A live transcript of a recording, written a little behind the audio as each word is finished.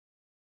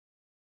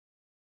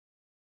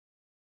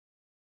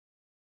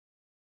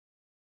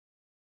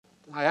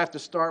I have to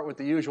start with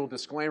the usual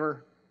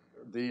disclaimer.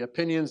 The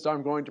opinions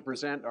I'm going to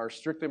present are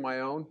strictly my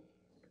own.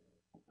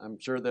 I'm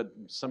sure that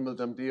some of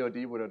them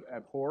DOD would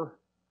abhor.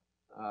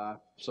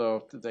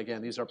 So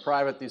again, these are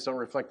private. These don't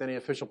reflect any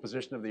official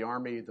position of the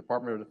Army,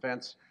 Department of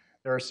Defense.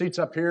 There are seats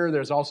up here.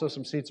 There's also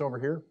some seats over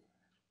here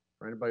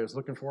for anybody who's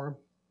looking for them.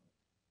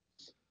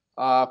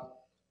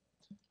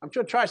 I'm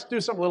going to try to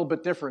do something a little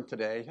bit different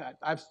today.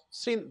 I've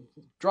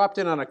dropped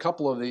in on a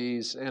couple of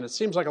these, and it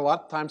seems like a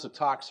lot of times the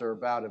talks are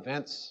about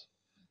events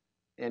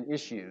and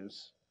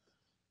issues.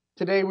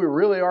 Today, we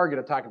really are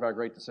going to talk about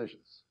great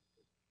decisions.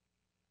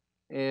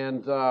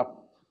 And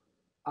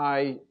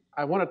I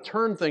want to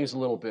turn things a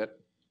little bit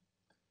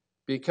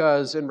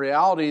because in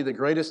reality, the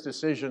greatest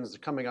decisions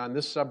coming on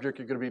this subject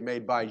are going to be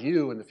made by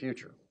you in the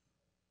future.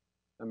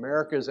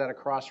 America is at a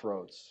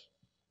crossroads.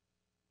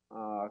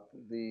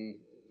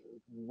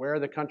 Where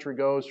the country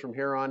goes from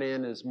here on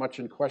in is much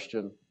in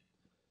question.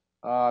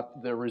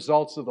 The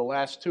results of the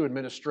last two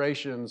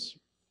administrations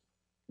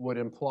would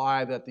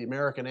imply that the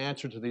American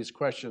answer to these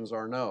questions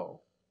are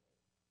no.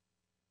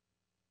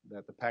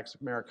 That the Pax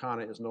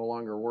Americana is no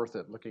longer worth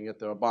it, looking at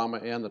the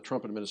Obama and the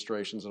Trump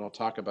administrations, and I'll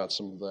talk about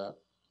some of that.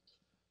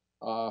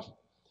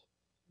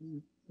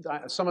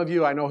 Some of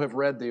you I know have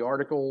read the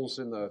articles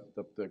in the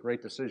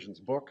Great Decisions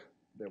book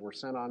that were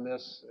sent on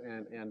this,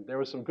 and there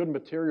was some good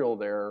material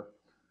there,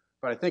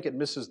 but I think it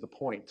misses the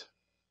point.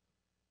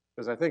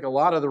 Because I think a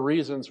lot of the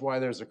reasons why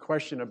there's a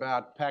question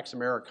about Pax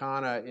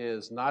Americana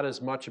is not as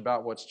much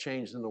about what's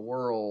changed in the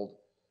world,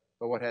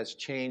 but what has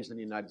changed in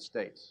the United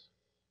States.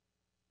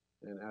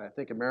 And I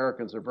think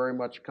Americans are very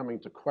much coming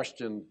to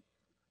question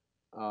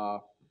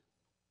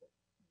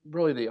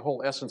really the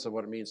whole essence of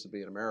what it means to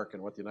be an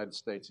American, what the United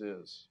States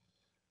is.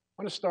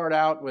 I want to start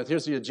out with,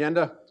 here's the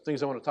agenda,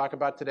 things I want to talk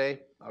about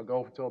today. I'll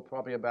go until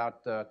probably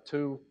about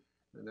 2,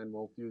 and then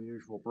we'll do the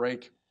usual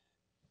break.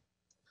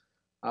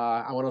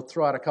 I want to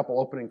throw out a couple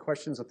opening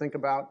questions to think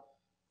about,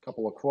 a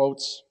couple of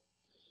quotes.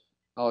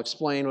 I'll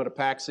explain what a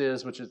PAX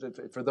is, which is,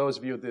 for those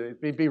of you,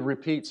 maybe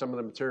repeat some of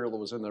the material that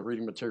was in the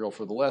reading material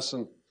for the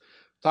lesson.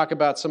 Talk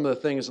about some of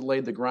the things that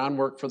laid the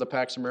groundwork for the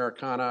Pax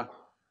Americana.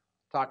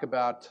 Talk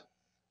about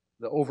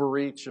the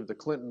overreach of the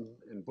Clinton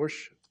and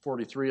Bush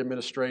 43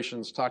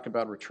 administrations. Talk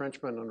about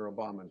retrenchment under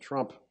Obama and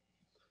Trump.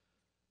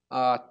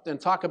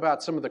 And talk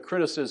about some of the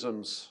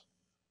criticisms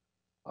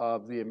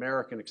of the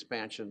American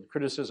expansion,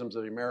 criticisms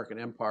of the American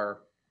empire,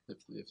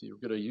 if you're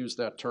going to use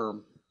that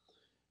term.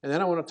 And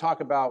then I want to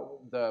talk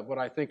about what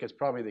I think is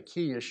probably the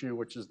key issue,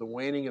 which is the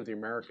waning of the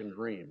American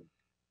dream,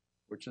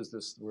 which is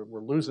this,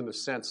 we're losing the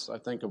sense, I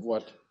think, of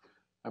what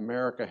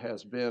America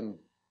has been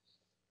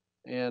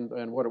and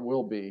what it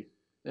will be.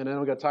 And then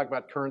we're going to talk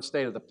about current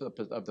state of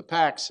the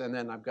PAX, and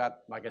then I've got,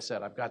 like I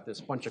said, I've got this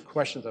bunch of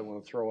questions I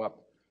want to throw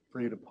up for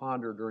you to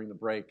ponder during the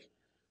break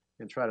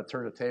and try to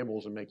turn the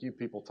tables and make you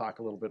people talk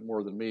a little bit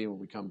more than me when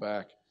we come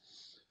back.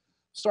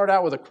 Start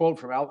out with a quote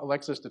from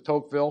Alexis de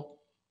Tocqueville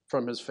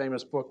from his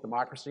famous book,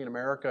 Democracy in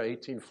America,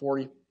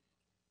 1840.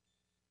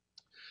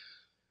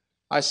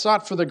 I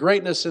sought for the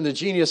greatness and the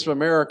genius of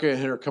America in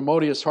her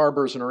commodious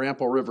harbors and her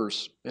ample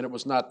rivers, and it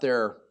was not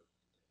there.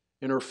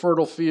 In her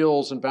fertile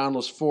fields and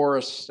boundless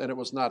forests, and it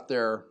was not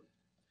there.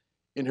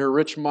 In her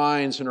rich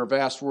mines and her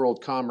vast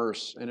world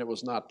commerce, and it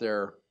was not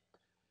there.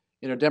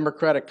 In her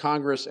democratic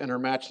Congress and her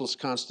matchless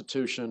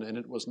Constitution, and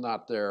it was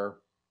not there.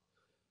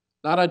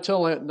 Not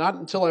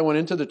until I went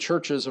into the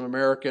churches of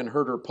America and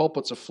heard her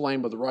pulpits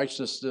aflame with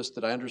righteousness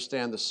did I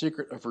understand the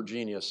secret of her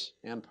genius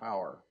and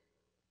power.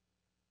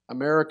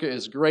 America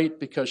is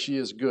great because she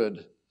is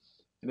good,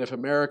 and if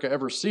America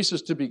ever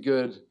ceases to be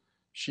good,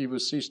 she will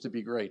cease to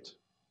be great.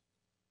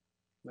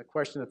 The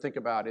question to think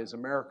about is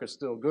America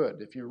still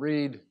good? If you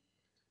read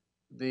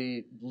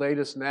the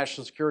latest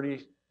national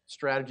security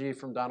strategy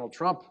from Donald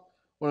Trump,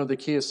 one of the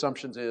key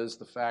assumptions is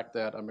the fact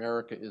that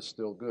America is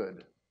still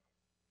good.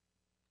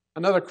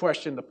 Another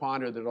question to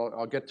ponder that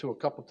I'll get to a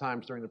couple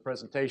times during the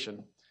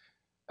presentation.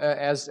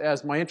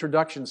 As my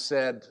introduction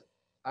said,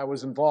 I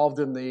was involved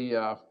in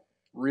the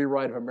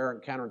rewrite of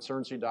American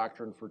counterinsurgency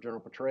doctrine for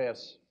General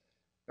Petraeus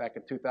back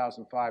in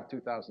 2005,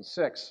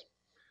 2006.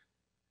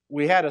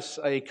 We had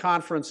a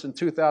conference in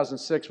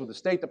 2006 with the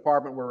State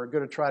Department where we're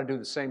going to try to do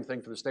the same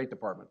thing for the State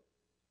Department.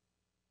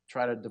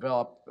 Try to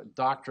develop a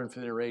doctrine for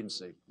the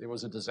interagency. It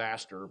was a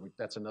disaster.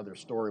 That's another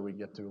story we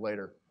get to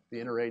later. The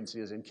interagency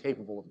is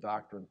incapable of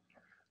doctrine.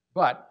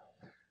 But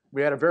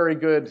we had a very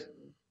good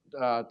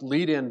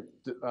lead-in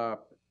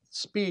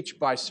speech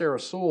by Sarah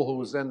Sewell, who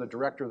was then the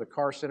director of the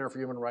Carr Center for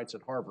Human Rights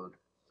at Harvard.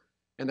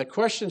 And the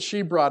question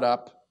she brought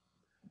up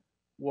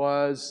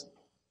was,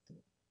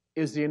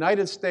 is the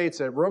United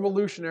States a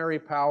revolutionary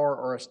power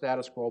or a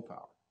status quo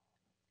power?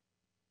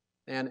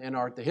 And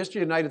the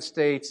history of the United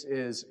States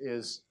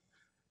is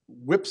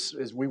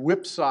we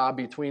whipsaw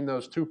between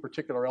those two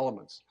particular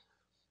elements.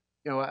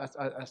 You know,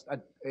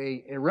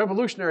 a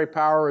revolutionary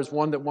power is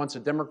one that wants a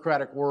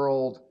democratic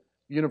world,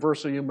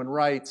 universal human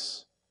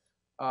rights,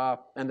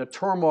 and the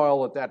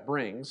turmoil that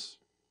brings.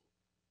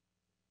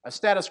 A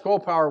status quo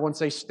power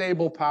wants a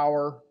stable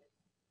power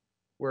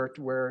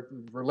where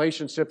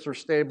relationships are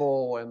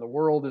stable and the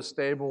world is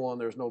stable and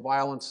there's no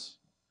violence.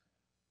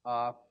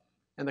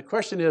 And the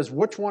question is,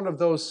 which one of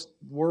those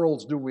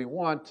worlds do we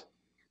want,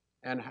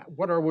 and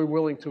what are we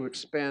willing to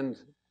expend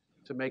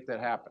to make that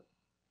happen?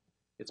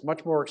 It's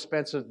much more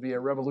expensive to be a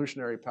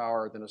revolutionary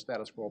power than a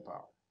status quo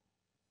power.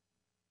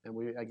 And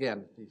we,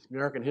 again,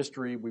 American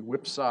history, we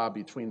whipsaw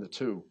between the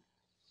two.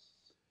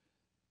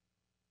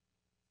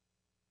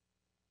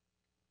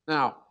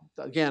 Now,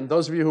 again,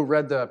 those of you who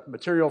read the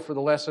material for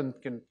the lesson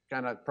can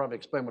kind of probably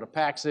explain what a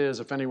Pax is,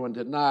 if anyone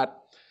did not.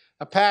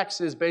 A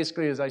Pax is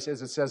basically, as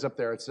it says up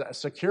there, it's a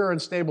secure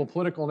and stable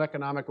political and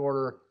economic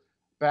order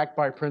backed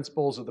by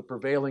principles of the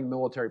prevailing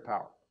military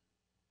power.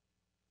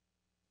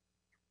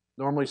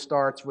 Normally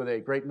starts with a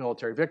great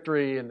military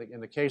victory. In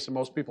the case of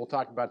most people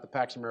talking about the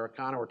Pax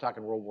Americana, we're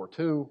talking World War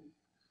II.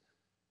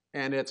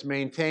 And it's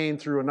maintained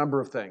through a number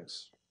of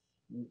things.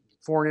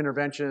 Foreign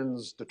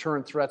interventions,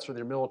 deterrent threats for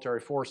their military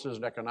forces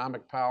and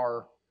economic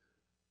power,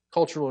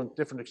 cultural and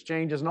different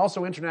exchanges, and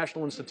also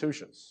international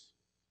institutions.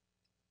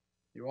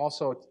 You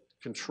also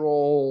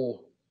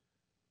control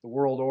the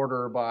world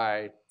order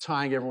by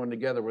tying everyone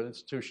together with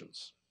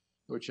institutions,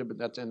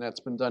 that's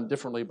been done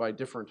differently by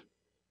different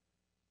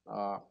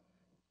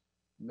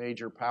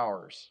major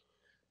powers.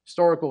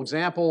 Historical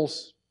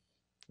examples,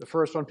 the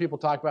first one people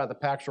talk about, the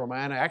Pax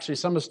Romana. Actually,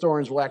 some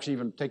historians will actually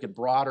even take it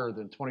broader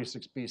than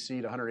 26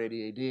 BC to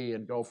 180 AD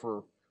and go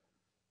for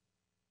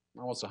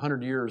almost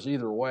 100 years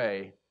either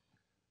way.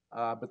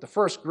 But the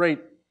first great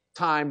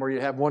time where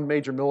you have one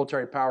major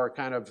military power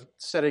kind of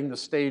setting the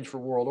stage for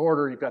world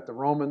order, you've got the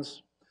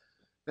Romans,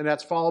 and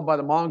that's followed by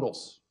the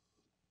Mongols.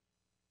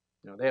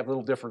 They have a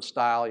little different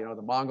style.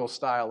 The Mongol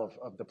style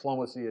of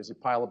diplomacy is you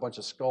pile a bunch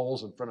of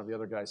skulls in front of the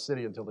other guy's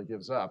city until he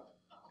gives up.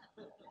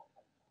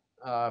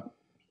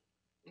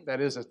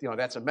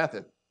 That's a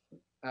method.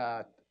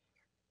 And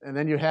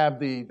then you have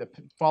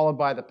followed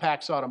by the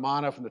Pax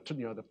Ottomana from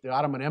the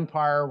Ottoman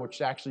Empire,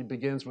 which actually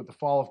begins with the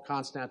fall of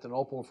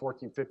Constantinople in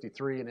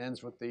 1453 and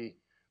ends with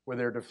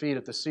their defeat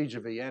at the Siege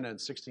of Vienna in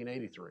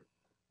 1683.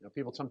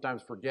 People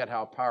sometimes forget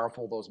how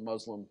powerful those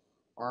Muslim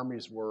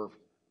armies were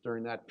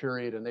during that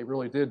period, and they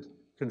really did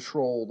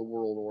control the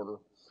world order.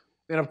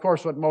 And of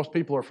course, what most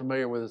people are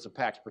familiar with is the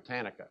Pax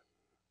Britannica,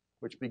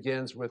 which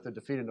begins with the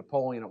defeat of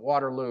Napoleon at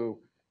Waterloo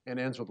and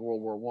ends with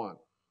World War I.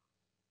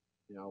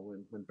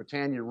 When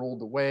Britannia ruled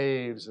the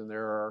waves and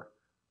there are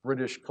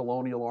British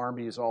colonial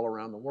armies all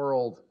around the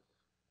world,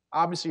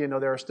 obviously,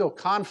 there are still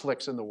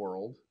conflicts in the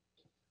world,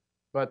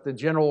 but the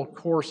general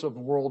course of the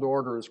world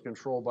order is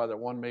controlled by that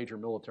one major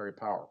military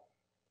power.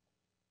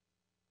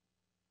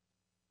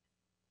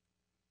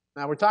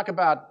 Now, we talk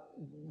about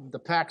the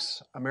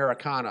Pax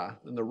Americana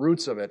and the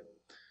roots of it,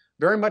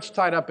 very much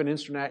tied up in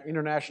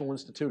international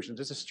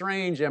institutions. It's a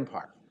strange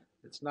empire.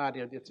 It's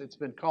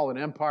been called an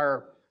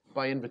empire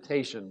by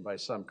invitation by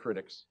some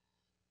critics.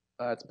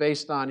 It's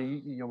based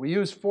on, we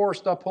use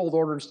force to uphold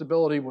order and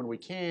stability when we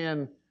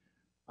can,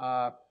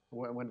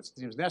 when it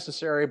seems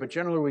necessary, but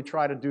generally we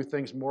try to do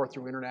things more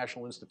through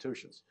international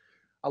institutions.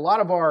 A lot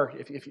of our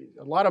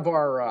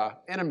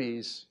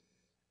enemies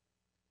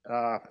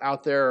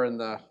out there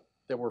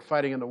that we're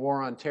fighting in the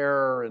war on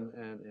terror, and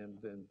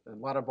a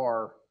lot of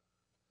our,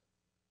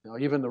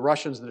 even the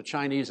Russians and the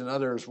Chinese and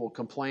others will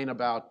complain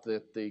about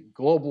the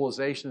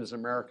globalization is an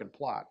American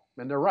plot.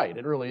 And they're right,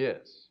 it really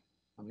is.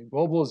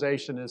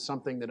 Globalization is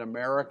something that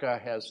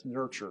America has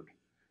nurtured.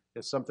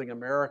 It's something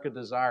America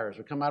desires.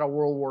 We come out of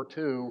World War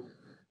II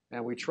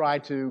and we try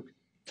to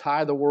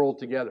tie the world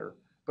together,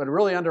 but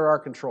really under our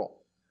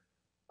control.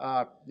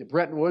 The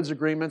Bretton Woods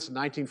agreements in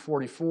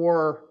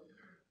 1944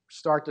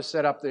 start to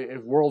set up the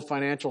world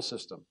financial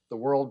system, the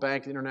World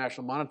Bank, the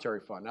International Monetary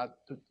Fund. Now,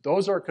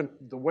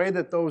 the way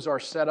that those are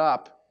set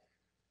up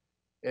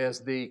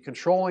is the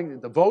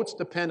votes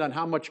depend on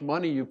how much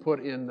money you put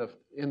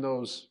in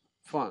those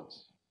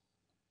funds.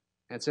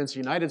 And since the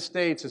United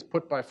States has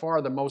put by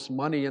far the most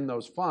money in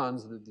those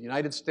funds, the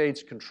United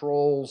States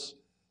controls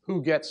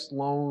who gets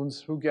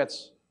loans, who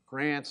gets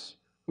grants,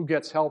 who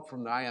gets help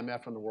from the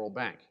IMF and the World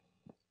Bank.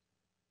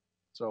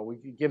 So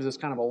it gives us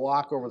kind of a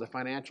lock over the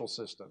financial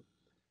system.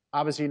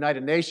 Obviously,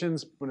 United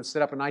Nations, when it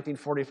set up in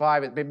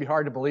 1945, it may be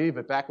hard to believe,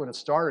 but back when it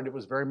started, it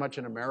was very much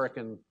an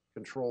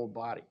American-controlled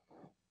body.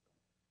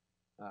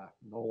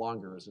 No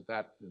longer is it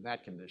in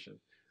that condition.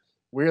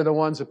 We are the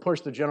ones that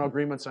pushed the General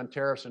Agreements on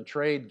Tariffs and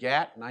Trade,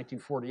 GATT, in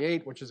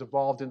 1948, which has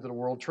evolved into the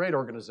World Trade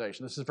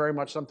Organization. This is very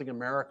much something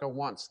America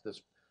wants,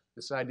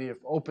 this idea of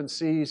open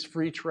seas,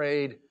 free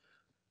trade,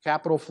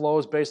 capital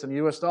flows based on the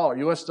U.S. dollar.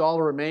 U.S.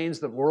 dollar remains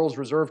the world's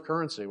reserve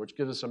currency, which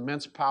gives us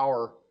immense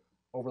power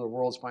over the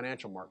world's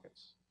financial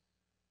markets.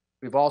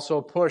 We've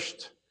also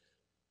pushed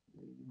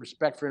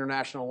respect for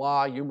international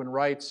law, human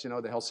rights, the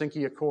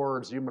Helsinki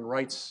Accords, human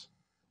rights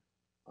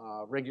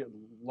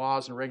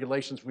laws and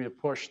regulations we have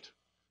pushed.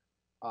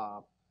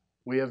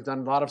 We have done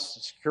a lot of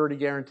security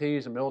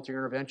guarantees and military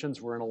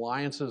interventions. We're in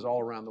alliances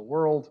all around the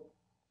world.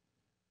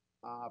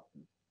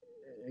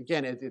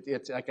 Again,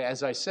 it's like,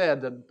 as I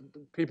said, the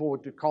people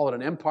would call it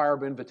an empire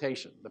of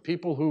invitation. The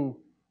people who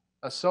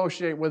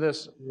associate with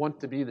us want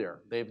to be there.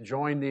 They've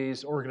joined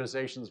these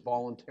organizations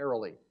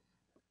voluntarily.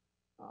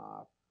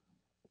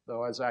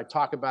 Though as I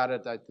talk about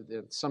it,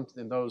 some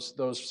of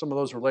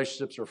those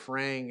relationships are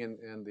fraying,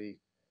 and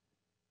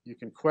you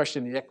can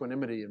question the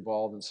equanimity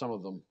involved in some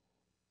of them.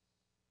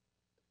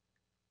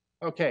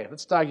 Okay,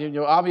 let's talk.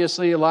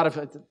 Obviously, a lot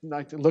of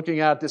looking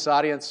at this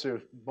audience,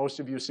 most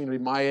of you seem to be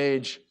my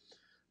age.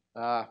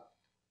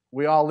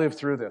 We all lived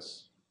through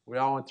this. We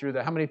all went through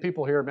that. How many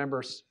people here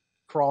remember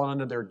crawling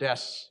under their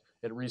desks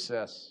at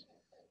recess?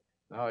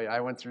 Oh yeah, I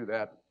went through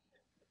that.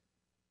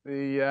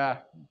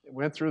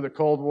 Went through the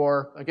Cold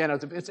War. Again,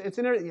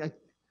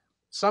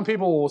 some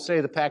people will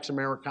say the Pax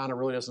Americana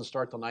really doesn't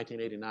start till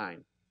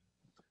 1989.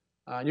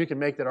 And you can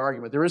make that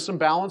argument. There is some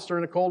balance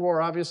during the Cold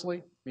War,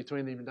 obviously,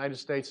 between the United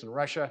States and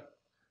Russia.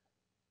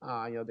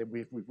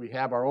 We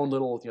have our own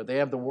little. They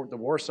have the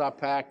Warsaw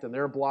Pact and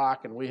their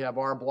bloc, and we have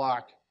our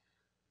bloc.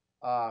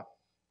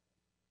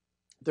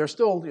 It's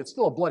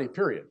still a bloody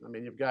period. I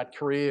mean, you've got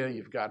Korea,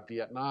 you've got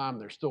Vietnam,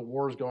 there's still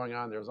wars going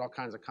on, there's all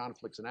kinds of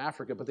conflicts in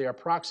Africa, but they are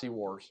proxy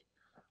wars.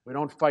 We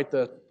don't fight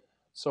the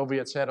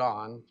Soviets head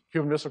on.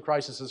 Cuban Missile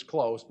Crisis is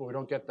close, but we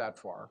don't get that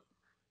far.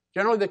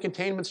 Generally, the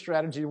containment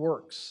strategy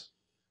works.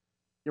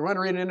 You want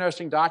to read an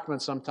interesting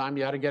document sometime,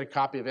 you ought to get a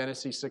copy of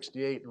NSC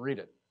 68 and read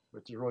it,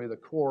 which is really the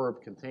core of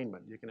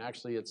containment.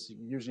 It's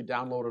usually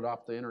downloaded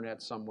off the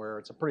internet somewhere.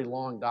 It's a pretty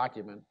long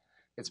document.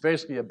 It's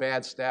basically a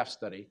bad staff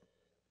study,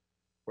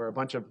 where a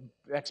bunch of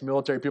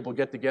ex-military people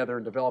get together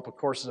and develop a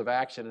courses of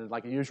action. And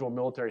like a usual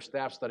military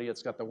staff study,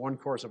 it's got the one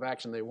course of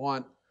action they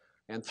want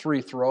and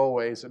 3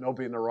 throwaways that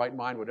nobody in their right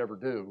mind would ever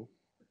do.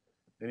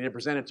 And you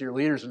present it to your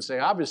leaders and say,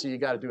 obviously, you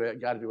got to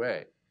do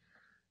A.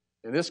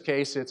 In this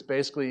case, it's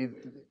basically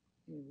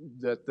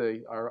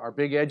that our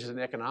big edge is in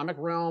the economic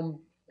realm,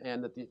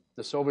 and that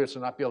the Soviets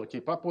will not be able to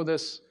keep up with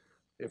us.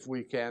 If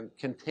we can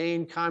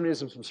contain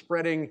communism from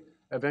spreading,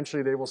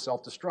 eventually they will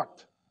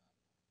self-destruct.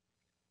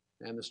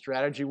 And the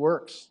strategy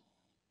works.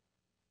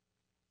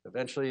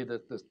 Eventually, the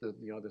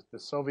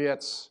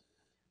Soviets.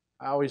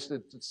 I always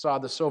saw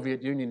the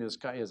Soviet Union as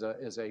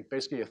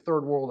basically a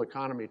third world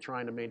economy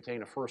trying to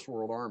maintain a first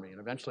world army, and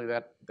eventually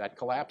that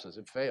collapses.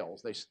 It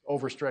fails. They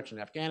overstretch in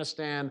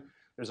Afghanistan.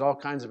 There's all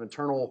kinds of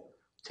internal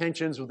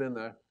tensions within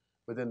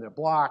the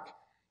bloc,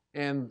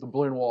 and the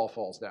Berlin Wall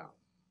falls down.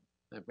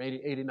 From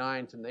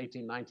 1989 to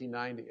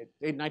 1989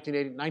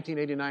 and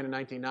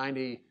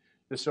 1990,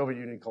 the Soviet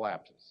Union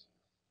collapses.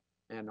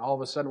 And all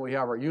of a sudden, we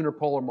have our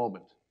unipolar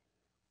moment.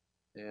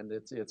 And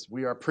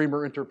we are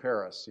prima inter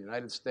pares. The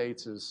United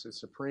States is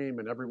supreme,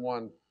 and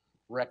everyone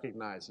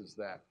recognizes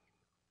that.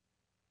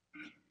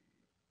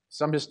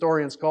 Some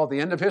historians call it the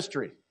end of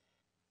history.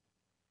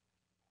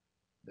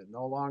 That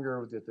no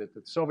longer,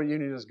 the Soviet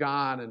Union is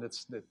gone, and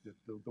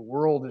the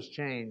world has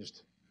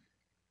changed.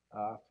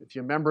 If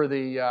you remember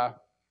the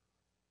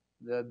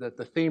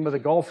theme of the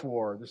Gulf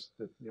War,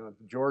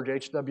 George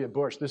H.W.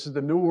 Bush, this is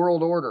the New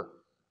World Order.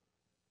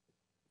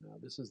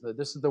 This is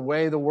the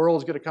way the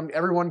world's going to come.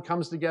 Everyone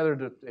comes together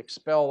to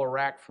expel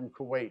Iraq from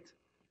Kuwait.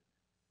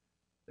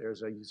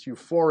 There's this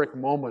euphoric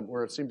moment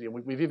where it seems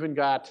we've even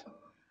got,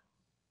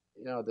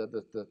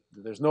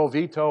 there's no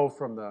veto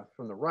from the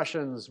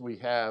Russians. We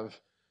have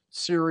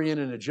Syrian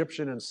and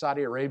Egyptian and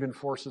Saudi Arabian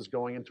forces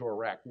going into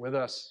Iraq with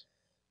us.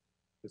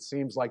 It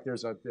seems like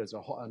there's a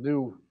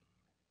new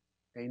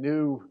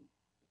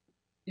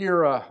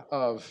era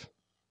of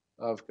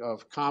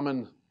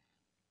common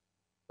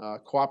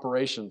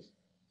cooperation.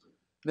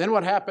 Then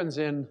what happens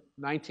in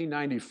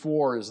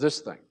 1994 is this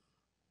thing.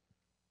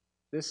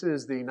 This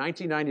is the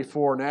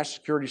 1994 National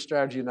Security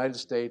Strategy of the United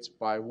States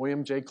by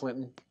William J.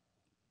 Clinton.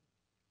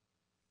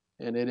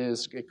 And it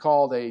is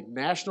called a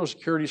National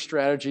Security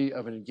Strategy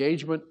of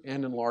Engagement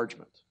and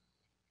Enlargement.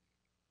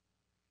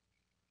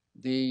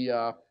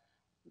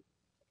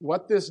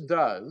 What this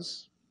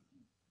does,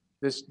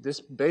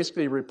 this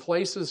basically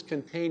replaces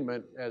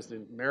containment as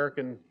the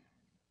American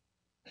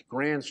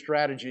grand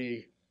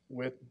strategy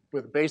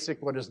with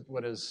basic what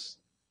is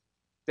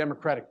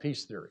democratic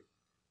peace theory.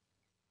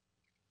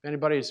 If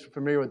anybody's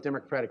familiar with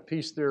democratic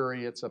peace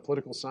theory, it's a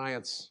political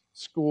science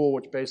school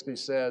which basically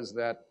says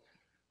that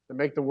to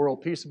make the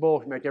world peaceable,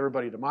 if you make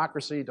everybody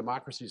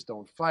democracies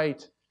don't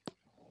fight.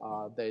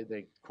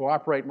 They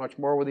cooperate much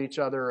more with each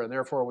other, and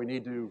therefore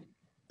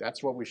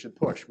that's what we should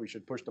push. We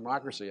should push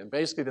democracy. And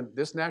basically,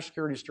 this national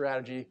security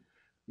strategy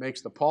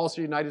makes the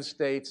policy of the United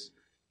States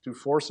to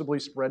forcibly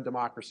spread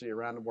democracy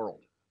around the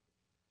world.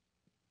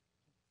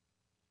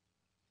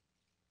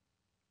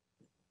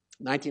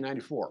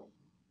 1994.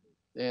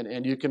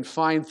 And you can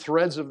find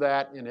threads of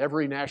that in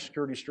every national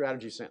security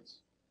strategy since.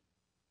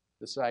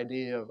 This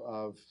idea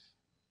of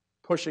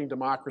pushing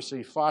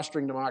democracy,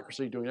 fostering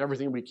democracy, doing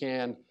everything we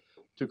can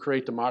to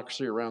create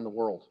democracy around the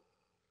world.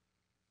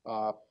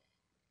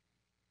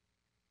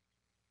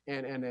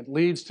 And it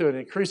leads to an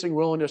increasing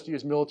willingness to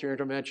use military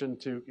intervention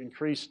to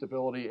increase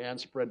stability and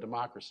spread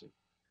democracy.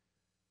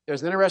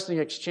 There's an interesting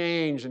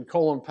exchange in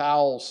Colin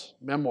Powell's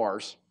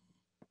memoirs.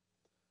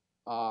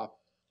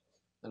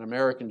 An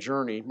American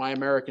Journey, My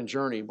American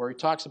Journey, where he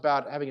talks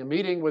about having a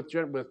meeting with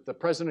the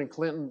President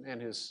Clinton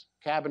and his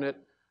cabinet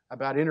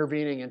about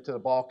intervening into the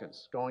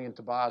Balkans, going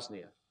into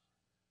Bosnia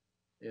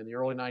in the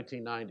early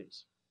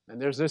 1990s.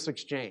 And there's this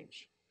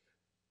exchange.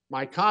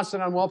 My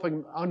constant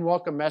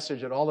unwelcome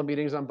message at all the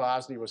meetings on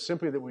Bosnia was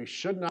simply that we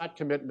should not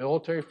commit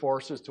military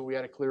forces till we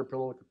had a clear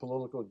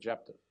political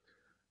objective.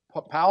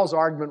 Powell's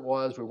argument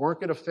was we weren't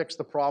going to fix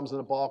the problems in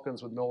the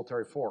Balkans with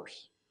military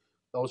force.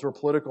 Those were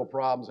political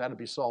problems that had to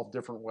be solved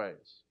different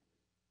ways.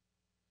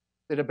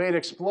 The debate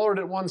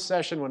exploded at one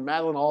session when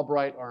Madeleine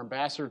Albright, our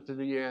ambassador to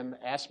the UN,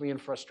 asked me in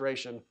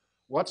frustration,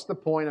 what's the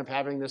point of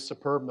having this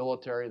superb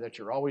military that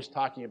you're always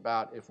talking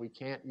about if we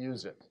can't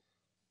use it?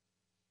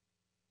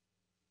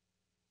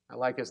 I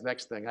like his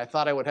next thing. I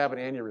thought I would have an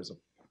aneurysm.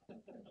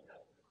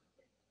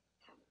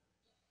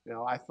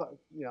 I thought,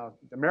 the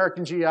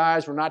American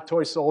GIs were not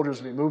toy soldiers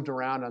to be moved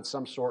around on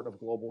some sort of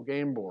global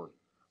game board.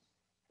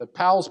 But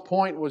Powell's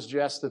point was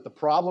just that the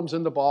problems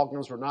in the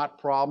Balkans were not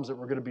problems that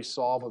were going to be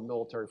solved with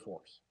military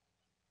force.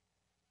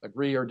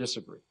 Agree or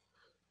disagree.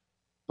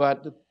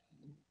 But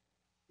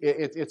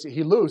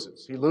he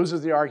loses. He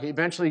loses the argument. He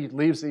eventually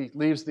leaves the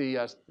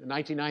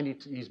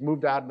 1990. He's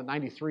moved out in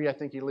 93, I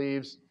think he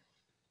leaves.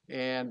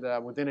 And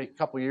within a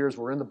couple of years,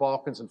 we're in the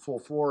Balkans in full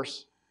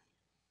force.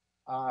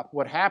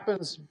 What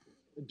happens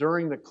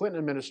during the Clinton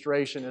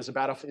administration is a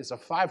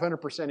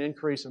 500%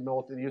 increase in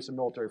the use of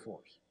military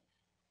force.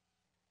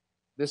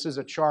 This is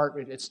a chart.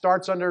 It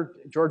starts under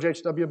George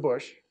H.W.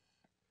 Bush,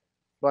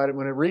 but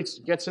when it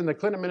gets in the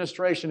Clinton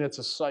administration,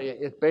 it's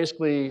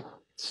basically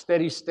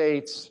steady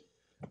states.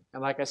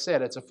 And like I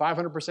said, it's a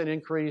 500%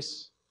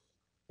 increase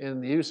in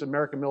the use of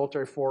American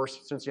military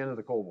force since the end of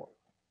the Cold War.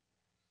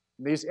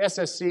 And these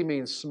SSC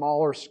means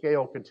smaller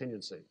scale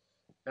contingency.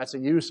 That's a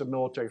use of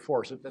military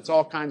force. It's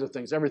all kinds of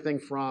things, everything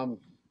from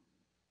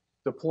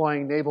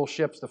deploying naval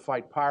ships to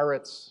fight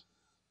pirates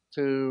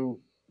to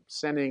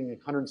sending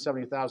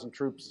 170,000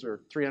 troops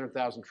or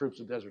 300,000 troops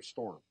to Desert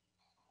Storm.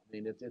 I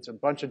mean, it's a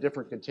bunch of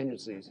different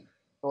contingencies.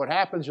 But what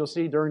happens, you'll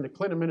see during the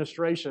Clinton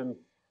administration,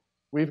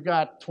 we've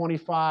got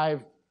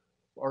 25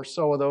 or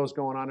so of those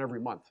going on every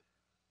month,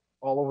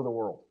 all over the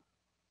world.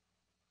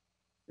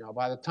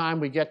 By the time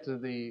we get to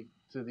the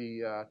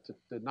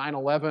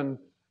 9/11,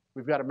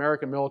 we've got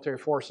American military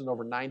force in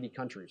over 90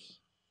 countries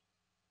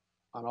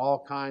on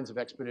all kinds of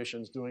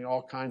expeditions, doing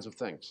all kinds of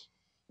things.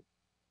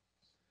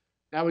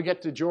 Now we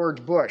get to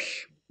George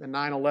Bush and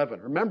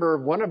 9/11. Remember,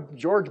 one of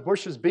George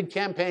Bush's big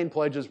campaign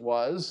pledges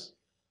was,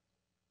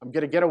 I'm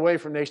going to get away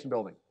from nation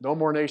building. No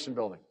more nation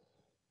building.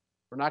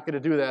 We're not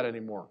going to do that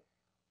anymore.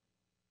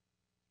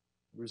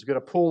 We're just going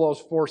to pull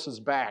those forces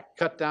back,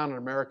 cut down on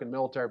American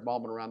military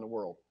involvement around the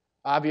world.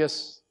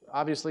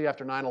 Obviously,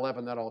 after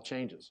 9/11, that all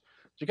changes.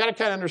 So you got to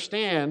kind of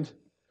understand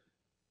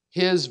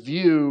his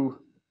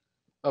view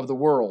of the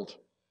world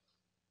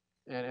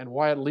and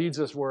why it leads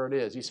us where it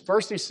is.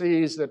 First, he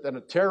sees that a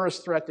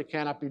terrorist threat that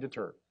cannot be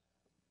deterred.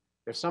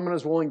 If someone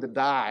is willing to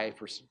die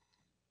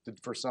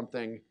for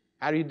something,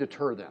 how do you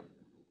deter them?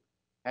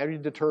 How do you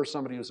deter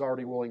somebody who's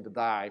already willing to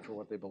die for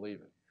what they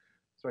believe in?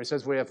 So he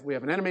says we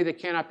have an enemy that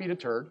cannot be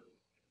deterred,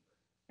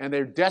 and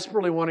they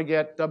desperately want to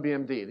get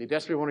WMD. They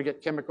desperately want to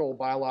get chemical,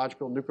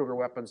 biological, nuclear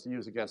weapons to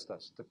use against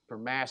us for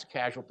mass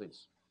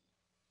casualties.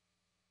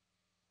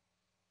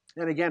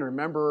 And again,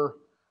 remember,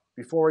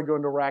 before we go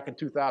into Iraq in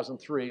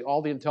 2003,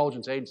 all the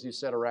intelligence agencies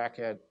said Iraq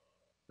had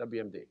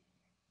WMD.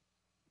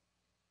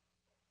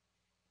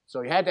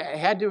 So you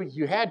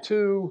had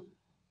to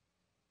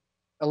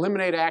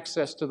eliminate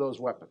access to those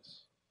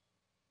weapons.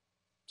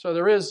 So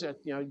there is,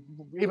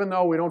 even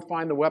though we don't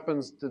find the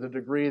weapons to the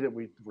degree that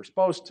we were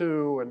supposed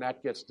to, and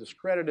that gets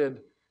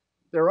discredited,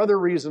 there are other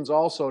reasons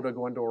also to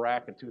go into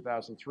Iraq in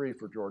 2003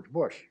 for George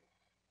Bush.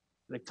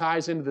 And it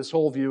ties into this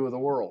whole view of the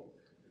world.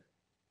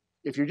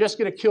 If you're just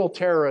going to kill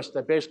terrorists,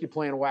 they're basically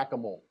playing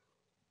whack-a-mole.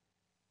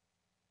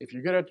 If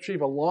you're going to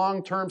achieve a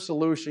long-term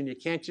solution, you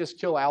can't just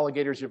kill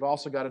alligators, you've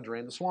also got to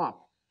drain the swamp.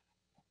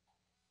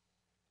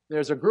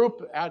 There's a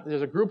group of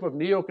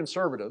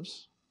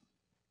neoconservatives,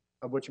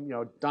 of which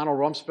Donald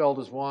Rumsfeld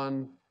is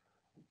one,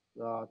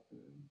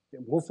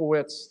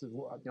 Wolfowitz,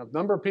 a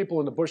number of people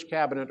in the Bush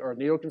cabinet are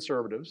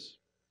neoconservatives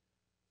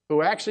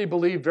who actually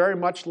believe very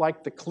much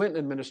like the Clinton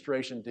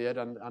administration did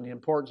on the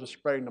importance of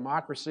spreading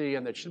democracy,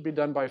 and that should be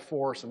done by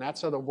force, and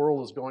that's how the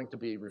world is going to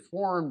be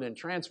reformed and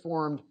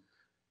transformed.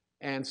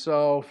 And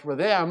so for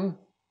them,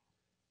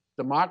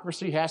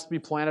 democracy has to be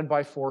planted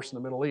by force in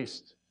the Middle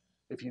East.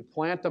 If you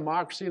plant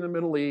democracy in the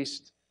Middle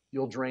East,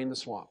 you'll drain the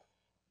swamp.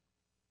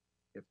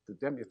 If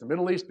the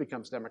Middle East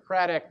becomes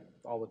democratic,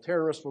 all the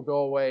terrorists will go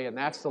away, and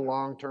that's the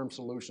long-term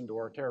solution to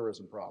our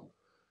terrorism problem.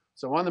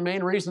 So one of the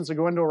main reasons to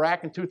go into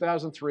Iraq in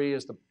 2003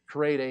 is to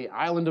create an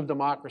island of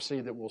democracy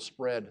that will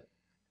spread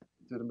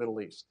through the Middle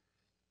East.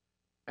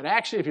 And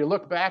actually, if you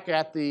look back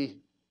at the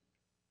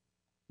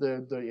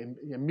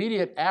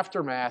immediate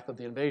aftermath of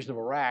the invasion of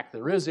Iraq,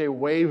 there is a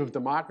wave of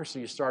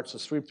democracy that starts to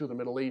sweep through the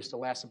Middle East. It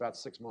lasts about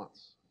 6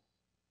 months.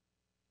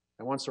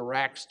 And once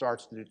Iraq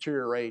starts to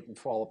deteriorate and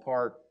fall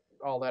apart,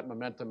 all that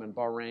momentum in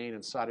Bahrain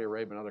and Saudi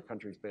Arabia and other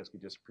countries basically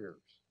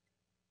disappears.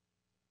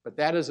 But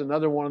that is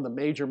another one of the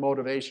major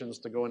motivations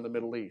to go in the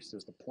Middle East,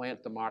 is to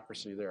plant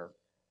democracy there.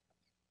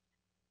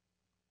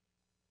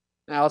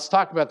 Now let's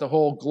talk about the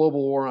whole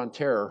global war on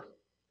terror.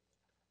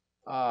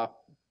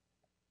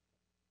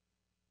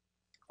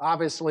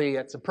 Obviously,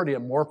 it's a pretty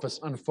amorphous,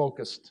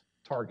 unfocused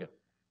target.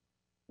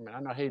 I mean, I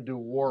don't know how you do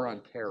war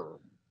on terror.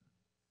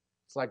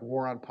 It's like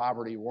war on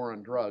poverty, war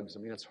on drugs.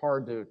 I mean, it's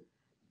hard to,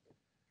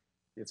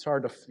 you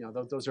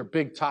know, those are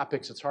big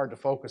topics it's hard to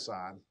focus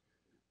on.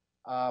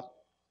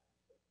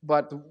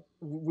 But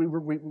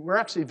we're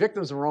actually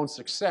victims of our own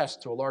success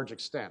to a large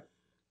extent.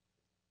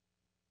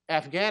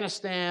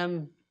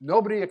 Afghanistan,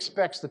 nobody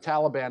expects the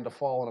Taliban to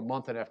fall in a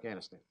month in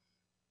Afghanistan.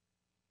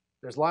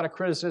 There's a lot of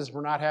criticism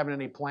for not having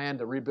any plan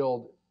to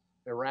rebuild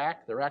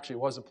Iraq. There actually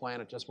was a plan,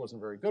 it just wasn't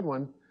a very good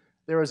one.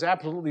 There was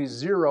absolutely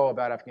zero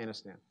about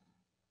Afghanistan.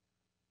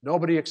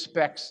 Nobody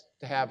expects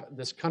to have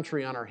this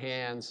country on our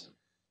hands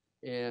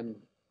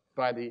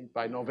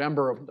by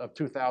November of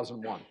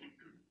 2001.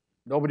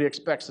 Nobody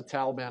expects the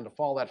Taliban to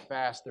fall that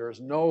fast.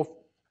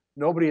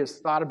 Nobody has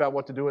thought about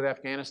what to do with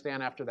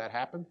Afghanistan after that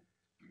happened.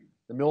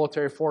 The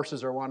military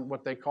forces are on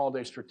what they called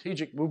a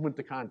strategic movement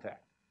to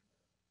contact,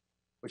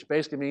 which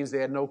basically means they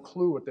had no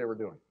clue what they were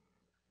doing.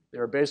 They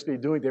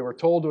were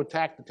told to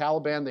attack the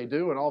Taliban, they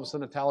do, and all of a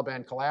sudden the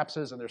Taliban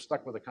collapses and they're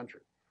stuck with the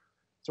country.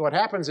 So what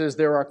happens is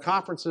there are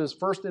conferences,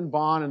 first in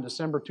Bonn in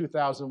December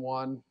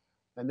 2001,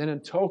 and then in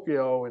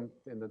Tokyo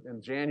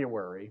in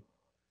January,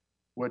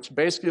 which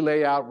basically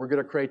lay out, we're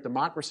going to create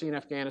democracy in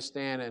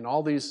Afghanistan, and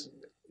all these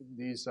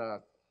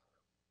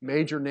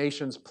major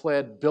nations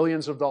pled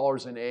billions of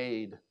dollars in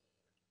aid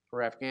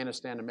for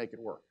Afghanistan to make it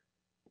work.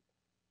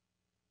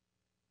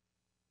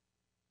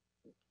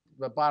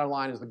 The bottom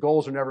line is the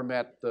goals are never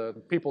met. The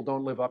people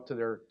don't live up to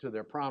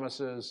their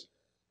promises.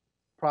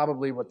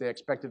 Probably what they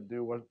expected to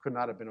do could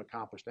not have been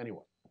accomplished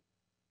anyway.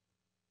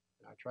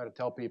 I try to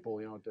tell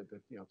people,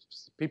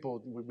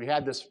 we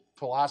had this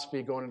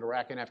philosophy going into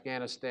Iraq and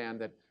Afghanistan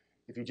that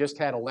if you just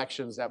had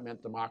elections, that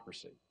meant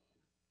democracy.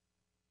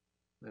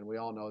 And we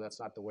all know that's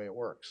not the way it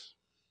works.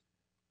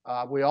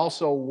 We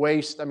also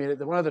waste,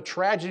 one of the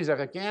tragedies of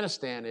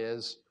Afghanistan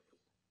is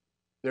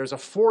there's a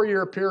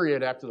 4-year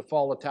period after the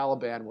fall of the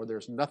Taliban where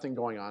there's nothing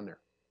going on there.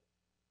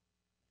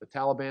 The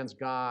Taliban's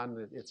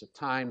gone. It's a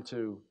time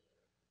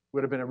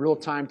would have been a real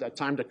time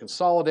to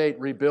consolidate,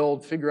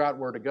 rebuild, figure out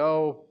where to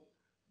go.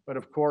 But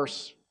of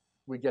course,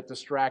 we get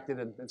distracted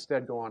and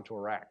instead go on to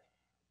Iraq.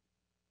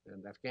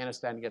 And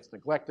Afghanistan gets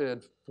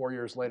neglected. 4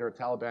 years later,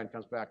 the Taliban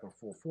comes back in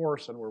full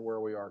force, and we're where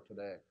we are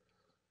today.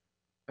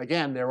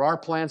 Again, there are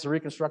plans to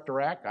reconstruct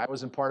Iraq. I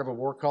was in part of a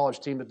war college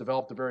team that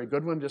developed a very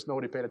good one, just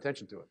nobody paid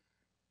attention to it.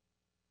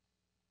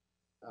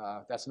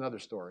 That's another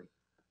story.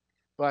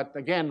 But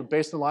again,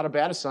 based on a lot of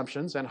bad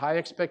assumptions and high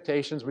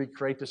expectations, we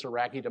create this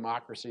Iraqi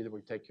democracy that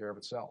would take care of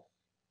itself.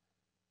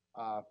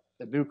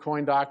 The new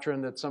coin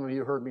doctrine that some of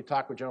you heard me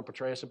talk with General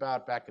Petraeus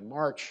about back in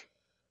March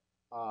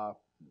of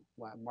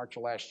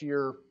last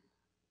year,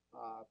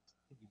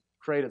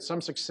 created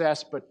some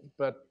success,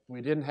 but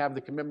we didn't have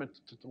the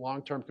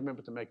long-term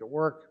commitment to make it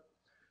work.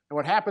 And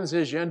what happens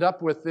is you end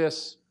up with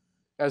this,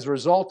 as a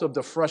result of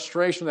the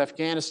frustration with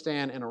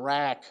Afghanistan and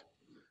Iraq,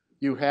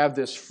 you have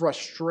this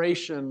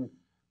frustration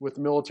with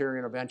military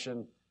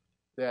intervention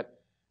that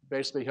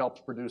basically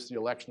helps produce the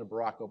election of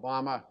Barack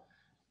Obama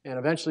and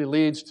eventually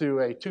leads to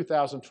a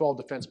 2012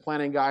 defense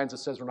planning guidance that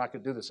says we're not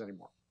going to do this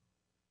anymore.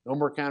 No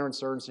more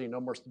counterinsurgency, no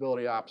more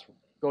stability ops.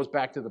 Goes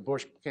back to the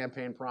Bush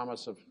campaign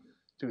promise of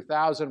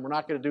 2000. We're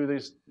not going to do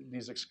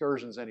these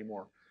excursions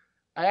anymore.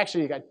 I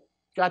actually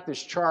got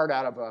this chart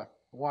out of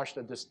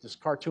this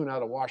cartoon out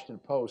of the Washington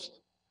Post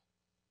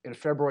in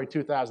February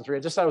 2003. I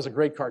just thought it was a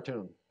great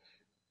cartoon.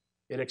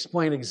 It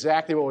explained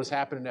exactly what was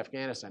happening in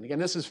Afghanistan. Again,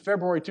 this is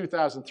February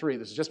 2003.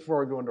 This is just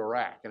before we go into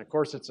Iraq. And of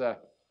course,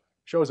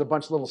 shows a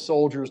bunch of little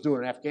soldiers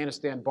doing an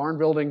Afghanistan barn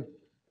building.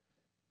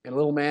 And a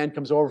little man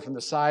comes over from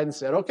the side and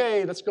said,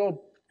 okay, let's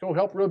go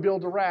help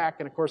rebuild Iraq.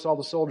 And of course, all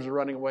the soldiers are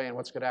running away, and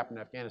what's going to happen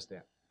in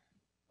Afghanistan?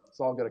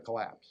 It's all going to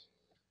collapse.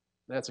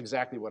 And that's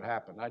exactly what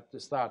happened. I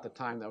just thought at the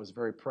time that was a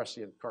very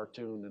prescient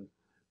cartoon, and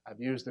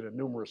I've used it in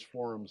numerous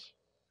forums.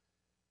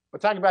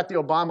 But talking about the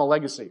Obama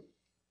legacy.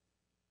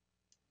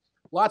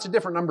 Lots of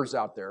different numbers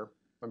out there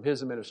from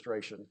his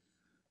administration.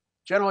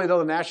 Generally, though,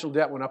 the national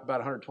debt went up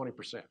about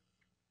 120%.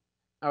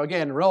 Now,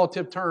 again, in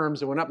relative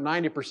terms, it went up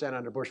 90%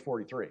 under Bush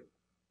 43.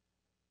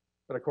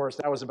 But of course,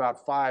 that was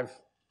about $5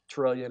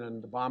 trillion,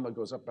 and Obama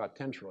goes up about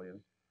 $10 trillion.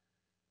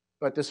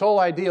 But this whole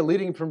idea,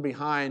 leading from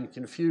behind,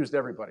 confused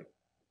everybody.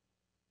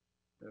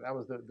 That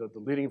was the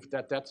leading,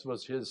 that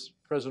was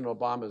President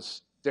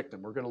Obama's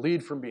dictum. We're going to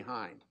lead from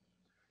behind.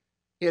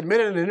 He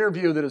admitted in an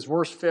interview that his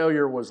worst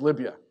failure was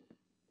Libya.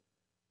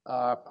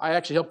 I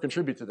actually helped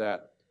contribute to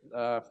that.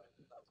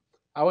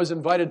 I was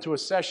invited to a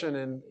session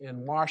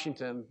in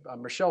Washington.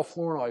 Michelle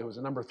Flournoy, who was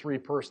the number 3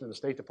 person in the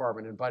State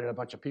Department, invited a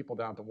bunch of people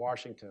down to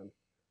Washington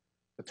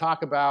to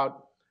talk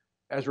about,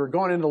 as we're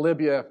going into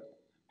Libya,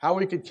 how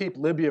we could keep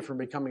Libya from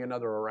becoming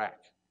another Iraq.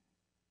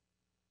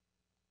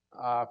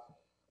 Uh,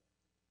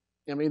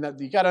 I mean,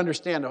 you got to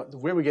understand the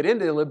way we get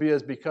into Libya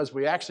is because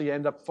we actually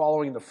end up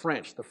following the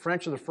French. The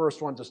French are the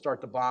first ones to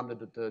start the bomb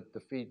to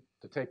defeat,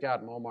 to take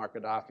out Muammar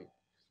Gaddafi.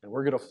 And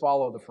we're going to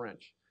follow the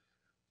French.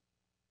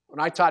 When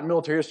I taught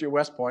military history at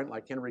West Point,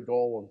 like Henry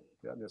Dole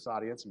in this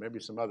audience, and maybe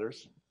some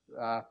others,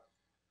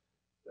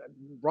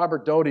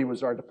 Robert Doty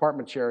was our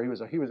department chair. He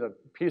was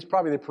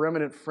probably the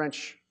preeminent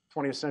French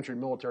 20th century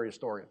military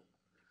historian.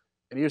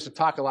 And he used to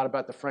talk a lot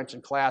about the French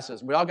in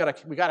classes. We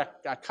got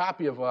a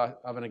copy of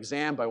an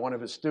exam by one of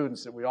his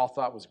students that we all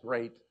thought was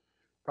great.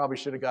 Probably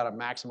should have got a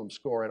maximum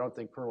score. I don't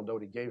think Colonel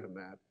Doty gave him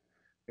that.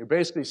 He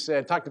basically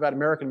talked about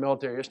American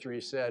military history.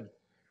 He said,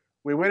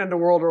 we went into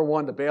World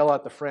War I to bail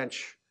out the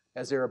French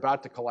as they were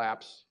about to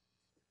collapse.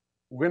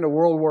 We went into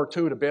World War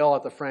II to bail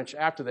out the French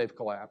after they've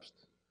collapsed.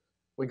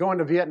 We go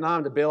into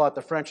Vietnam to bail out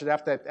the French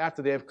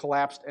after they've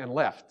collapsed and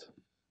left.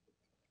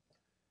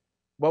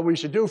 What we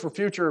should do for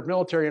future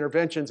military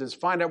interventions is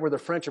find out where the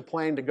French are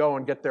planning to go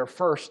and get there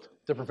first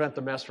to prevent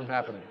the mess from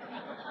happening.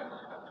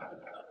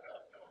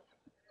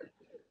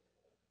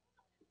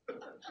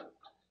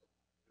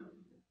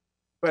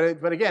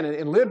 But again,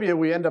 in Libya,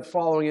 we end up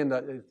following in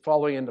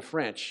the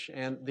French.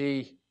 And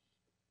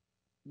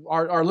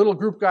our little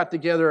group got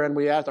together and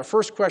we asked, our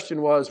first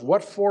question was,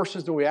 what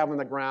forces do we have on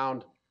the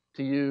ground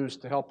to use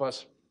to help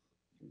us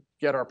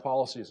get our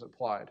policies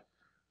applied?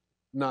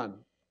 None.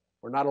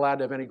 We're not allowed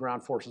to have any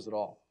ground forces at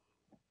all.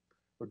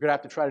 We're going to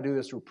have to try to do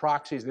this through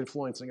proxies and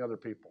influencing other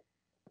people.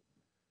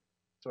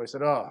 So I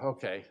said, oh,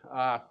 okay.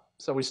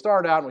 So we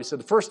started out and we said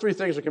the first three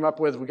things we came up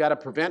with, we got to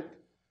prevent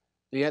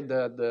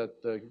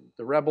the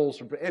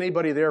rebels, or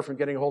anybody there from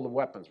getting a hold of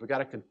weapons. We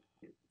got to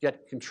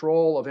get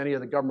control of any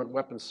of the government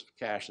weapons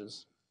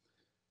caches.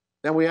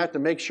 Then we have to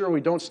make sure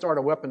we don't start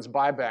a weapons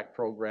buyback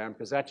program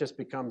because that just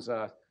becomes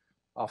a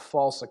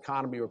false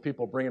economy where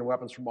people bring in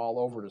weapons from all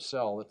over to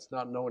sell. It's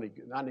not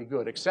any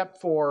good,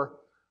 except for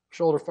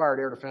shoulder-fired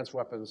air defense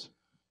weapons,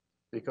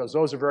 because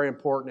those are very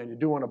important, and you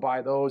do want to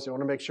buy those. You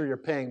want to make sure you're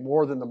paying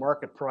more than the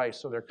market price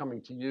so they're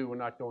coming to you and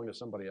not going to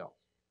somebody else.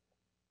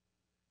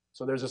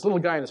 So there's this little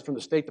guy that's from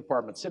the State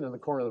Department sitting in the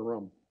corner of the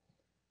room.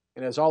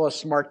 And as all the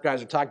smart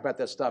guys are talking about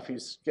that stuff,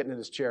 he's getting in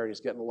his chair, and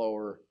he's getting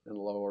lower and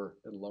lower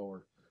and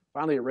lower.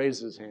 Finally, he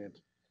raises his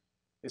hand.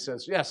 He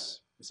says, yes,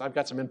 I've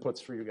got some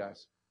inputs for you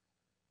guys.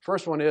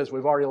 First one is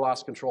we've already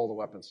lost control of the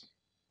weapons.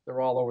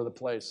 They're all over the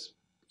place.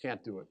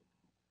 Can't do it.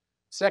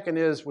 Second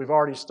is we've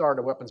already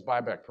started a weapons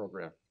buyback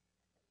program.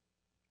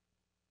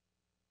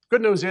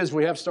 Good news is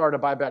we have started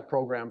a buyback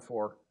program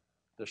for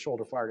the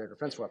shoulder-fired air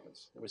defense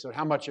weapons. And we said,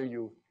 how much are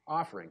you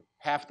offering?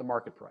 Half the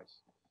market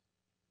price.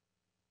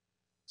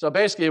 So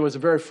basically, it was a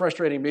very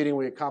frustrating meeting.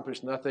 We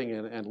accomplished nothing,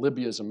 and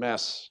Libya is a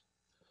mess.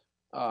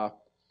 But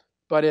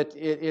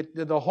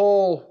the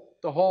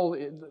whole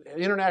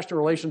international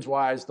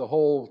relations-wise, the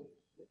whole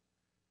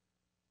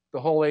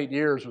 8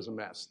 years was a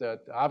mess.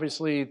 That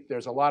obviously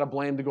there's a lot of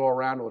blame to go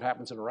around on what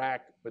happens in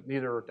Iraq, but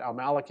neither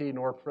al-Maliki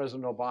nor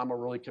President Obama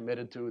really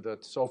committed to the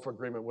SOFA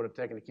agreement would have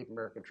taken to keep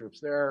American troops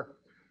there.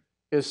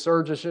 His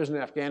surge decision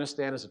in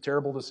Afghanistan is a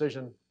terrible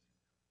decision.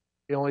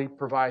 He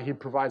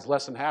provides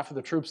less than half of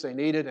the troops they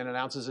needed and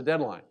announces a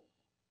deadline.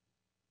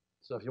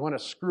 So if you want to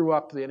screw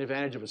up the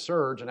advantage of a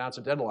surge, announce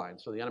a deadline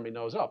so the enemy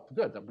knows, oh,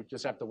 good, we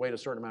just have to wait a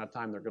certain amount of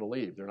time, they're going to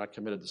leave. They're not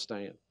committed to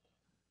staying.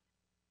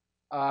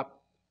 I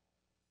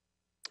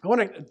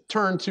want to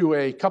turn to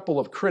a couple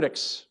of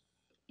critics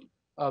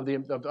of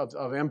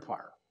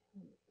empire.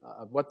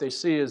 What they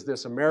see is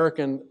this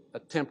American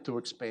attempt to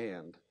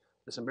expand,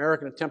 this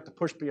American attempt to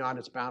push beyond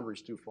its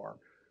boundaries too far.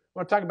 I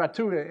want to talk about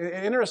two.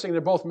 Interesting, they're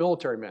both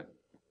military men.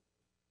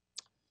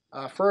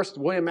 First,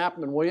 William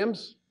Appleman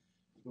Williams,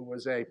 who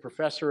was a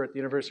professor at the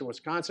University of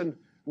Wisconsin.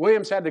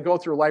 Williams had to go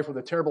through life with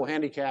a terrible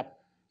handicap.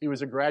 He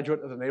was a graduate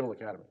of the Naval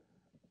Academy.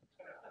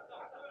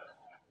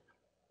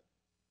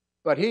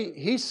 But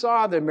he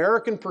saw the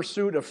American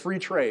pursuit of free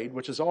trade,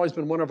 which has always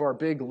been one of our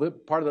big,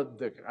 part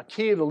of a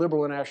key of the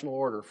liberal national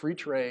order, free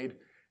trade,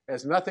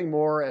 as nothing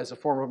more as a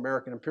form of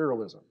American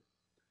imperialism.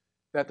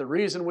 That the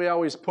reason we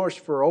always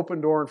pushed for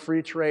open door and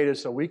free trade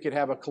is so we could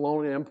have a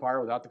colonial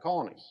empire without the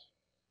colonies.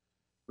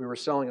 We were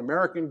selling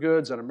American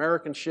goods on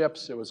American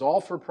ships. It was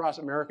all for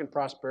American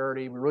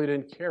prosperity. We really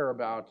didn't care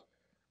about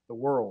the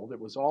world. It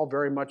was all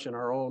very much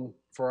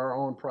for our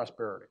own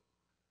prosperity.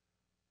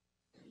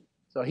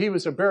 So he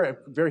was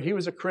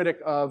a critic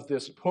of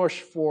this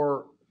push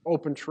for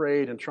open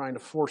trade and trying to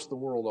force the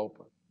world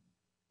open.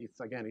 He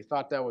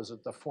thought that was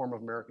a form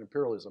of American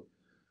imperialism.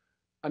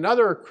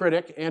 Another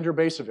critic, Andrew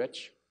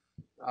Bacevich,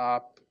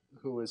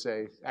 who is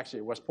actually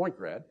a West Point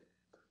grad.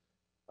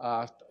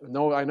 I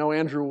know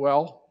Andrew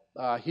well.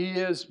 He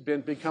has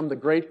become the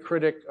great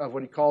critic of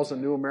what he calls the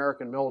new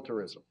American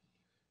militarism,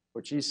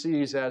 which he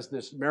sees as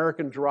this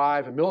American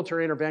drive, a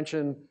military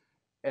intervention,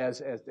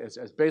 as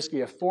basically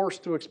a force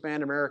to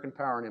expand American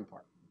power and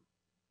empire.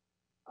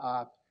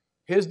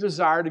 His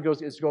desire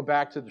is to go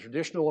back to the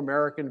traditional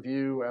American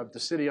view of the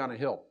city on a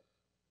hill.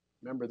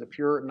 Remember, the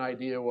Puritan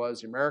idea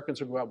was the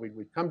Americans would go out, we'd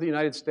come to the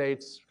United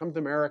States, come to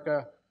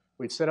America,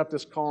 We'd set up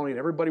this colony, and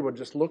everybody would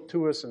just look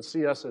to us and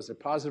see us as a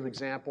positive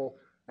example,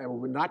 and we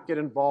would not get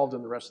involved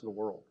in the rest of the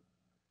world.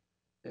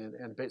 And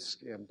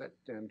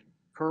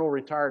Colonel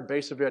retired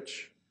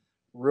Basevich,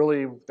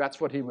 really,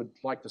 that's what he would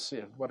like to see,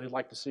 what he'd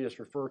like to see us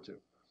refer to.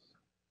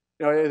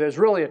 You know, there's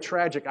really a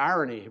tragic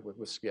irony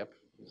with Skip.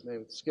 His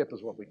name, Skip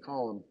is what we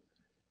call him,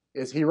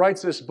 is he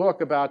writes this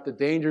book about the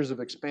dangers of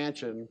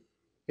expansion.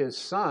 His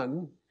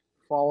son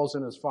follows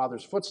in his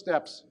father's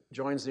footsteps,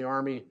 joins the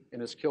army,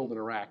 and is killed in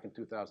Iraq in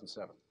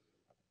 2007.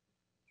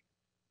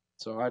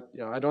 So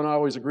I don't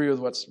always agree with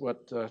what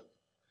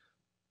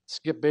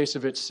Skip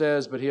Basevich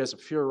says, but he has a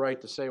pure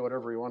right to say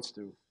whatever he wants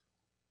to.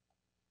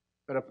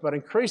 But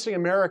increasing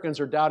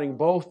Americans are doubting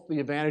both the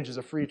advantages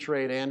of free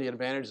trade and the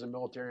advantages of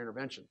military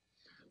intervention.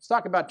 Let's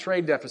talk about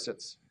trade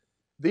deficits.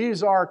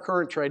 These are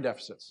current trade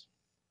deficits.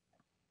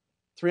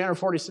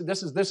 346.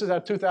 This is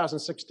at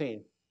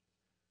 2016.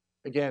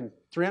 Again,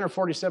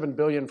 347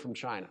 billion from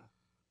China,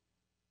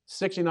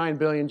 69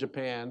 billion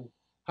Japan,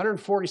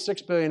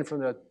 146 billion from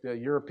the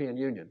European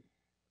Union.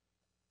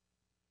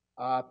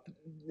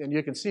 And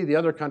you can see the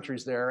other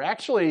countries there.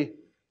 Actually,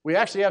 we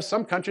actually have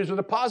some countries with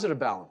a positive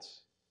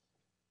balance.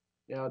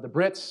 You know, the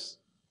Brits,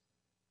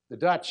 the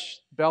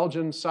Dutch,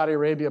 Belgium, Saudi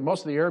Arabia,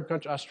 most of the Arab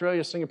countries,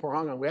 Australia, Singapore,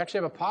 Hong Kong, we actually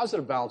have a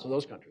positive balance with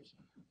those countries.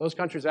 Those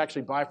countries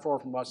actually buy more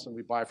from us than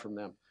we buy from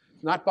them.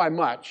 Not by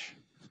much,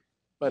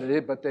 but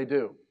they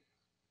do.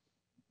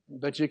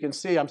 But you can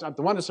see, the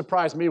one that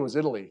surprised me was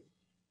Italy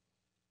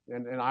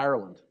and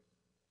Ireland.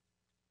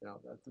 You know,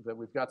 that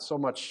we've got so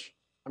much,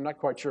 I'm not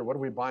quite sure, what are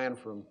we buying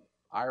from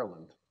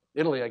Ireland?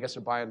 Italy, I guess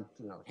they're buying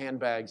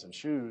handbags and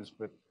shoes,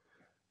 but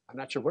I'm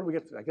not sure. What do we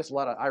get? I guess a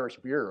lot of Irish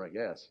beer, I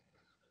guess.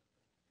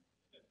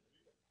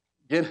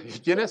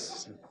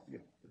 Guinness?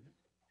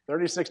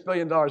 $36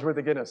 billion worth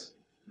of Guinness.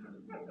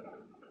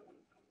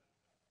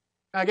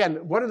 Again,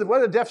 what do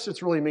the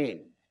deficits really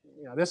mean?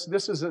 You know, this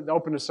is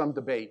open to some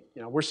debate.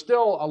 You know, we're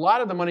still, a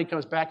lot of the money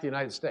comes back to the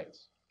United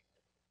States.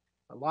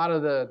 A lot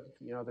of the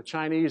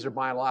Chinese are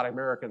buying a lot of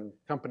American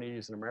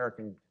companies and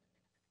American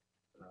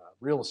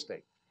real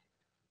estate.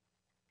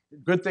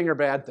 Good thing or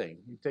bad thing.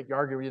 You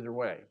argue either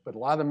way, but a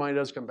lot of the money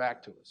does come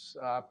back to us.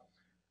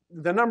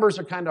 The numbers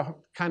are kind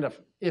of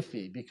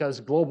iffy because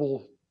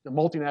the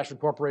multinational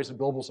corporations,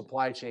 global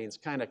supply chains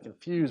kind of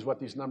confuse what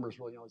these numbers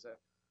really are.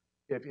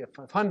 If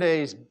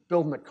Hyundai's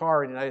building a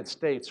car in the United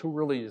States, who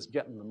really is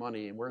getting the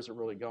money and where's it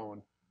really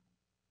going?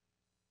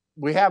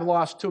 We have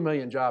lost 2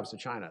 million jobs to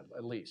China,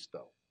 at least,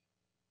 though,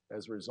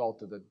 as a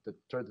result of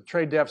the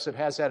trade deficit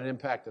has had an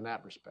impact in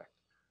that respect.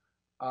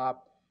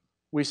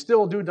 We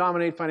still do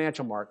dominate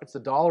financial markets. The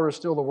dollar is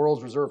still the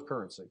world's reserve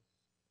currency.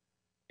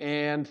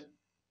 And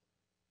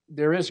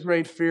there is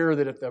great fear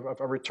that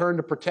a return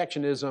to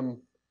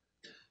protectionism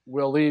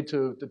will lead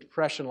to the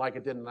depression like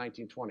it did in the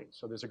 1920s.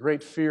 So there's a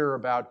great fear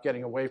about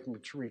getting away from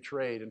free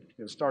trade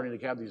and starting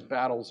to have these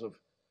battles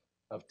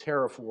of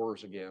tariff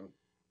wars again.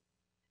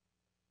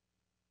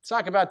 Let's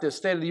talk about the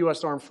state of the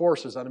U.S. Armed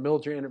Forces on the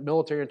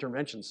military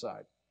intervention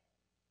side.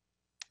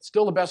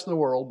 Still the best in the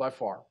world by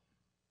far.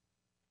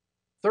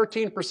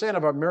 13%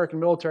 of our American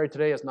military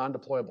today is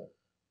non-deployable.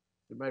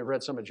 You may have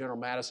read some of General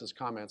Mattis's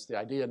comments. The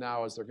idea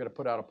now is they're going to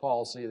put out a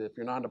policy that if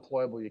you're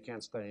non-deployable, you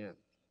can't stay in.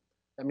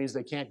 That means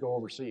they can't go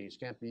overseas,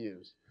 can't be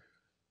used.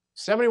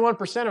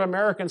 71% of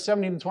Americans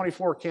 17 to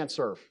 24 can't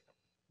serve.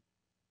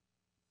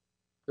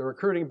 The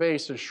recruiting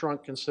base has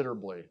shrunk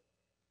considerably.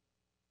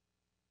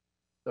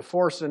 The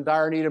force is in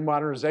dire need of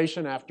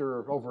modernization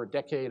after over a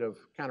decade of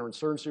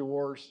counterinsurgency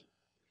wars.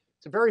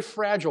 It's a very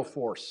fragile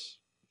force.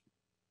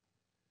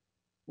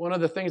 One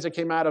of the things that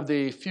came out of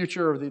the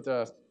future of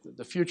the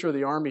future of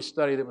the Army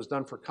study that was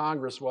done for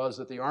Congress was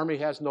that the Army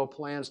has no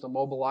plans to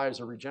mobilize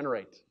or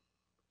regenerate.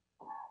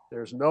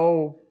 There's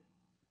no,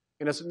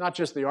 and it's not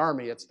just the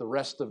Army, it's the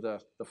rest of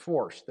the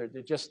force.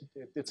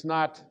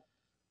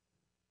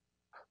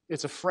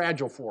 It's a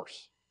fragile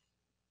force.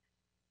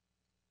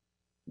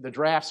 The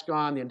draft's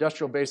gone, the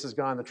industrial base is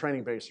gone, the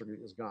training base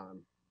is gone.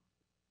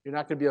 You're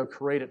not going to be able to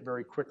create it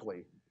very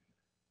quickly.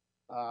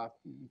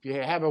 If you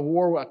have a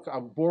war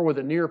with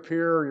a near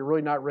peer, you're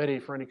really not ready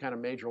for any kind of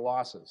major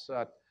losses.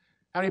 How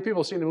many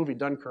people have seen the movie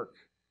Dunkirk?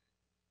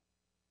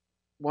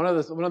 One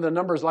of the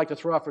numbers I like to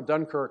throw out for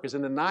Dunkirk is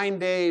in the 9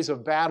 days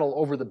of battle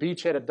over the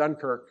beachhead at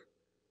Dunkirk,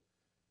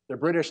 the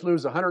British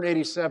lose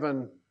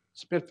 187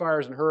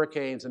 Spitfires and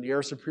Hurricanes in the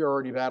air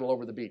superiority battle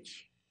over the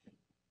beach.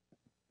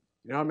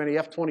 You know how many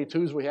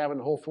F-22s we have in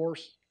the whole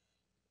force?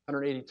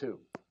 182.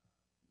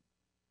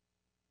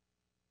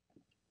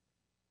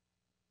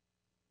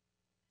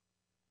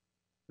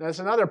 That's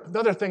another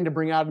thing to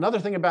bring out. Another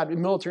thing about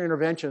military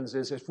interventions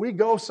is if we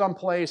go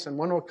someplace and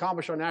want to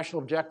accomplish our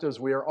national objectives,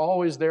 we are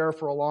always there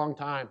for a long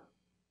time.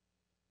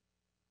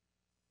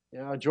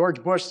 You know,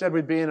 George Bush said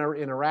we'd be in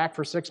Iraq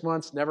for 6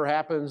 months, never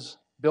happens.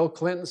 Bill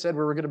Clinton said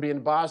we were going to be in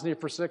Bosnia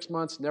for 6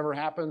 months, never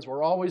happens.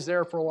 We're always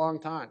there for a long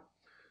time.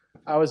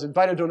 I was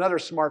invited to another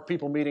smart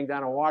people meeting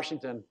down in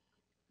Washington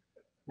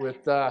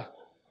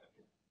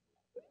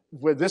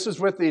this is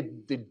with the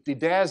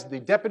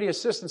Deputy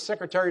Assistant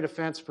Secretary of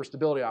Defense for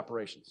Stability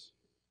Operations.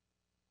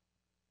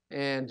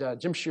 and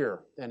Jim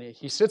Shear. And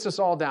he sits us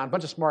all down, a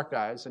bunch of smart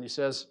guys, and he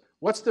says,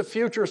 what's the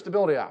future of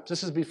stability ops?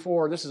 This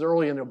is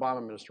early in the Obama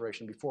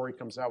administration, before he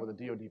comes out with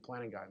the DoD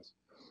planning guidance.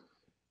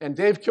 And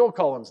Dave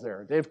Kilcullen's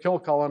there. Dave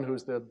Kilcullen,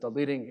 who's the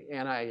leading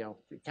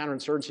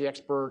counterinsurgency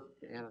expert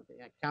and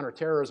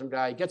counterterrorism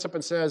guy, he gets up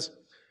and says,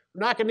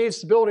 we're not going to need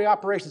stability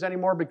operations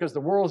anymore because the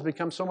world has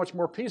become so much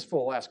more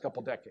peaceful the last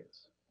couple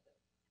decades.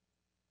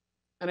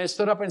 And I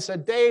stood up and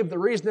said, Dave, the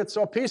reason it's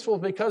so peaceful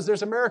is because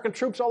there's American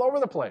troops all over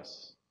the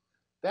place.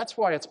 That's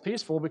why it's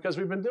peaceful, because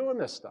we've been doing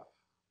this stuff.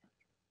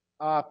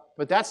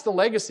 But that's the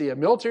legacy of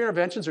military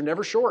interventions are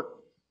never short.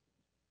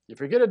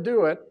 If you're going to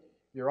do it,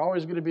 you're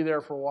always going to be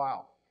there for a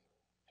while.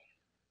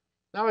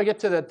 Now I get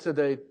to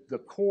the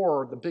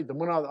core, the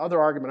one other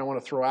argument I want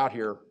to throw out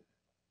here.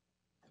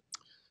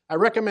 I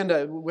recommend,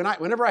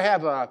 whenever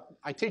I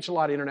teach a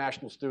lot of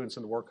international students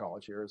in the War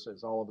College here,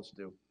 as all of us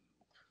do.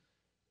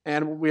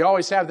 And we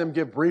always have them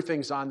give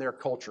briefings on their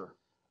culture.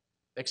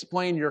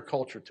 Explain your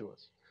culture to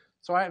us.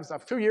 So a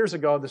few years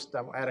ago,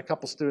 I had a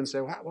couple students say,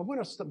 well, we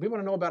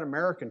want to know about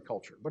American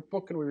culture. What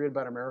book can we read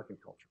about American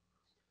culture?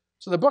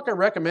 So the book I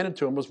recommended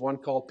to them was one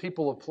called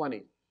People of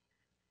Plenty,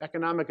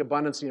 Economic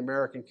Abundance in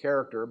American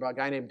Character, by a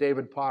guy named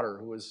David Potter,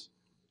 who was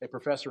a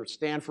professor at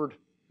Stanford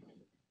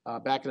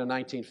back in the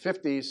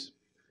 1950s.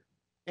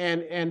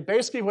 And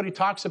basically what he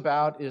talks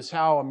about is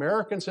how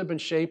Americans have been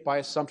shaped by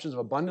assumptions of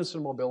abundance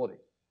and mobility.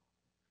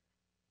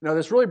 Now,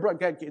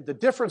 the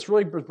difference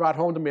really was brought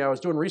home to me. I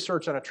was doing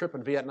research on a trip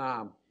in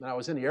Vietnam, and I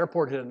was in the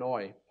airport in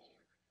Hanoi,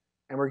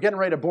 and we're getting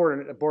ready to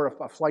board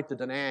a flight to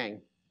Da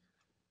Nang,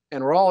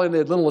 and we're all in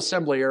the little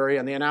assembly area,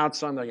 and they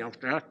announce on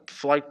the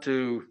flight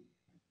to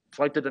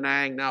Da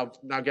Nang now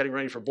getting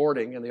ready for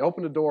boarding, and they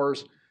open the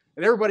doors,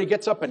 and everybody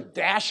gets up and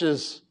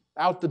dashes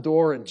out the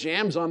door and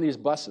jams on these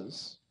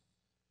buses,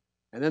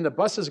 and then the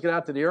buses get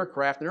out to the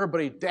aircraft, and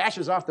everybody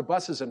dashes off the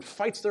buses and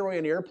fights their way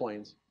in the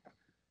airplanes.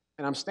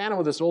 And I'm standing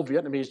with this old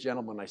Vietnamese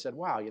gentleman. I said,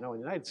 wow, in the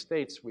United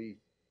States, we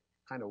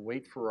kind of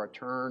wait for our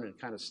turn and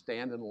kind of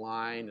stand in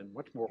line and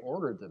much more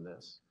ordered than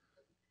this.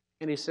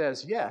 And he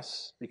says,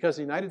 yes, because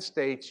in the United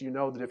States, you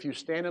know that if you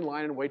stand in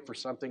line and wait for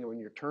something, and when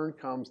your turn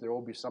comes, there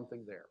will be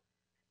something there.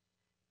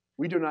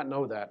 We do not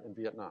know that in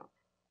Vietnam.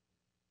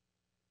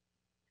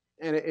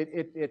 And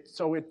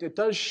it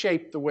does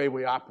shape the way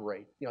we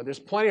operate. There's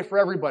plenty for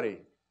everybody.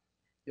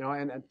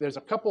 And there's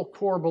a couple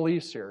core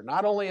beliefs here.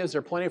 Not only is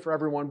there plenty for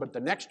everyone, but the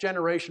next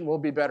generation will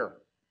be better.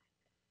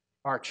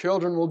 Our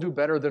children will do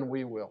better than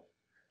we will.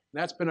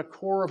 And that's been a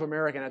core of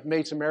America. It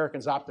makes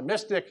Americans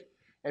optimistic.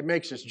 It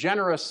makes us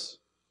generous.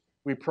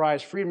 We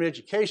prize freedom and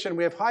education.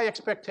 We have high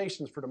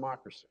expectations for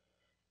democracy.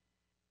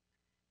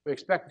 We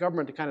expect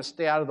government to kind of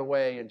stay out of the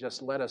way and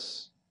just let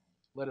us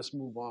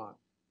move on.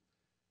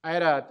 I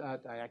had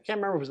I can't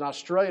remember if it was an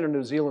Australian or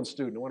New Zealand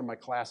student in one of my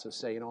classes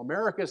say,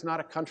 America is not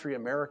a country,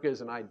 America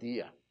is an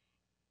idea.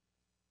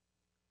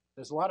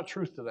 There's a lot of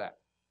truth to that.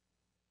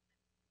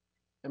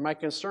 And my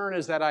concern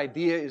is that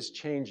idea is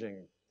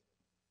changing.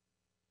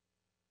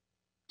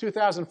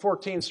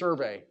 2014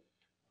 survey,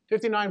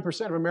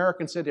 59% of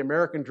Americans said the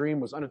American dream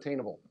was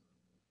unattainable.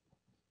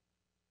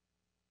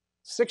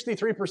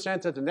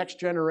 63% that the next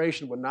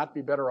generation would not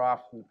be better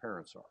off than the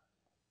parents are.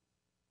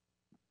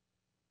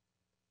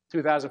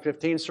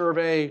 2015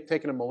 survey,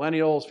 taken of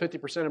millennials,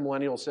 50% of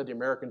millennials said the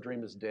American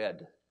dream is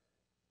dead.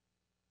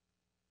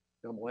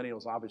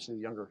 Millennials, obviously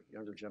the younger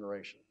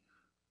generation.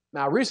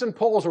 Now, recent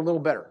polls are a little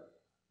better.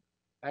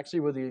 Actually,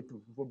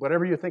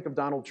 whatever you think of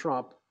Donald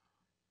Trump,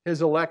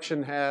 his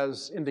election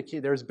has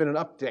indicated there's been an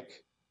uptick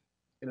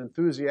in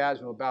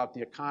enthusiasm about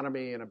the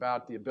economy and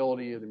about the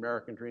ability of the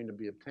American dream to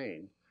be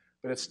obtained.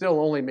 But it's still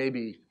only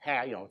maybe,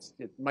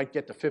 it might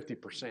get to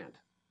 50%.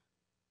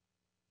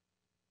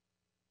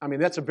 I mean,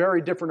 that's a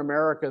very different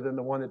America than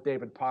the one that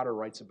David Potter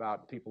writes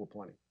about, People of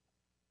Plenty.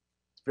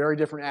 It's a very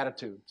different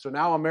attitude. So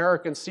now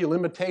Americans see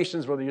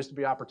limitations where there used to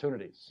be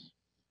opportunities.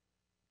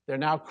 They're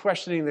now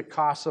questioning the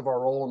costs of our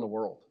role in the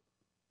world.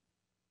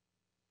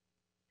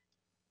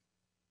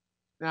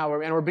 Now,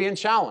 we're being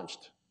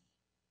challenged.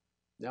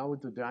 Now,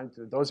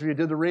 those of you who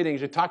did the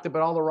readings, you talked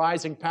about all the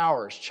rising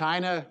powers.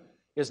 China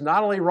is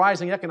not only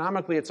rising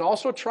economically, it's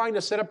also trying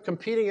to set up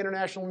competing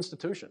international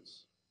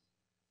institutions.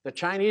 The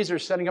Chinese are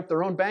setting up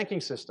their own banking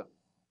system.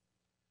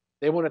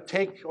 They want to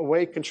take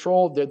away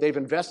control. They've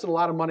invested a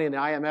lot of money in the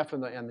IMF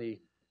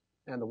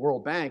and the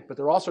World Bank, but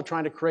they're also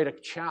trying to create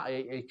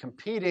a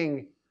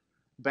competing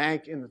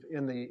bank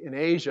in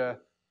Asia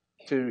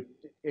to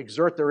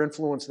exert their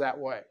influence that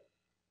way.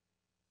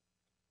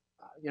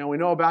 We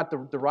know about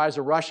the rise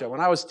of Russia. When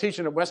I was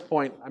teaching at West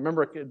Point, I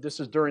remember this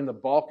is during the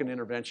Balkan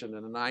intervention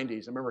in the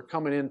 90s. I remember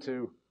coming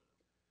into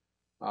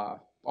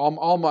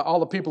all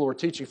the people who were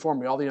teaching for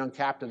me, all the young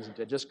captains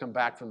had just come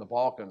back from the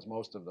Balkans,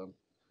 most of them.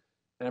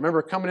 And I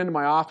remember coming into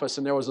my office,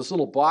 and there was this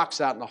little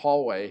box out in the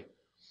hallway,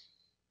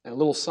 and a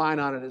little sign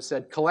on it that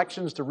said,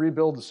 "Collections to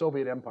rebuild the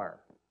Soviet Empire."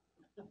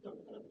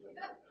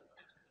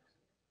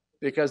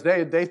 Because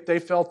they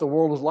felt the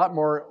world was a lot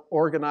more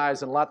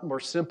organized and a lot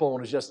more simple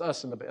when it was just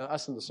us and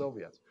the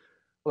Soviets.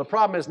 Well, the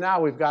problem is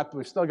now we've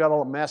still got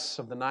all the mess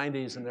of the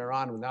 90s and they're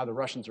on, and now the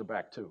Russians are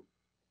back too.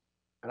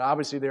 And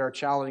obviously they are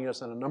challenging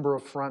us on a number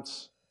of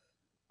fronts.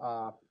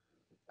 The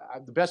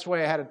best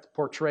way I had it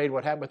portrayed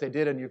what they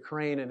did in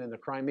Ukraine and in the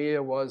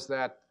Crimea was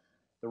that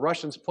the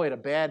Russians played a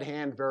bad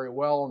hand very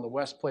well and the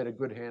West played a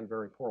good hand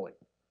very poorly.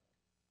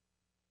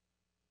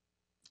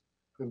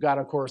 We've got,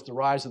 of course, the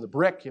rise of the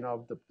BRIC,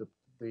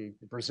 the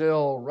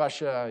Brazil,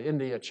 Russia,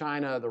 India,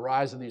 China, the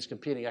rise of these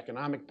competing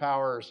economic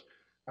powers,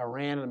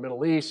 Iran in the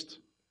Middle East.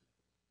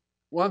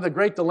 One of the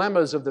great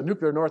dilemmas of the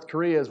nuclear North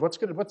Korea is what's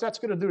that's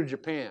going to do to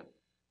Japan.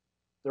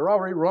 There are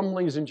already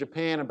rumblings in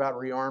Japan about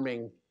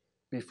rearming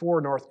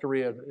before North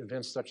Korea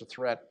evinced such a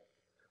threat.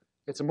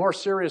 It's a more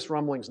serious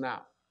rumblings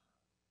now.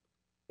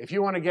 If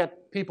you want to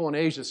get people in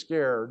Asia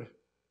scared,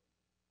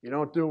 you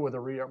don't do it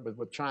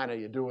with China,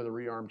 you do it with a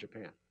rearmed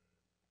Japan.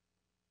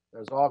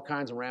 There's all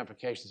kinds of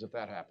ramifications if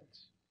that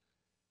happens.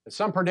 And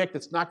some predict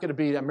it's not going to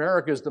be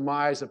America's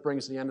demise that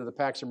brings the end of the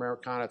Pax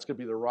Americana. It's going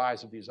to be the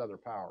rise of these other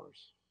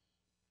powers.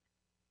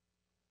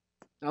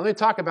 Now let me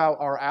talk about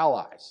our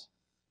allies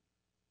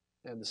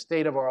and the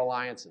state of our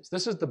alliances.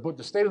 This is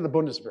the state of the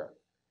Bundeswehr.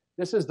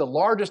 This is the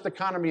largest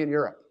economy in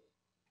Europe,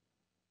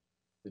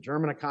 the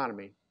German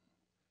economy.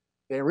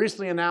 They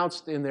recently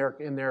announced in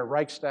their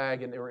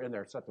Reichstag,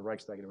 it's not the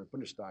Reichstag, it's the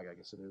Bundestag, I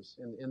guess it is,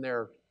 in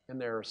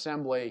their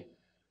assembly,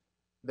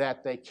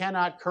 that they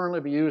cannot currently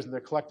be used in the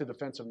collective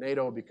defense of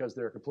NATO because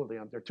they're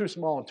too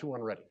small and too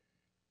unready.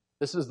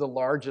 This is the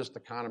largest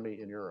economy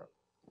in Europe.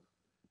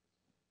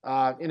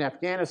 In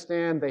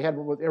Afghanistan, they had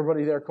what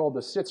everybody there called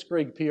the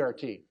Sitzkrieg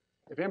PRT.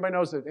 If anybody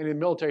knows that any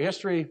military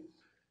history,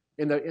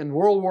 in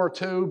World War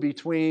II,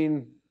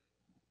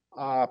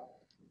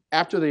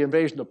 after the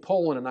invasion of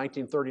Poland in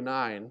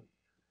 1939,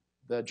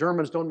 the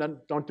Germans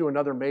don't do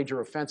another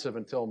major offensive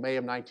until May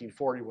of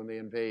 1940 when they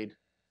invade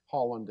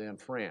Holland and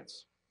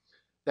France.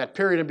 That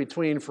period in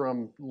between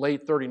from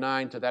late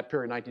 39 to that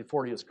period in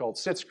 1940 is called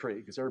Sitzkrieg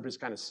because everybody's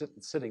kind of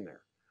sitting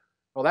there.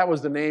 Well, that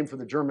was the name for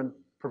the German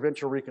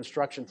provincial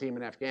reconstruction team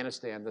in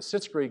Afghanistan, the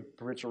Sitzkrieg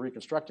provincial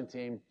reconstruction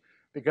team,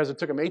 because it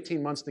took them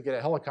 18 months to get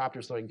a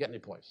helicopter so they can get any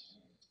place.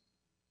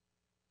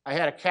 I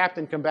had a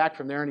captain come back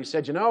from there and he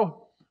said,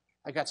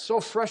 I got so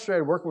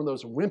frustrated working with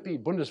those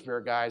wimpy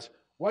Bundeswehr guys.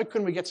 Why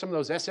couldn't we get some of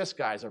those SS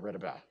guys I read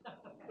about?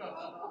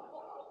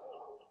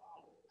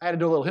 I had to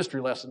do a little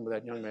history lesson with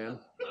that young man.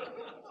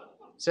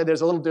 Said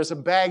there's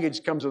some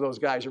baggage comes with those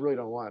guys you really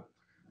don't want.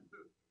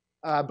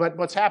 But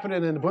what's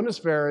happening in the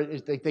Bundeswehr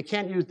is they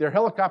can't use, their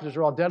helicopters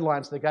are all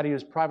deadlined, so they got to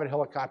use private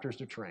helicopters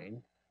to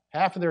train.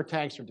 Half of their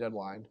tanks are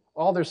deadlined.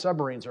 All their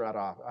submarines are out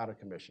of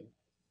commission.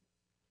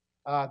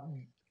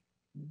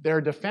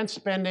 Their defense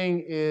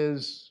spending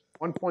is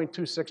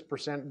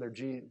 1.26% of their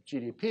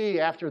GDP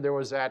after there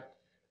was that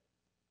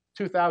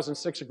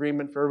 2006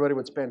 agreement for everybody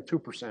would spend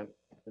 2%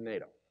 in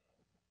NATO.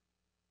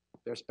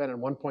 They're spending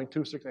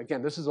 1.26.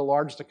 Again, this is the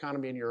largest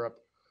economy in Europe,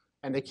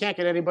 and they can't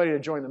get anybody to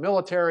join the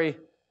military,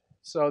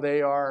 so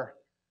they are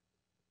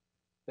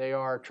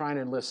trying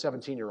to enlist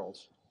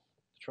 17-year-olds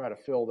to try to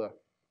fill the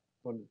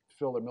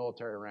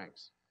military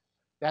ranks.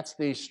 That's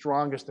the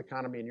strongest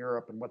economy in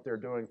Europe and what they're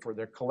doing for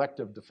their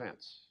collective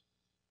defense.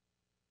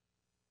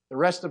 The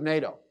rest of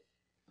NATO.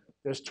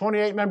 There's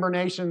 28 member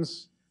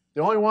nations.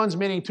 The only ones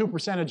meeting 2%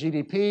 of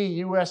GDP,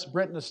 US,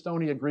 Britain,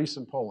 Estonia, Greece,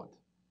 and Poland.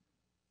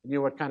 And you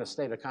know what kind of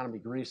state economy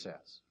Greece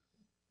has.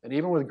 And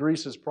even with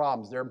Greece's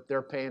problems,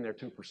 they're paying their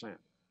 2%.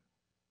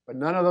 But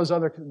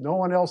no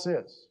one else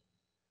is.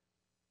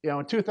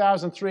 In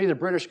 2003, the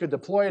British could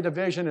deploy a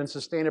division and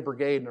sustain a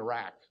brigade in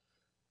Iraq.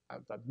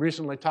 I'm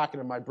recently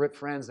talking to my Brit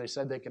friends, they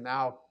said they can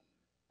now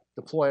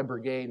deploy a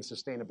brigade and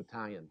sustain a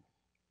battalion.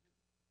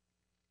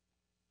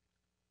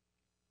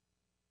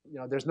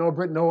 There's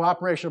no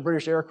operational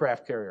British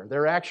aircraft carrier.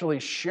 They're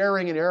actually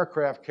sharing an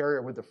aircraft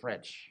carrier with the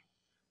French.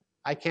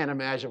 I can't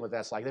imagine what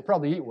that's like. They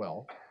probably eat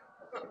well.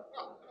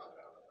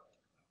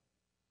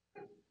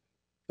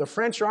 The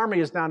French army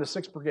is down to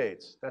 6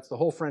 brigades. That's the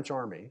whole French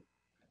army.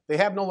 They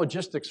have no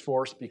logistics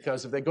force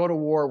because if they go to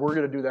war, we're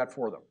going to do that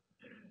for them.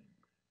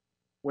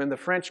 When the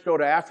French go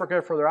to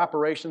Africa for their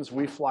operations,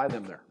 we fly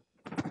them there.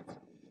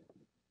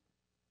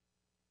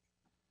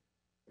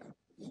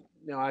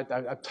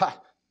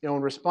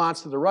 In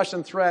response to the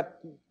Russian threat,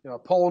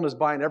 Poland is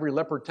buying every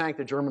Leopard tank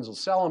the Germans will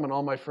sell them, and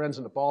all my friends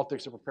in the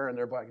Baltics are preparing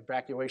their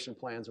evacuation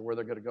plans of where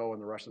they're going to go when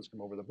the Russians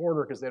come over the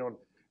border because they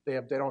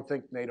don't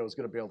think NATO is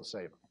going to be able to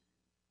save them.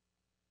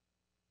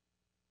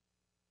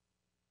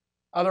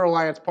 Other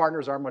alliance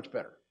partners are much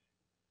better.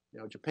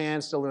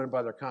 Japan's still limited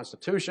by their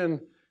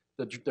constitution.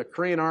 The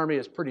Korean army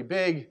is pretty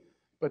big,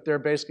 but they're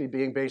basically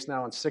being based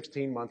now on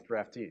 16-month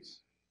draftees.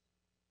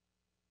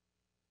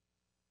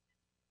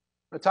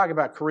 I'm going to talk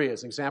about Korea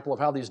as an example of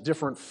how these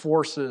different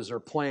forces are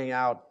playing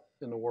out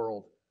in the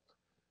world.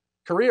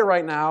 Korea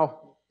right now,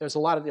 there's a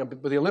lot of,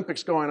 with the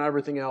Olympics going on and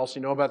everything else,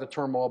 about the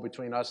turmoil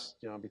between us,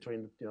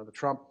 between the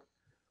Trump,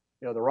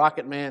 the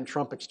Rocket Man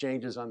Trump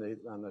exchanges on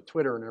the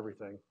Twitter and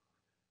everything.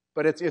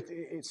 But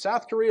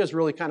South Korea is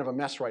really kind of a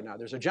mess right now.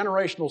 There's a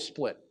generational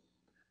split.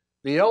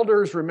 The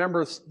elders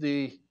remember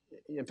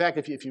in fact,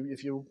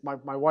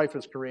 my wife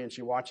is Korean.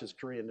 She watches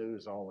Korean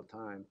news all the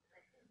time.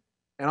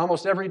 And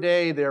almost every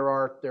day there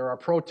are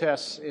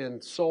protests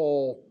in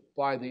Seoul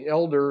by the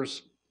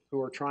elders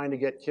who are trying to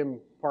get Kim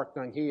Park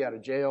Chung-hee out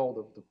of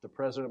jail. The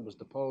president was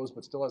deposed,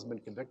 but still hasn't been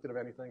convicted of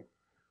anything.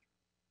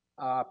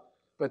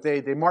 But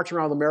they march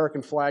around with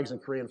American flags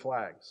and Korean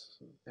flags.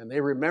 And they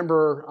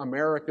remember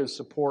America's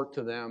support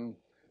to them,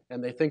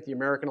 and they think the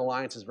American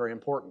alliance is very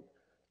important.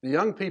 The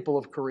young people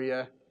of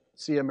Korea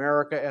see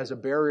America as a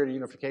barrier to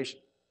unification.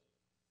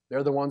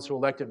 They're the ones who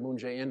elected Moon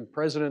Jae-in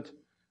president.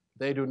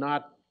 They do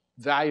not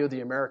value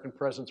the American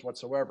presence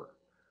whatsoever.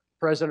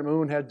 President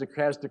Moon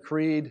has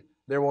decreed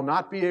there will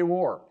not be a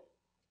war.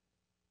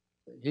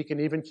 He can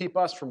even keep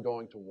us from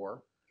going to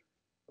war.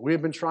 We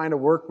have been trying to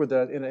work with,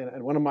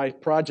 in one of my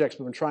projects,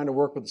 we've been trying to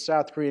work with the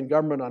South Korean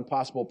government on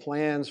possible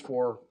plans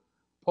for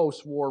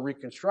post-war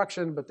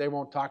reconstruction, but they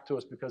won't talk to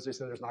us because they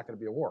said there's not going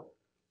to be a war.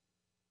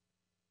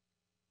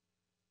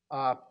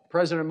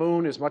 President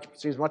Moon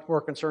seems much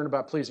more concerned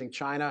about pleasing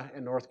China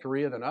and North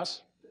Korea than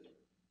us.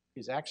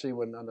 He's actually,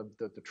 on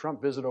the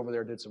Trump visit over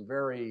there, did some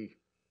pretty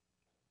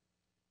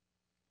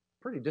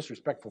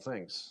disrespectful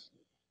things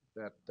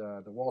that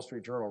the Wall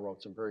Street Journal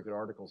wrote some very good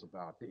articles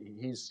about.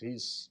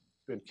 He's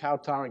been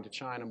kowtowing to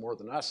China more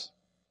than us.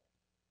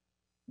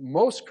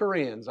 Most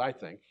Koreans, I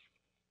think,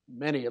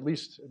 many, at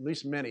least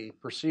many,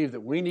 perceive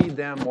that we need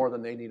them more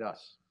than they need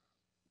us.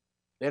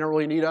 They don't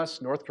really need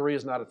us. North Korea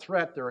is not a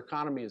threat. Their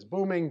economy is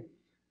booming,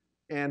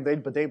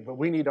 but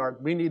we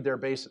need their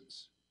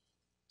bases.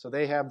 So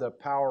they have the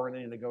power in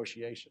any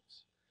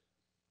negotiations.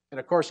 And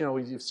of course,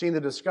 you've seen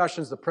the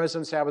discussions the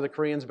presidents have with the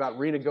Koreans about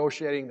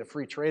renegotiating the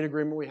free trade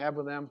agreement we have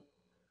with them.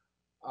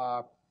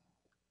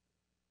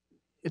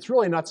 It's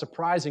really not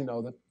surprising,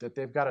 though, that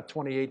they've got a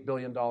 $28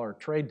 billion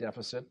trade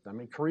deficit. I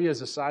mean, Korea is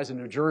the size of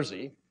New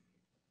Jersey.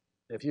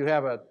 If you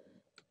have a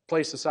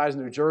place the size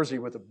of New Jersey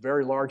with a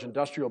very large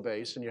industrial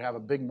base and you have a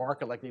big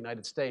market like the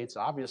United States,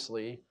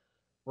 obviously,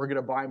 we're going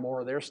to buy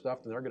more of their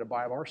stuff than they're going to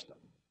buy of our stuff.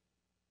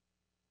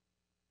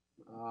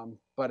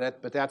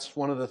 But that's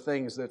one of the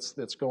things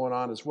that's going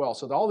on as well.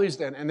 So all these,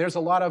 and there's a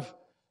lot of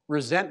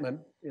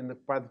resentment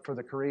from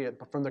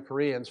the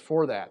Koreans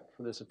for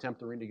this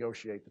attempt to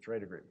renegotiate the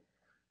trade agreement.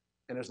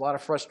 And there's a lot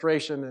of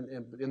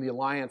frustration in the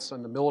alliance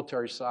on the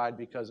military side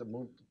because of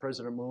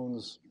President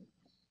Moon's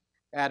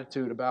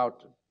attitude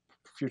about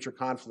future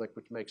conflict,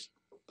 which makes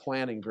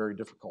planning very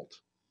difficult.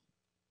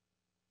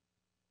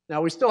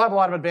 Now, we still have a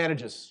lot of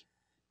advantages,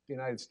 the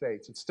United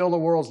States. It's still the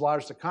world's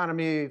largest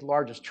economy,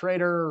 largest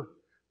trader.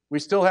 We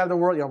still have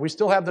we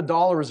still have the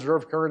dollar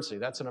reserve currency.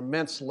 That's an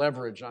immense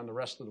leverage on the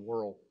rest of the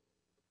world.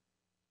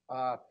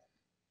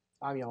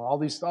 All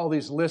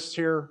these lists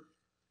here.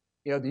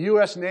 The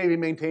U.S. Navy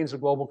maintains the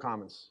global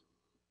commons.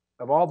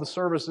 Of all the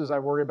services, I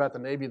worry about the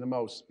Navy the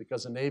most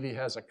because the Navy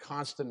has a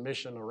constant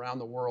mission around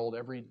the world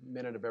every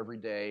minute of every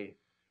day,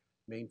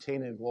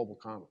 maintaining global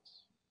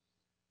commons.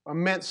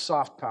 Immense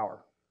soft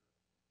power.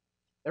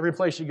 Every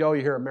place you go,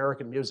 you hear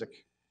American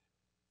music.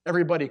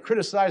 Everybody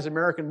criticizes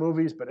American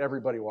movies, but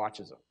everybody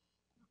watches them.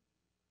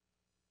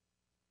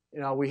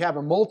 We have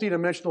a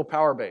multidimensional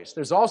power base.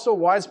 There's also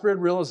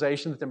widespread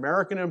realization that the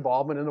American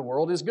involvement in the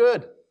world is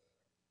good.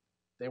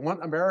 They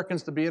want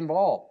Americans to be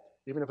involved,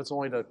 even if it's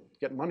only to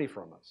get money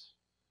from us.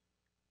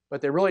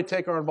 But they really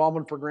take our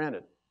involvement for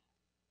granted.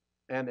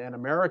 And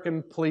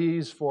American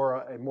pleas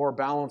for a more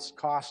balanced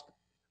cost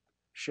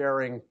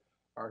sharing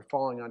are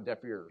falling on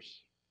deaf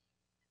ears.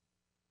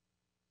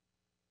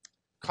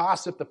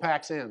 Costs if the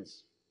Pax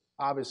ends,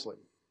 obviously.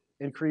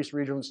 Increased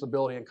regional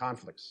instability and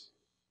conflicts.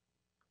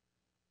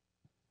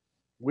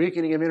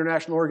 Weakening of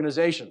international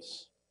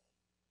organizations.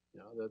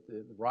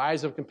 The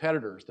rise of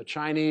competitors. The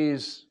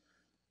Chinese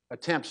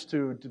attempts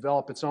to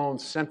develop its own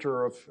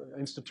center of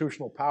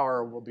institutional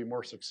power will be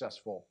more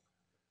successful.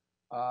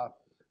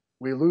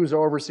 We lose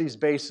overseas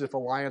bases if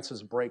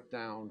alliances break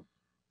down.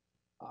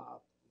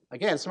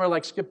 Again, somebody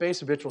like Skip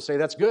Basevich will say,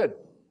 that's good.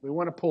 We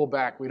want to pull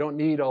back. We don't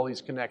need all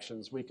these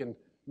connections. We can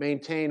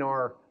maintain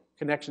our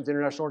connections to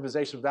international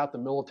organizations without the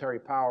military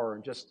power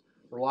and just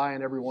rely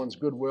on everyone's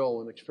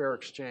goodwill and fair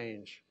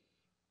exchange.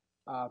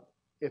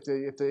 If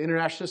the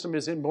international system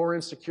is more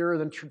insecure,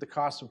 then the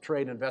costs of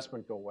trade and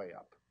investment go way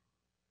up.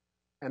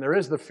 And there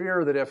is the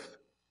fear that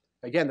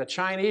again, the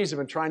Chinese have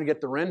been trying to get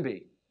the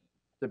renminbi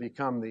to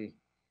become the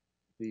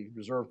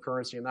reserve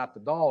currency and not the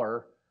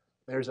dollar.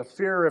 There's a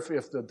fear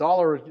if the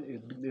dollar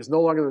is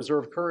no longer the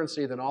reserve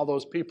currency, then all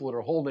those people that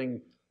are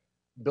holding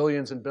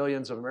billions and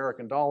billions of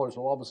American dollars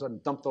will all of a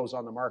sudden dump those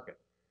on the market,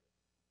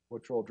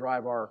 which will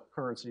drive our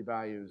currency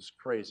values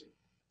crazy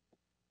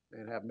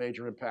and have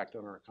major impact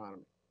on our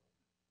economy.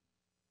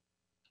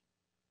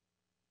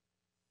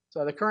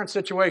 So the current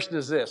situation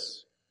is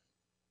this.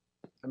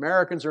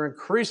 Americans are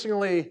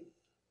increasingly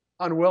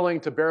unwilling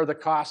to bear the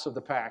costs of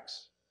the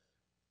Pax.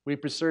 We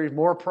perceive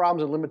more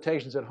problems and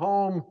limitations at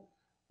home.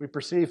 We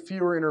perceive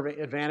fewer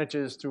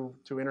advantages to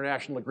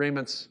international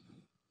agreements.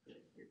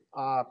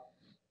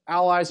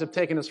 Allies have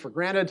taken us for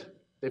granted.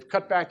 They've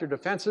cut back their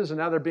defenses, and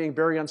now they're being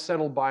very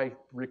unsettled by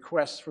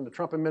requests from the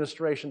Trump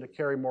administration to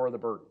carry more of the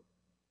burden.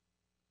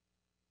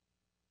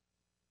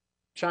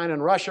 China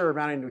and Russia are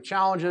mounting new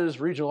challenges.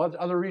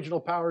 Other regional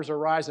powers are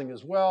rising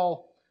as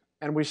well.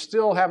 And we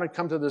still haven't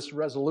come to this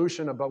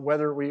resolution about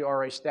whether we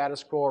are a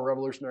status quo or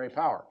revolutionary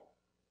power.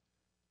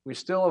 We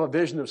still have a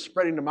vision of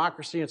spreading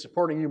democracy and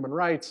supporting human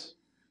rights,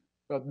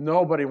 but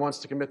nobody wants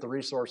to commit the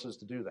resources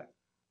to do that.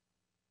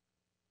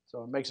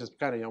 So it makes us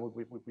kind of,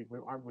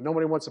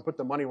 nobody wants to put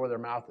the money where their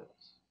mouth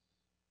is.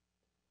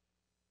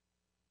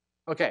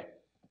 Okay,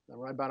 I'm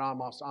right about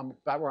almost, I'm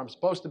about where I'm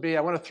supposed to be.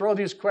 I want to throw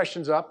these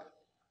questions up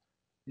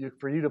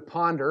for you to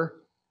ponder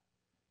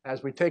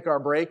as we take our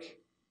break.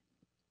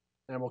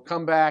 And we'll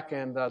come back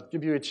and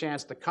give you a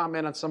chance to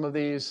comment on some of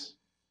these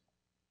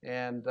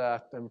and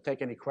then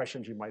take any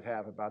questions you might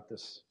have about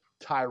this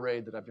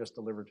tirade that I've just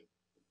delivered.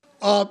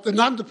 The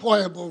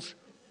non-deployables,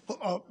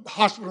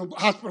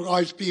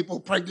 hospitalized people,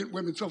 pregnant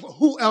women, so forth.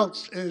 Who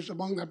else is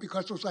among them?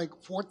 Because it was like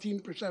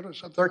 14% or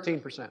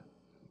something. 13%.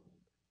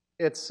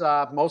 It's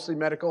mostly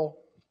medical,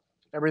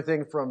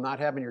 everything from not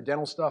having your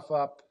dental stuff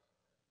up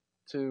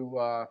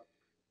to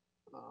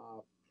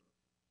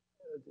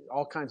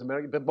all kinds of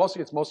medical, but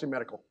it's mostly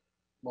medical.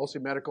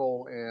 Mostly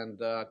medical and,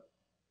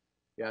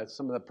 yeah,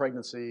 some of the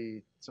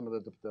pregnancy, some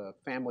of the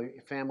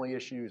family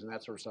issues and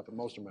that sort of stuff, but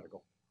most are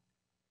medical.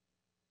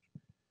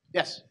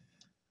 Yes?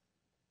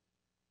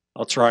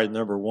 I'll try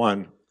number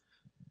one.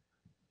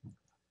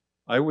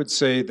 I would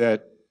say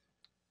that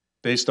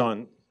based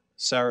on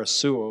Sarah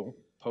Sewell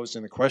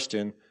posing the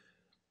question,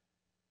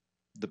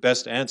 the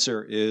best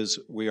answer is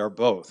we are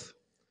both.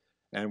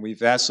 And we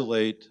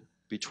vacillate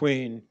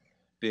between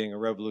being a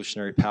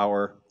revolutionary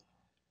power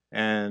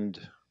and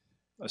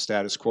a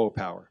status quo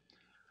power.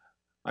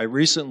 I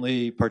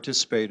recently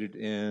participated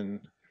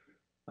in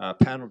a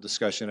panel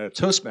discussion at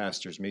a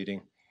Toastmasters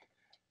meeting,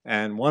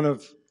 and one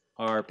of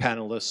our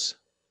panelists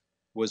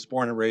was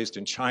born and raised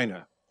in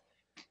China.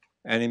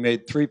 And he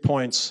made 3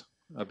 points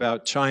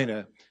about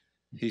China.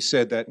 He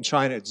said that in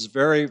China it's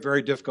very,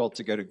 very difficult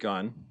to get a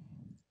gun,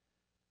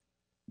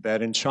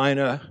 that in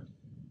China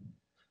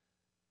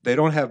they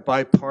don't have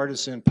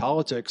bipartisan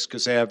politics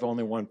because they have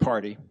only one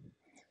party.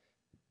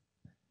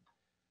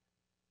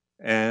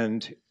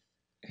 And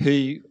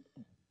he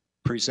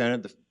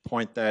presented the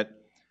point that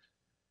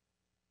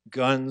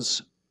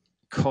guns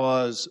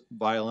cause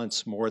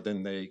violence more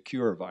than they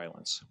cure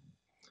violence.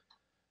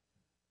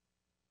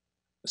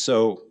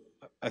 So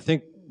I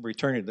think,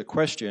 returning to the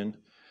question,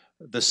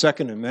 the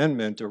Second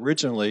Amendment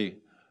originally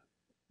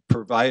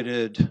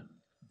provided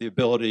the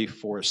ability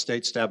for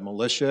states to have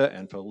militia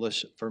and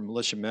for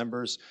militia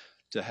members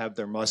to have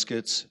their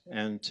muskets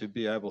and to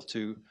be able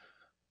to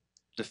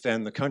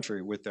defend the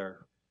country with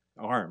their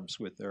arms,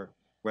 with their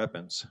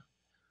weapons.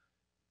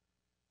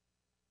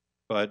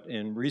 But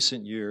in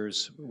recent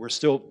years, we're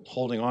still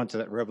holding on to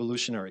that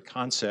revolutionary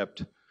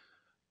concept,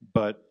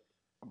 but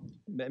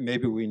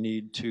maybe we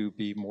need to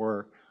be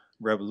more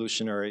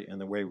revolutionary in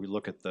the way we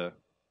look at the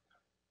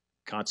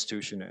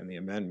Constitution and the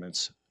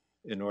amendments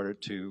in order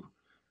to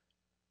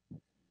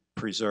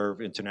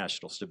preserve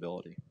international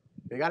stability.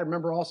 You got to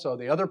remember also,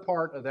 the other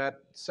part of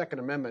that Second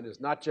Amendment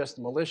is not just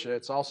the militia,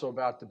 it's also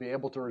about to be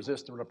able to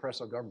resist an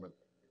oppressive government.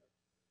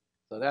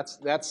 So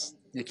that's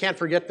you can't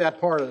forget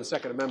that part of the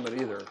Second Amendment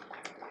either.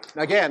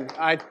 Now again,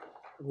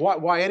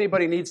 why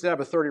anybody needs to have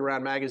a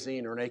 30-round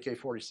magazine or an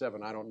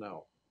AK-47, I don't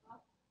know.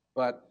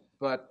 But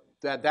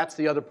that's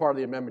the other part of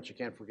the amendment you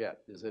can't forget,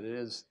 is that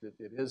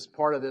it is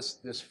part of this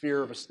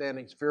fear of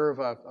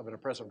an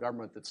oppressive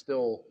government that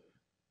still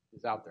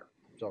is out there.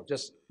 So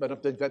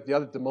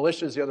the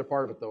militia is the other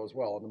part of it though as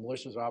well, and the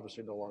militia is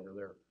obviously no longer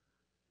there.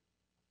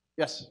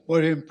 Yes?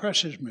 What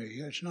impresses me,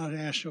 it's not an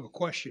answer to a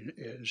question,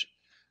 is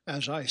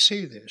as I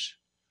see this,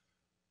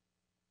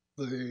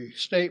 the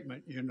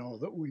statement,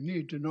 that we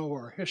need to know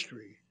our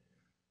history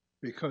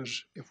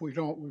because if we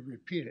don't, we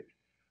repeat it.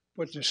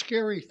 But the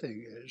scary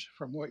thing is,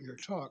 from what you're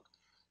talking,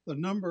 the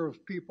number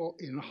of people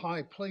in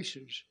high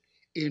places,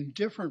 in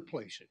different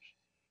places,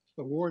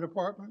 the War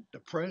Department, the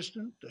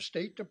President, the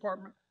State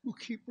Department, who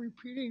keep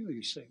repeating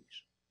these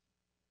things.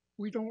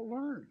 We don't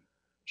learn.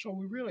 So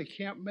we really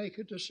can't make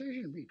a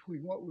decision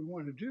between what we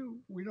want to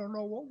do. We don't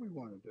know what we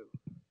want to do.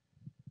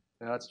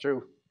 Yeah, that's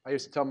true. I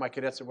used to tell my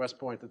cadets at West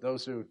Point that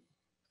those who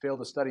fail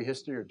to study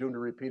history are doomed to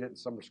repeat it in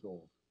summer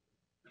school.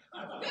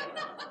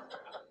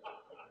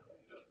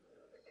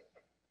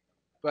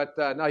 But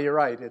no, you're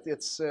right.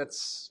 It's the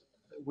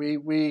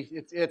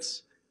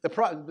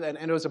problem, and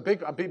it was I'll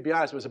be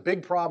honest, it was a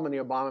big problem in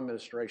the Obama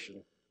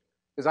administration,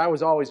 because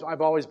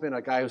I've always been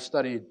a guy who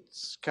studied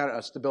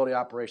stability,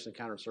 operation,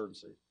 and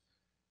counterinsurgency,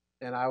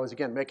 and I was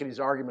again making these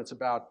arguments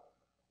about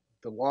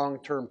the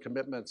long-term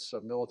commitments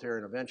of military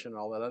intervention and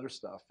all that other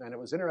stuff. And it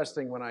was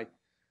interesting when I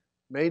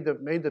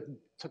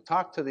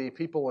talk to the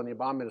people in the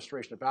Obama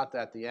administration about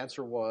that. The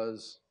answer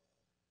was,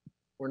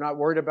 we're not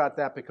worried about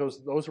that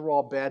because those are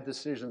all bad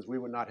decisions we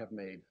would not have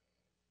made.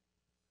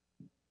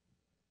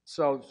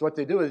 So what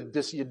they do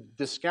is you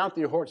discount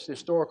the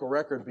historical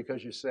record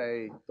because you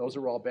say those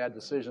are all bad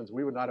decisions.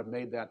 We would not have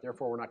made that.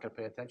 Therefore, we're not going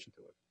to pay attention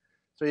to it.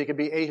 So you can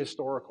be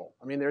ahistorical.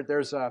 I mean,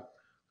 there's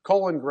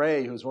Colin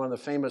Gray, who's one of the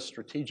famous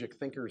strategic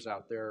thinkers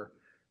out there.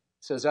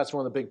 says that's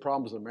one of the big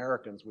problems with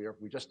Americans.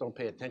 We just don't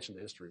pay attention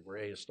to history. We're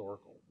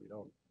ahistorical.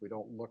 We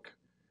don't look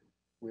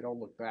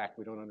back.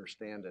 We don't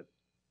understand it.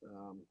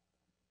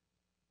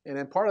 And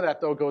then part of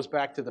that though goes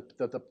back to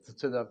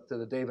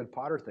the David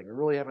Potter thing. We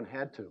really haven't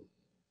had to.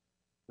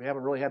 We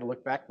haven't really had to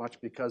look back much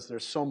because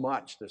there's so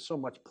much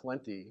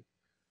plenty.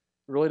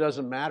 It really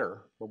doesn't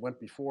matter what went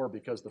before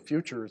because the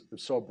future is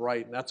so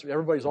bright, and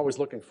everybody's always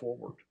looking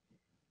forward.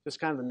 Just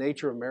kind of the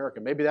nature of America.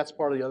 Maybe that's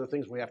part of the other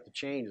things we have to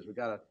change. Is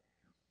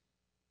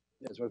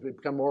as we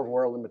become more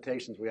aware of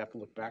limitations, we have to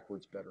look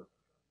backwards better.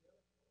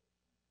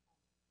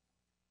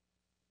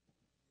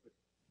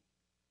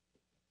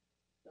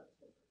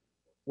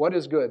 What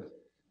is good?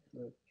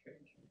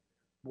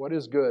 What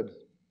is good?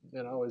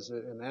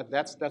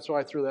 That's why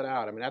I threw that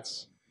out. I mean,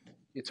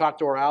 you talk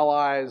to our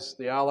allies.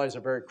 The allies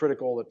are very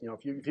critical that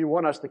if you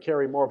want us to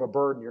carry more of a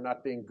burden, you're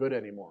not being good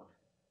anymore.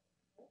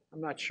 I'm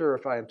not sure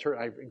if I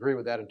agree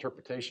with that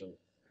interpretation,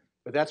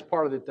 but that's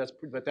part of it.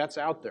 But that's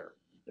out there.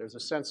 There's a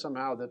sense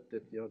somehow that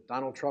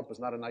Donald Trump is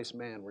not a nice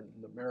man.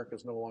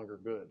 America's no longer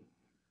good.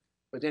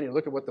 But then you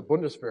look at what the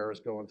Bundeswehr is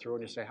going through,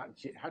 and you say,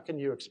 how can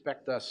you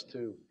expect us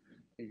to?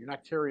 You're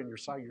not carrying your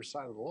side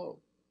of the load,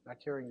 not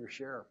carrying your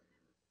share.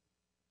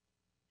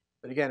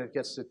 But again, it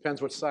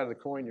depends which side of the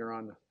coin you're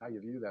on, how you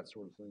view that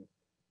sort of thing.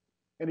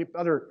 Any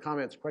other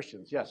comments,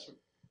 questions? Yes.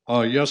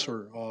 Yes,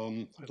 sir.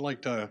 I'd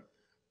like to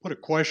put a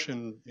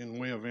question in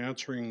way of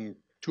answering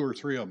two or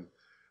three of them.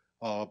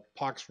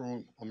 Pax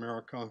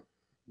America,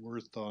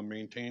 worth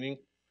maintaining.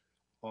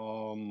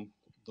 The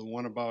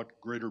one about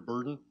greater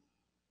burden,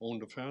 own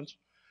defense,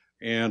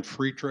 and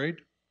free trade.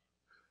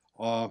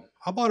 How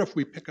about if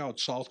we pick out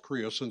South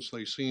Korea, since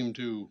they seem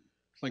to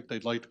think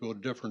they'd like to go a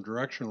different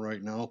direction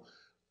right now,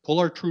 pull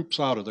our troops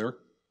out of there,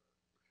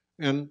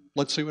 and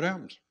let's see what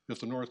happens. If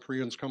the North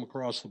Koreans come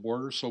across the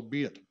border, so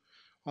be it.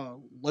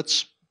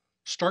 Let's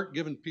start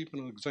giving people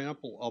an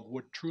example of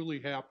what truly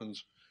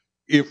happens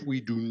if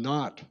we do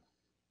not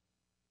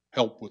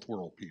help with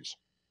world peace.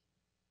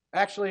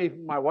 Actually,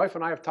 my wife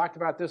and I have talked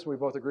about this, and we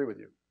both agree with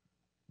you.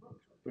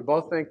 We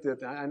both think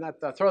that, and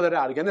I'll throw that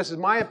out. Again, this is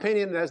my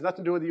opinion. It has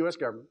nothing to do with the U.S.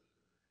 government.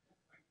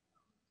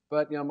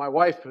 But my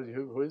wife,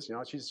 who is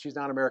she's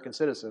not an American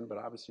citizen, but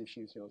obviously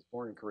she's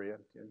born in Korea,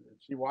 and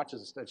she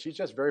watches. She's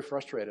just very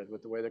frustrated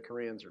with the way the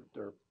Koreans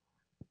are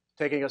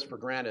taking us for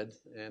granted,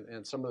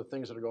 and some of the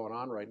things that are going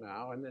on right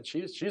now. And then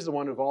she's the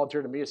one who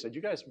volunteered to me and said,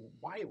 "You guys,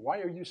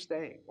 why are you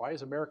staying? Why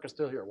is America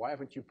still here? Why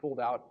haven't you pulled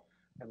out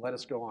and let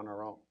us go on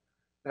our own?"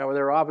 Now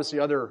there are obviously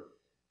other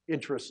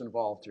interests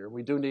involved here.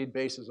 We do need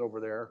bases over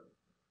there.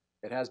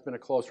 It has been a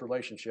close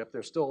relationship.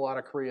 There's still a lot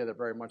of Korea that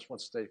very much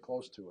wants to stay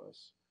close to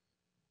us.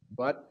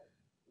 But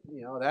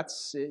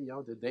that's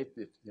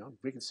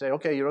we can say,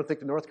 okay, you don't think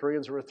the North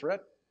Koreans are a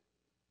threat?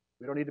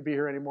 We don't need to be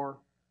here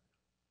anymore.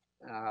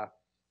 Of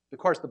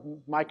course,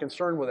 my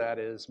concern with that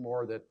is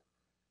more that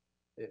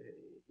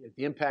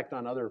the impact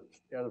on other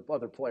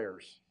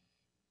players.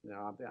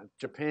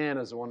 Japan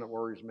is the one that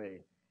worries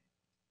me.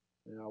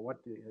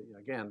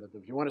 Again,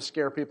 if you want to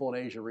scare people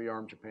in Asia,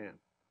 rearm Japan.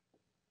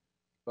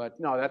 But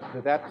no,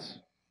 that's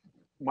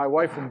my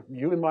wife and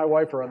you and my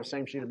wife are on the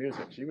same sheet of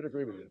music. She would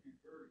agree with you.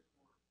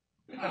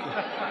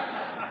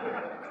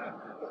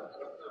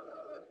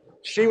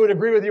 She would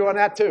agree with you on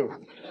that too.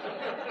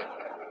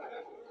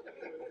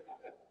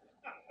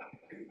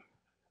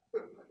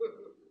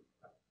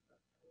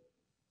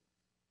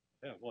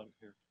 Yeah, one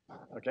here.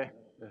 Okay.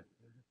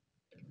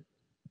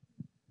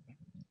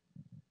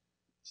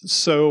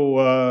 So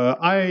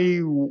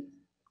I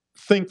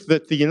think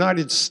that the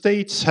United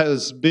States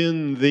has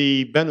been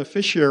the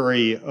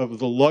beneficiary of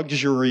the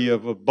luxury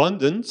of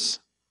abundance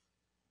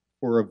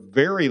for a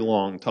very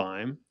long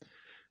time.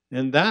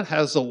 And that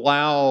has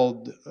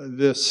allowed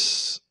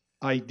this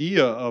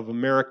idea of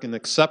American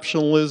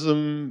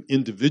exceptionalism,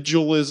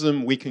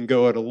 individualism, we can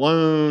go it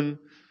alone,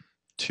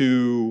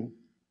 to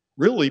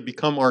really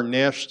become our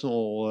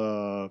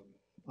national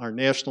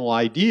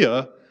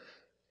idea.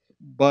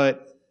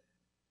 But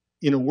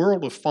in a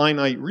world of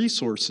finite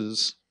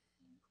resources,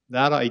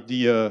 that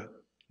idea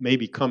may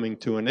be coming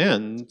to an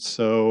end.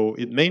 So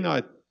it may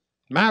not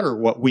matter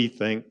what we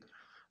think.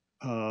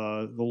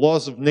 The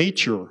laws of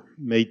nature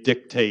may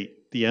dictate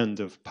the end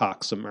of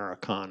Pax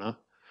Americana.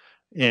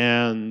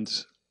 And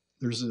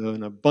there's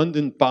an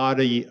abundant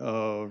body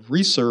of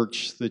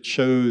research that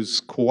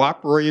shows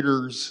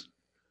cooperators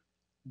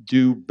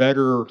do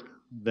better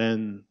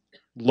than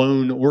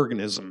lone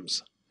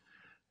organisms.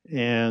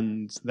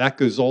 And that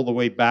goes all the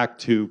way back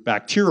to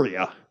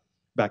bacteria.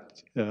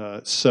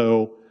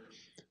 So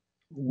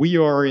we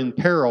are in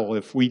peril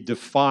if we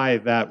defy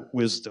that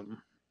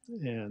wisdom.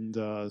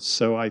 And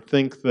so I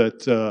think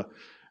that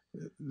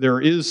there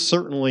is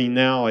certainly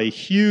now a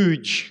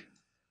huge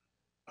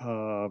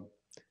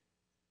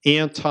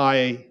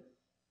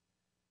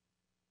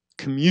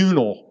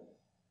anti-communal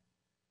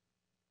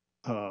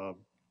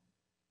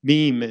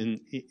meme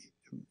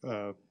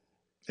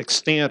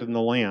extant in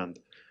the land.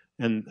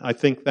 And I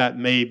think that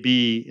may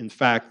be, in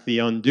fact, the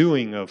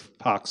undoing of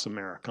Pax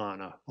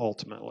Americana,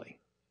 ultimately.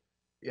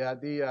 Yeah,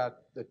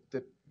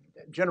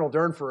 General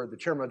Durnford, the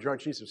chairman of the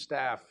Joint Chiefs of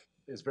Staff,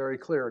 is very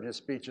clear in his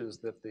speeches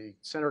that the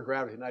center of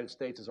gravity of the United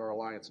States is our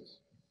alliances.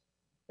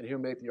 And he'll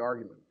make the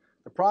argument.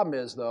 The problem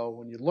is, though,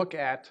 when you look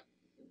at,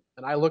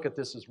 and I look at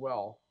this as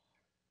well,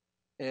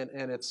 and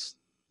it's,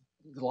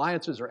 the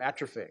alliances are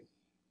atrophying.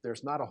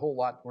 There's not a whole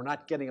lot, we're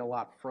not getting a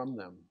lot from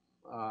them.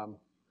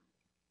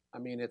 I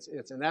mean,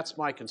 and that's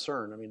my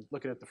concern. I mean,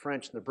 looking at the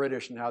French and the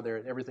British and how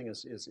everything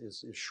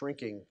is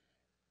shrinking,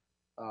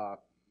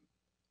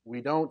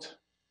 we don't,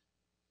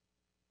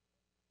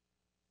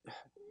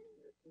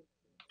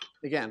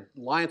 again,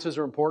 alliances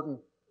are important.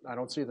 I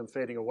don't see them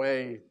fading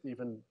away.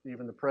 Even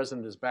the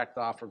president has backed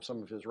off from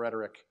some of his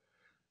rhetoric.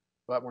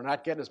 But we're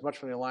not getting as much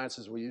from the alliance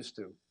as we used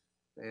to.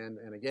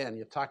 And again,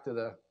 you talk to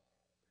the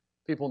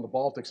people in the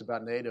Baltics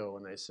about NATO,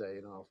 and they say,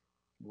 you know,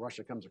 if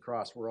Russia comes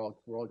across, we're all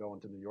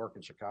going to New York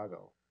and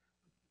Chicago,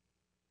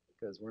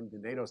 because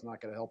NATO's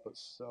not going to help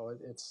us. So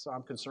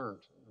I'm concerned.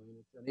 I mean,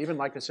 and even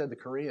like I said, the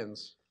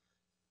Koreans,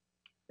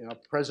 you know,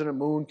 President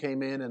Moon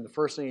came in, and the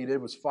first thing he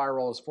did was fire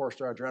all his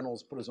four-star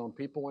generals, put his own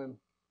people in,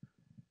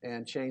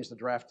 and change the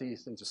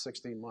draftees into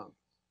 16 months.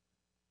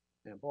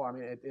 And boy, I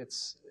mean,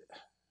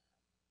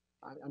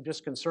 I'm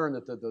just concerned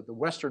that the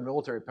Western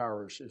military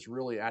power is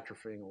really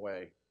atrophying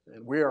away,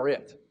 and we are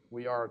it.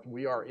 We are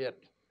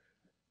it.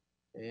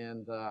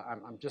 And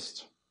I'm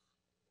just,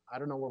 I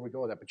don't know where we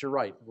go with that. But you're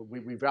right.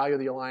 We value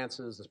the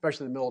alliances,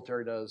 especially the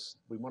military does.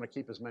 We want to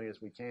keep as many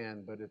as we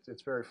can, but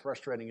it's very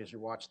frustrating as you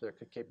watch their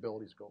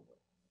capabilities go away.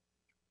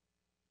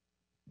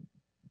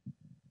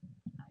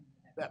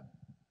 Yeah.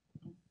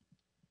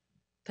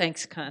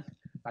 Thanks, Con.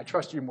 I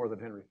trust you more than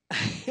Henry.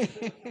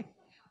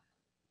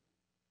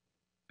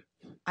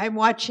 I'm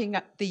watching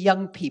the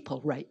young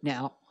people right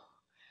now.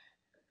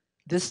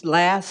 This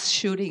last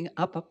shooting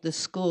up the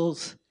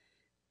schools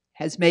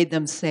has made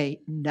them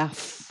say,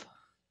 enough.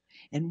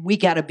 And we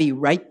got to be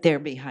right there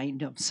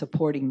behind them,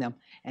 supporting them.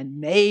 And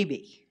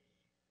maybe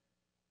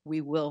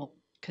we will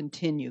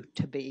continue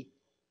to be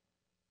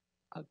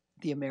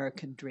the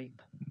American dream.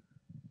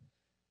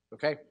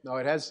 Okay, no,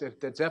 it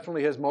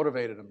definitely has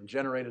motivated them and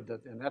generated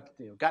that, and that,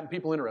 you know, gotten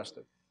people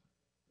interested.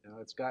 You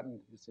know,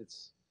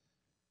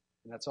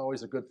 and that's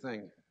always a good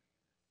thing.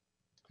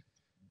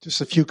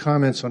 Just a few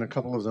comments on a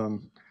couple of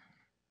them.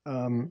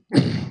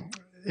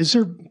 Is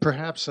there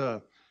perhaps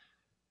a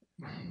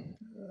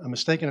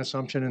mistaken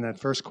assumption in that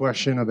first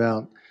question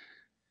about,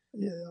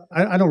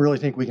 I don't really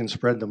think we can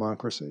spread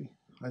democracy.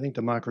 I think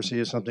democracy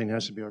is something that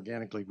has to be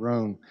organically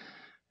grown.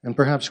 And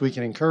perhaps we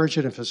can encourage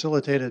it and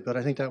facilitate it, but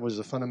I think that was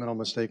the fundamental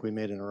mistake we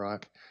made in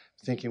Iraq,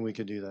 thinking we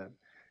could do that.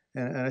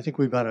 And I think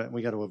we got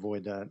to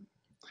avoid that.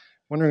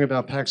 Wondering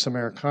about Pax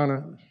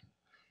Americana.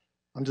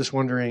 I'm just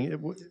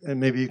wondering, and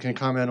maybe you can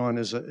comment on,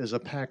 is a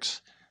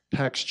Pax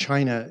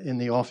China in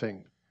the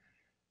offing?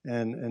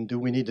 And do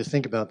we need to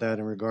think about that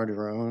in regard to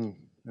our own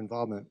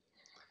involvement?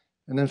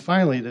 And then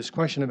finally, this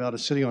question about a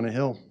city on a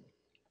hill.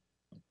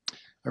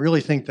 I really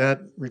think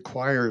that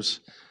requires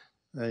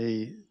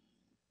a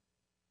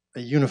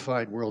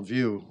unified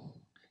worldview,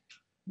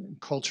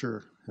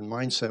 culture, and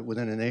mindset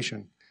within a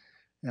nation.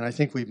 And I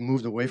think we've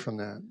moved away from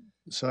that.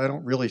 So I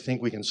don't really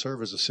think we can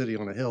serve as a city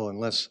on a hill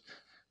unless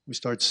we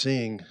start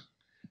seeing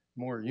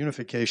more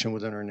unification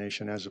within our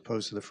nation as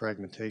opposed to the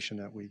fragmentation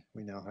that we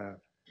now have.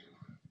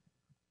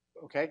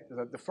 Okay,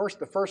 the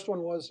first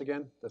one was,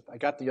 again, I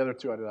got the other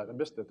two. I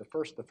missed it. The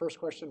first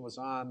question was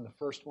on the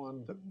first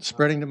one.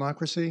 Spreading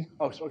democracy?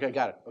 Oh, okay,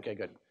 got it. Okay,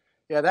 good.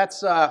 Yeah,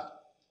 that's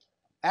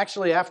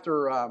actually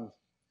after I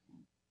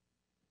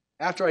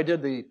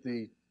did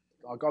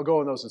I'll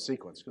go in those in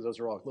sequence because those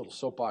are all little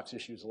soapbox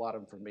issues, a lot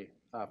of them for me.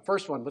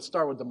 First one, let's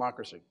start with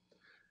democracy.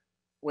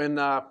 When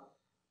I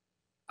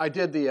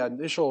did the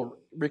initial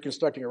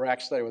Reconstructing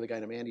Iraq study with a guy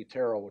named Andy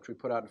Terrell, which we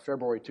put out in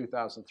February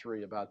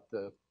 2003 about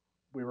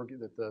we were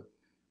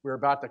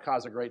about to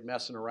cause a great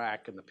mess in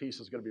Iraq, and the peace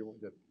was going to be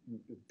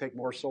take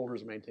more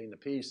soldiers and maintain the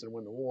peace and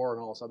win the war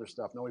and all this other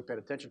stuff. Nobody paid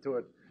attention to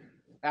it.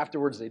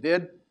 Afterwards, they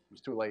did. It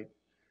was too late.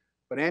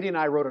 But Andy and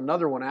I wrote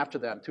another one after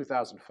that in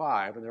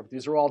 2005, and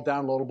these are all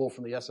downloadable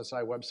from the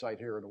SSI website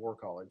here at the War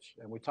College.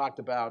 And we talked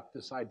about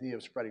this idea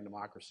of spreading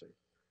democracy.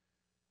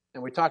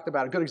 And we talked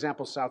about a good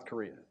example, South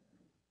Korea.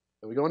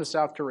 And we go into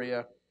South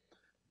Korea,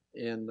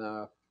 and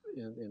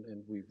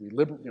we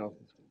live,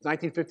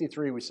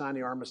 1953, we signed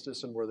the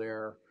armistice, and we're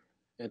there.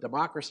 And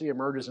democracy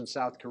emerges in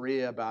South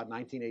Korea about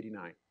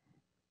 1989.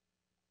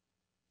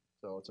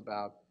 So it's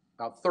about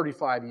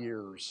 35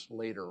 years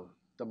later,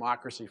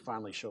 democracy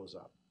finally shows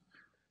up.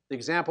 The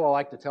example I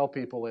like to tell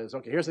people is,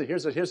 okay, here's an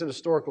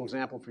historical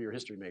example for your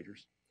history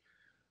majors.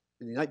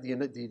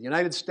 The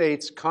United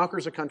States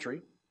conquers a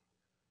country,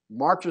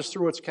 marches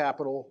through its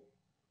capital,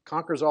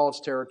 conquers all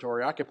its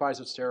territory, occupies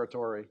its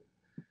territory,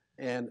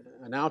 and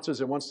announces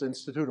it wants to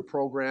institute a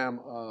program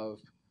of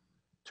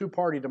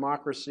two-party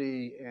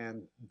democracy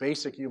and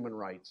basic human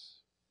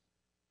rights.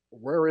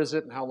 Where is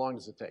it and how long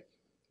does it take?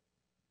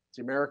 It's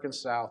the American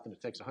South, and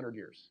it takes 100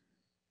 years.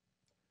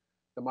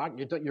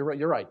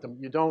 You're right.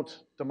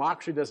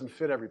 Democracy doesn't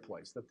fit every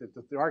place.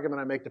 The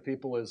argument I make to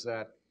people is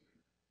that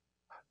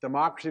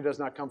Democracy does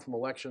not come from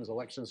elections.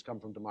 Elections come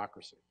from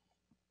democracy.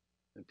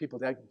 And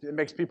it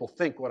makes people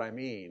think what I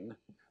mean.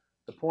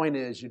 The point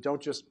is, you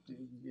don't just,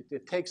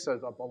 it takes a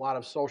lot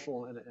of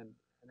social and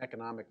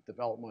economic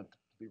development to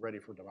be ready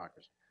for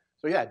democracy.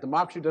 So yeah,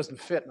 democracy doesn't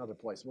fit in other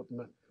places.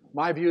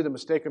 My view, the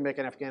mistake we make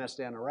in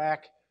Afghanistan and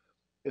Iraq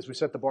is we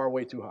set the bar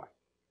way too high.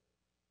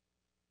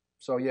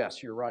 So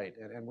yes, you're right.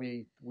 And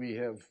we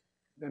have,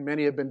 and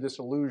many have been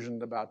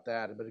disillusioned about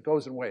that, but it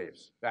goes in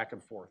waves, back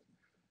and forth.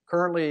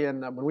 Currently,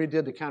 when we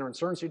did the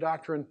counterinsurgency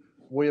doctrine,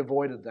 we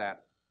avoided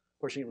that.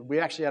 We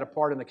actually had a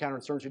part in the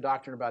counterinsurgency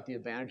doctrine about the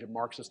advantage of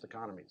Marxist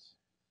economies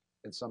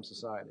in some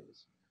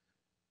societies.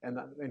 And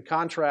in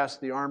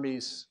contrast, the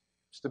Army's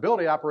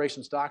stability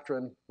operations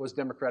doctrine was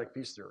democratic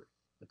peace theory.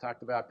 It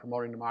talked about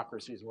promoting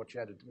democracies and what you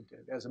had to do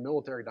as a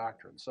military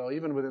doctrine. So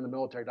even within the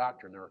military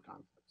doctrine, there are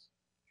conflicts.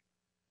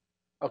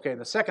 Okay,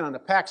 and the second on the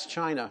Pax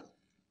China.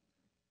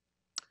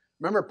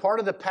 Remember, part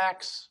of the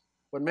Pax,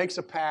 what makes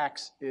a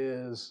Pax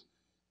is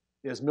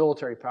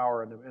military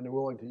power, and they're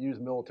willing to use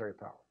military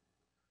power.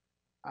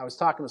 I was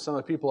talking to some of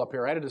the people up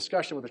here. I had a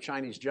discussion with a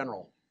Chinese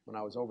general when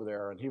I was over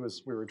there, and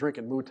we were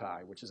drinking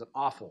Mutai, which is an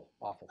awful,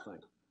 awful thing.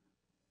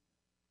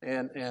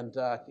 And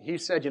he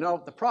said,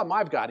 the problem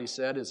I've got, he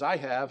said, is I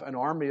have an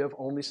army of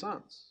only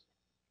sons.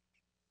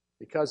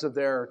 Because of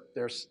their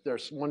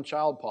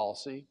one-child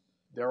policy,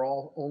 they're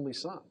all only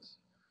sons.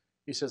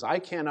 He says, I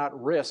cannot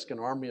risk an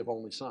army of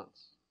only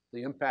sons.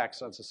 The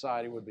impacts on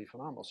society would be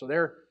phenomenal. So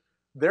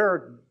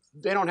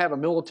they don't have a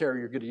military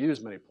you're going to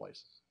use many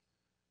places.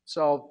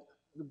 So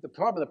the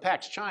problem with the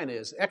Pax China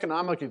is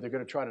economically they're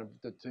going to try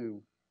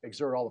to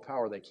exert all the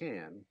power they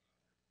can,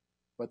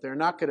 but they're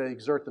not going to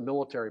exert the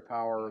military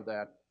power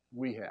that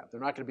we have. They're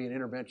not going to be an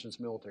interventionist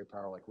military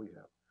power like we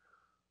have.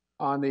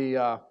 On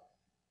the,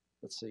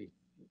 let's see,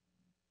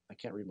 I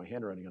can't read my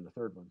handwriting on the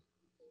third one.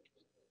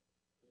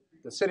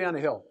 The city on the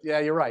hill. Yeah,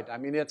 you're right. I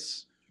mean,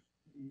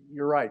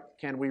 you're right.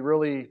 Can we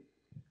really,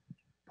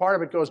 part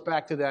of it goes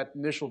back to that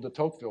initial de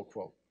Tocqueville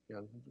quote.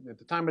 At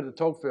the time of de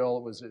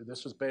Tocqueville,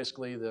 this was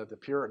basically the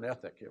Puritan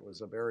ethic. It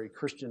was a very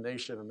Christian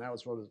nation, and that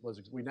was what it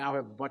was. We now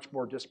have much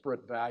more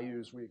disparate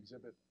values we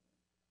exhibit.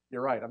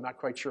 You're right. I'm not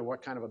quite sure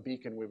what kind of a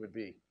beacon we would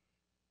be.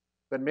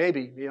 But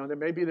maybe,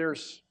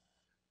 there's,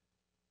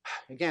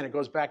 again, it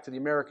goes back to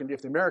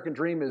if the American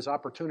dream is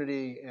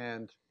opportunity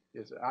and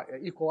is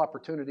equal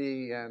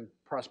opportunity and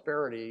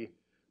prosperity,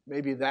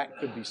 maybe that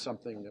could be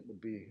something that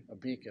would be a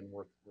beacon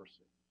worth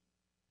seeing.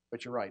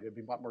 But you're right, it'd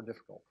be a lot more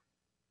difficult.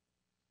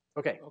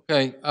 Okay.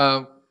 Okay,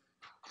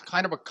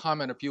 kind of a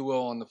comment, if you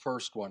will, on the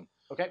first one.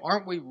 Okay.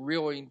 Aren't we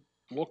really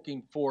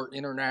looking for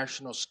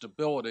international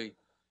stability?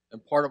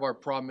 And part of our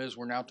problem is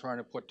we're now trying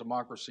to put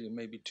democracy in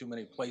maybe too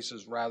many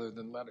places rather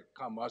than let it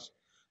come us,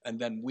 and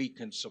then we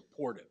can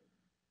support it.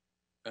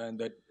 And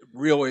that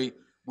really,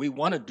 we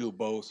want to do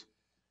both,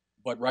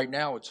 but right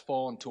now it's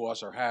fallen to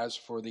us, or has,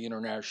 for the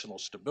international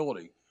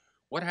stability.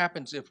 What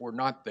happens if we're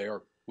not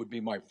there would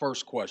be my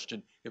first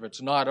question. If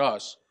it's not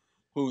us,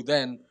 who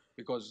then,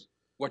 because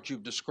what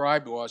you've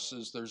described to us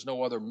is there's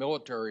no other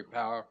military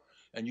power,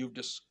 and you've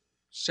just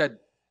said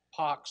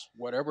Pax,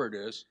 whatever it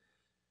is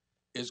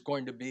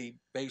going to be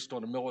based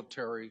on a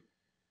military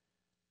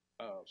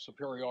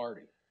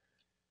superiority.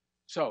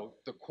 So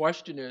the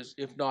question is,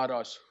 if not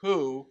us,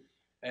 who?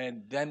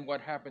 And then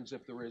what happens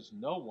if there is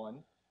no one?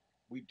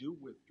 We do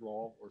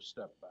withdraw or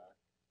step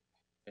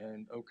back.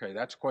 And okay,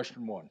 that's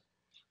question one.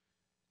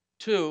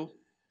 Two,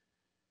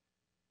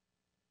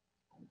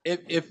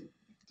 if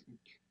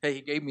hey,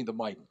 he gave me the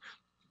mic.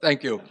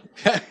 Thank you.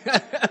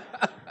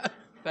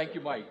 Thank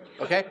you, Mike.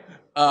 Okay.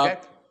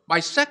 My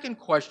second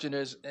question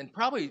is, and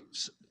probably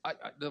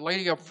the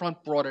lady up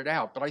front brought it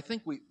out, but I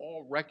think we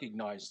all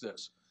recognize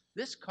this.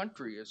 This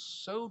country is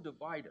so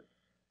divided,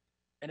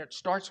 and it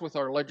starts with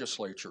our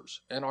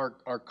legislatures and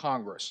our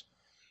Congress.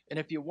 And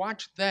if you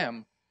watch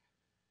them,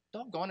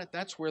 doggone it,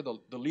 that's where the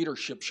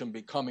leadership should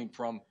be coming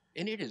from,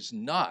 and it is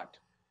not.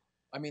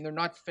 I mean, they're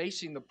not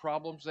facing the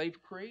problems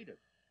they've created.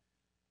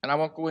 And I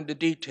won't go into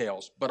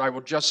details, but I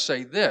will just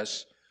say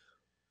this.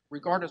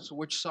 Regardless of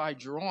which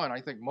side you're on,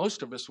 I think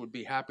most of us would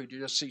be happy to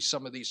just see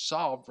some of these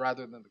solved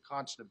rather than the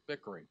constant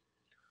bickering.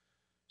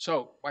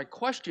 So my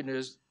question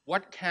is,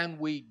 what can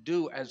we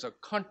do as a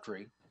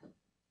country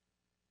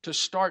to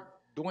start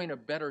doing a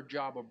better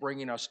job of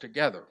bringing us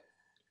together?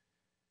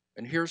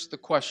 And here's the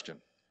question.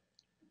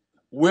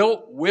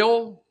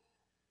 Will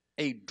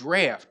a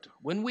draft,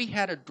 when we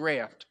had a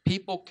draft,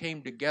 people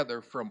came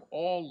together from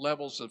all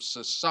levels of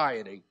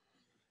society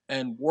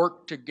and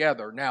worked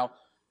together. Now,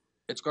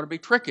 it's going to be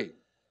tricky,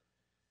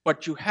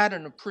 but you had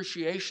an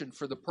appreciation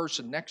for the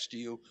person next to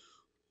you.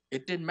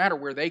 It didn't matter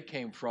where they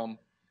came from.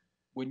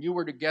 When you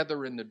were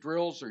together in the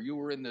drills, or you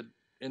were in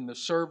the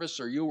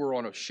service, or you were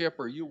on a ship,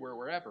 or you were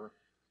wherever,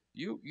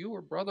 you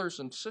were brothers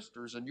and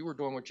sisters, and you were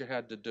doing what you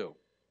had to do.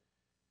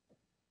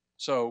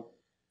 So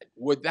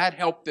would that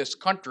help this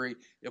country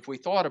if we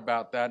thought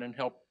about that and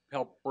help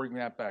bring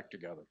that back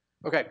together?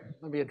 Okay,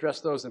 let me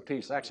address those in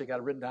peace. I actually got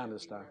it written down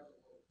this time.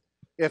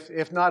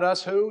 If not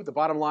us, who? The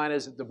bottom line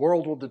is that the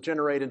world will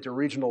degenerate into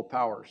regional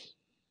powers.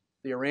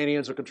 The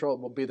Iranians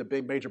will be the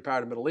big major power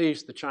in the Middle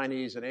East, the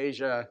Chinese in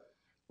Asia,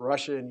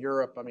 Russia in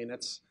Europe. I mean,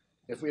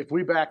 if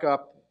we back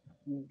up,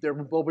 there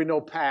will be no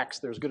Pax.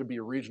 There's going to be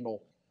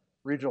regional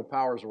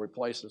powers will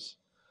replace us.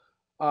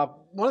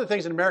 One of the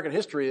things in American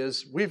history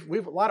is we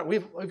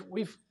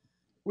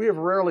have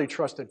rarely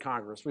trusted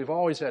Congress. We've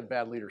always had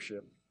bad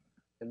leadership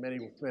in many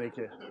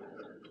cases.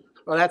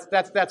 Well,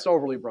 that's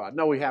overly broad.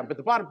 No, we haven't. But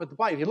the bottom,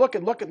 if you look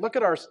at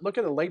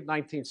the late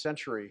 19th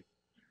century,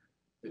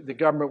 the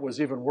government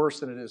was even worse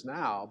than it is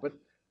now.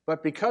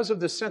 But because of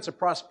this sense of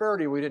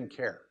prosperity, we didn't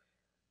care.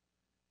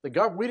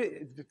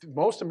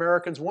 Most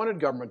Americans wanted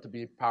government to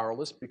be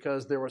powerless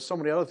because there were so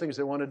many other things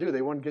they wanted to do.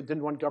 They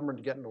didn't want government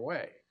to get in the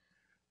way.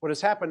 What has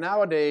happened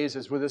nowadays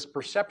is with this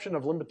perception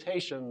of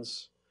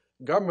limitations,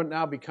 government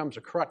now becomes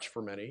a crutch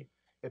for many.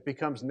 It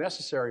becomes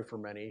necessary for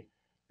many.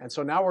 And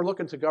so now we're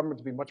looking to government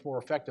to be much more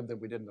effective than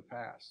we did in the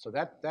past. So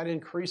that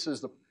increases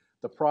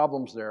the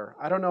problems there.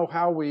 I don't know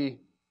how maybe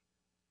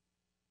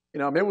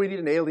we need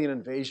an alien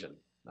invasion.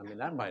 I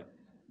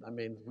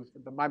mean,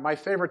 my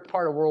favorite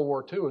part of World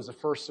War II is the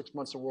first 6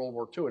 months of World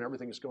War II, and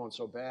everything is going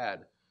so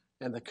bad,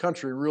 and the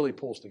country really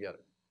pulls together.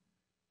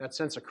 That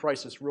sense of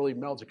crisis really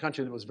melds a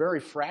country that was very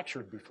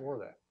fractured before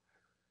that.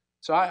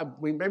 So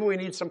maybe we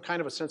need some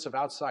kind of a sense of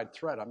outside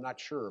threat. I'm not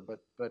sure, but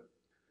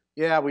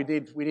yeah, we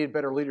need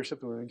better leadership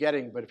than we've been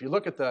getting. But if you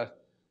look at the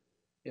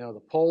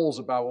polls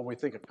about what we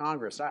think of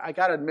Congress, I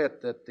got to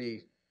admit that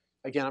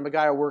again, I'm a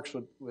guy who works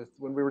with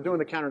when we were doing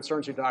the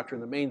counterinsurgency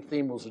doctrine, the main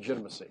theme was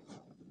legitimacy.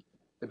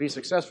 To be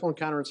successful in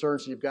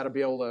counterinsurgency, you've got to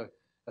be able to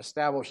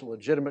establish a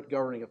legitimate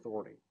governing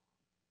authority.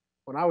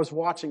 When I was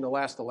watching the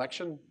last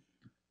election,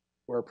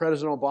 where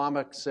President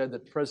Obama said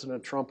that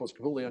President Trump was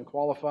completely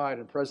unqualified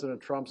and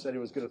President Trump said he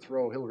was going to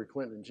throw Hillary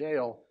Clinton in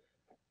jail,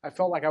 I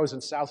felt like I was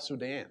in South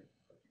Sudan.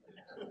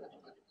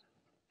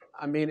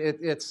 I mean, and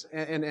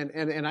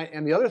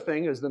the other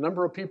thing is the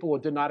number of people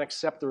who did not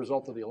accept the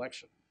result of the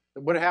election.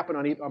 It would have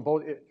happened on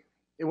both.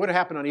 It would have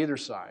happened on either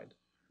side.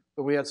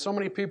 But we had so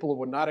many people who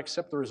would not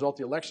accept the result of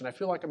the election. I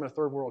feel like I'm in a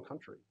third world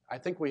country. I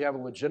think we have a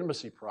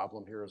legitimacy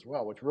problem here as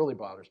well, which really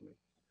bothers me.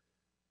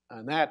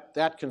 And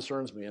that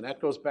concerns me. And that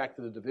goes back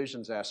to the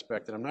divisions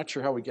aspect, and I'm not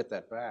sure how we get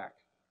that back.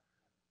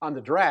 On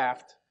the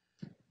draft,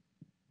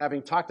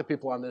 having talked to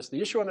people on this, the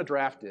issue on the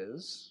draft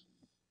is,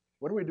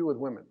 what do we do with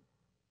women?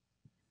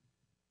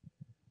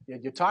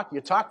 You talk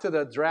to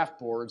the draft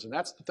boards, and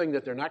that's the thing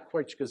that they're not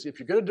quite, because if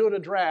you're going to do it a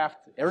draft,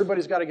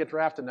 everybody's got to get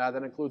drafted now.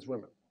 That includes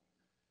women.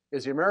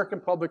 Is the American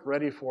public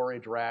ready for a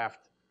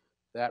draft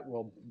that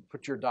will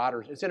put your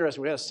daughters? It's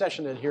interesting. We had a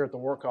session in here at the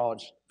War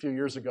College a few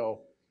years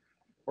ago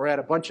where I had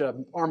a bunch of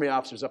Army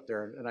officers up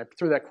there, and I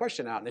threw that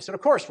question out, and they said,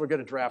 of course we're going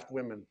to draft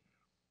women.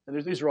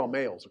 And these are all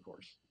males, of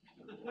course.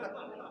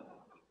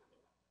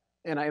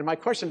 And my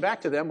question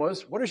back to them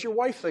was, what does your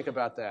wife think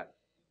about that?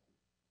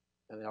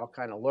 And they all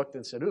kind of looked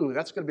and said, ooh,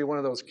 that's going to be one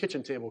of those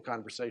kitchen table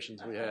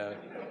conversations we had.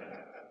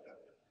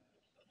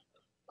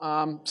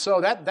 So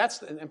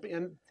that's,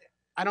 and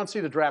I don't see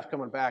the draft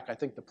coming back. I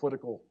think the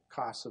political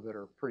costs of it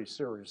are pretty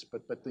serious.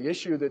 But the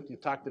issue that you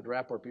talk to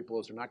draft board people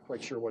is they're not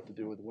quite sure what to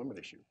do with the women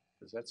issue.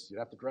 Because you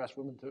have to draft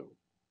women too.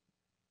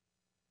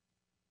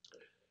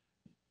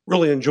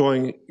 Really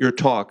enjoying your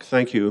talk.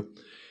 Thank you.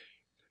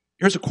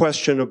 Here's a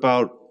question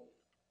about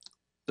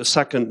the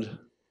second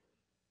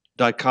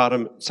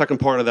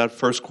part of that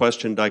first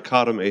question,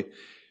 dichotomy.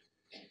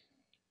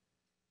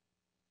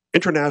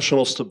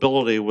 International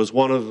stability was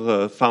one of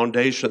the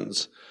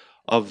foundations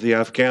of the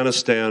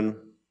Afghanistan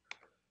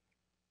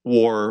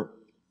war.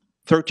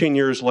 13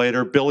 years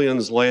later,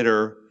 billions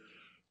later,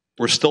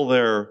 we're still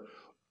there.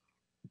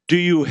 Do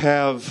you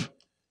have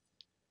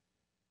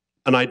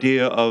an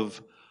idea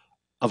of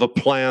a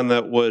plan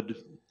that would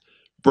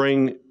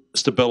bring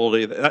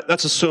stability?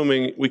 That's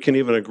assuming we can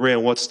even agree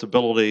on what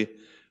stability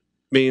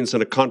means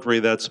in a country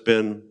that's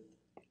been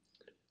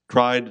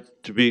tried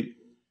to be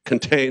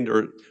contained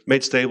or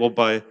made stable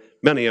by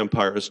many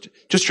empires.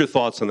 Just your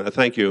thoughts on that.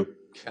 Thank you.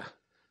 Yeah.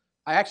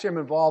 I actually am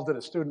involved in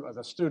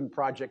a student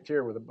project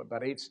here with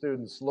about 8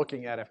 students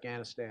looking at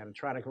Afghanistan and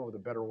trying to come up with a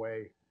better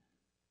way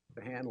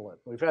to handle it.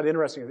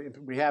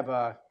 We have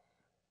an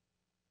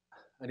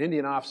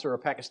Indian officer, a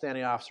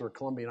Pakistani officer, a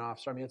Colombian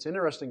officer. I mean, it's an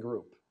interesting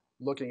group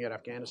looking at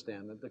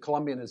Afghanistan. The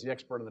Colombian is the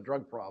expert on the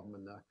drug problem,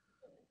 and the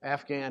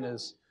Afghan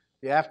is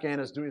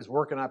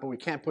working on it, but we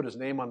can't put his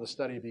name on the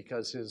study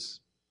because his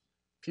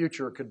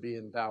future could be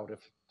in doubt if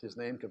his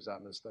name comes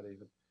out in the study.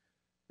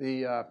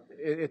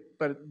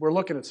 But we're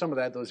looking at some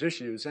of those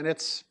issues, and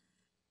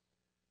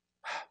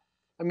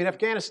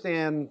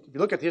Afghanistan, if you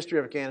look at the history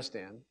of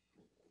Afghanistan,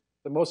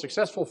 the most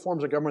successful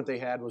forms of government they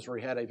had was where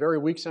you had a very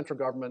weak central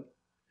government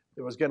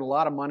that was getting a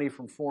lot of money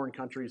from foreign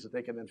countries that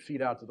they can then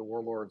feed out to the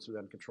warlords who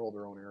then control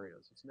their own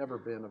areas. It's never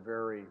been a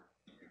very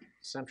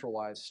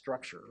centralized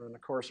structure. And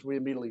of course, we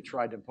immediately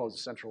tried to impose a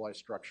centralized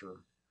structure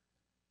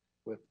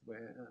we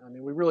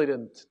really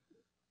didn't.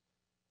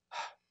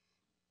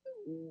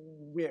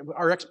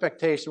 Our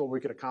expectation of what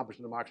we could accomplish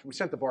in democracy, we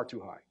set the bar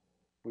too high.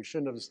 We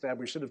should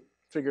have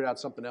figured out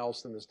something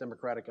else than this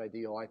democratic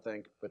ideal, I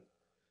think. But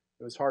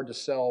It was hard to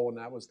sell when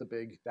that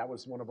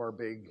was one of our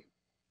big,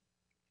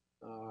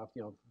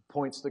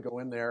 points to go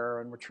in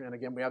there. And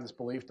again, we have this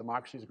belief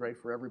democracy is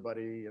great for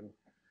everybody, and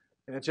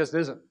it just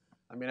isn't.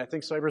 I mean, I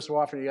think every so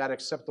often you got to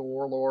accept the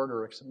warlord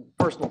or accept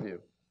personal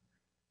view.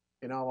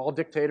 All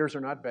dictators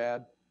are not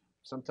bad.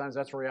 Sometimes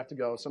that's where you have to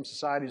go. Some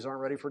societies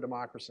aren't ready for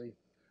democracy.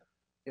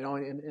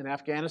 In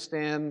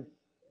Afghanistan,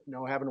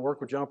 having to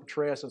work with General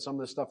Petraeus and some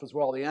of this stuff as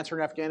well, the answer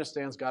in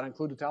Afghanistan's got to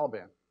include the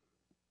Taliban.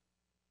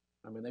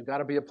 I mean, they've got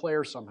to be a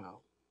player somehow.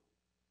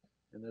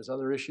 And there's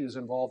other issues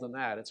involved in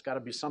that. It's got to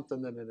be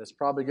something that's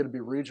probably going to be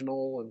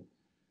regional.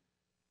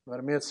 But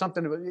I mean, it's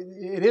something.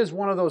 It is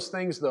one of those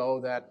things, though,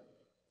 that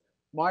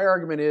my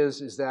argument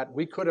is that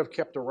we could have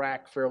kept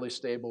Iraq fairly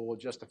stable with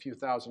just a few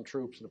thousand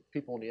troops and the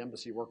people in the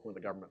embassy working with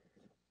the government.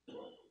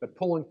 But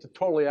pulling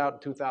totally out in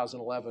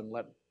 2011,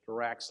 let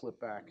Iraq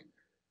slip back.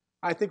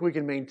 I think we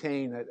can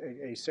maintain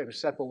a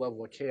acceptable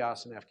level of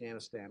chaos in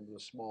Afghanistan with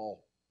a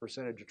small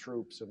percentage of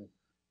troops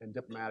and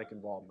diplomatic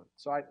involvement.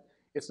 So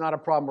it's not a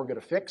problem we're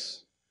going to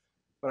fix,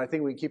 but I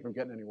think we can keep from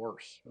getting any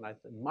worse. And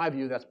in my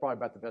view, that's probably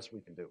about the best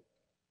we can do.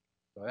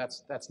 So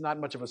that's not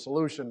much of a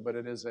solution, but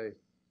it is a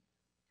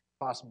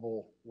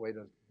possible way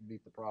to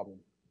meet the problem.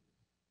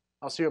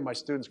 I'll see what my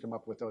students come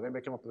up with, though. They may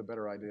come up with a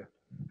better idea.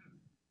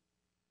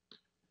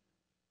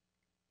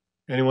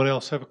 Anyone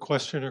else have a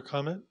question or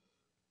comment?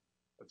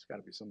 It's got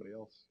to be somebody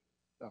else.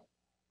 Oh.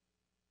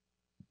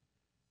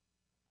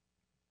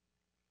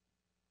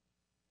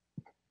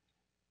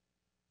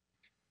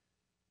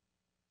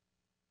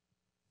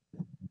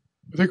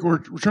 I think we're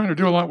trying to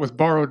do a lot with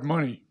borrowed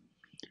money.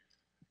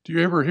 Do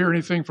you ever hear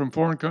anything from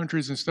foreign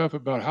countries and stuff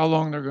about how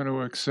long they're going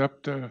to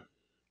accept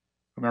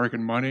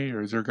American money,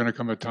 or is there going to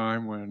come a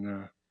time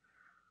when,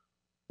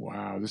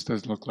 wow, this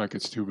doesn't look like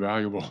it's too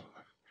valuable?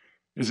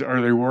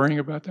 Are they worrying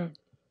about that?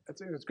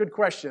 It's a good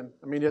question.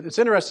 I mean, it's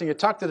interesting. You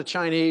talk to the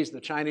Chinese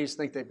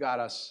think they've got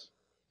us.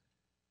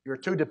 You're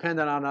too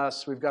dependent on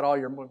us. We've got all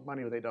your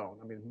money, they don't.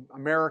 I mean,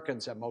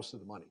 Americans have most of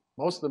the money.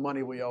 Most of the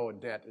money we owe in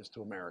debt is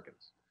to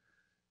Americans.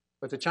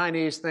 But the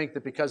Chinese think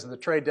that because of the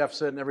trade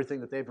deficit and everything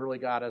that they've really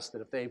got us,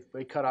 that if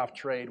they cut off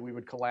trade, we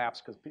would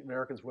collapse because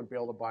Americans wouldn't be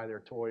able to buy their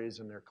toys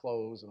and their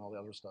clothes and all the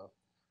other stuff.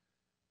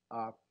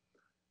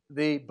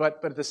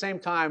 But at the same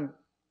time,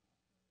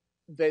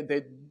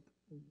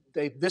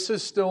 this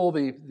is still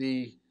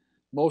the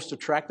most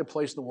attractive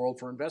place in the world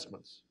for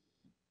investments.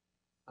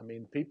 I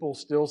mean, people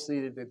still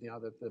see that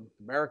the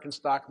American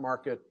stock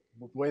market,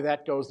 the way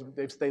that goes,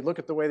 they look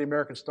at the way the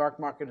American stock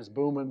market is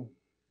booming.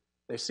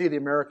 They see the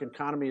American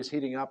economy is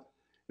heating up.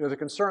 The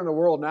concern in the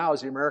world now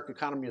is the American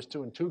economy is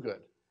doing too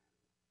good.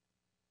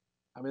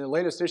 I mean, the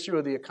latest issue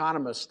of The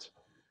Economist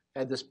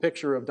had this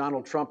picture of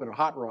Donald Trump in a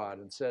hot rod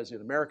and says the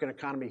American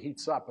economy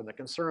heats up. And the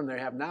concern they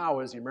have now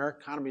is the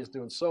American economy is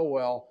doing so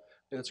well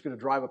that it's going to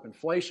drive up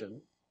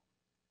inflation,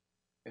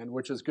 and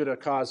which is going to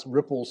cause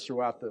ripples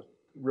throughout the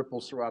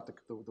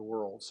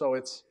world. So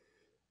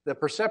the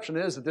perception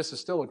is that this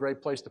is still a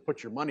great place to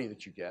put your money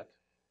that you get.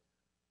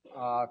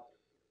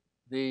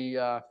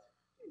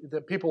 The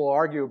people will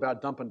argue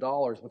about dumping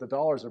dollars, but the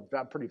dollars are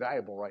pretty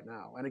valuable right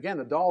now. And again,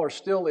 the dollar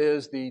still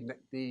is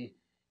the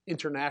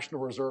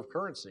international reserve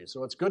currency.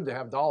 So it's good to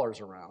have dollars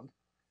around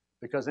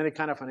because any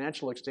kind of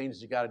financial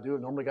exchanges you got to do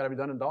have normally got to be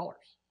done in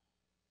dollars.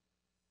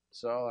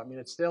 So I mean,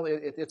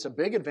 it's a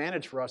big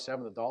advantage for us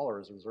having the dollar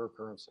as a reserve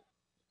currency.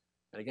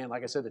 And again,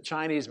 like I said, the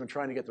Chinese have been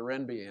trying to get the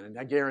renminbi in, and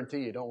I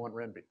guarantee you don't want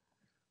renminbi.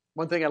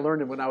 One thing I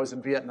learned when I was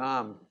in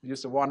Vietnam, I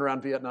used to wander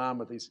around Vietnam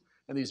with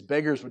these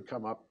beggars would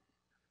come up.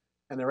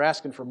 And they're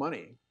asking for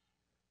money.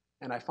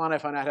 And I found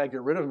out how to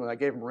get rid of them, and I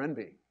gave them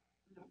renminbi.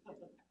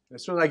 And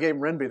as soon as I gave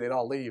them renminbi, they'd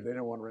all leave. They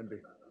didn't want renminbi.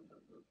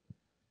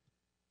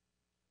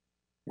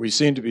 We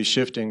seem to be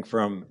shifting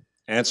from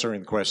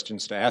answering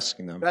questions to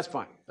asking them. That's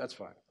fine. That's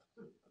fine.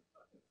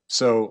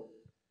 So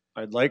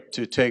I'd like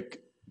to take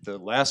the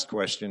last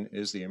question,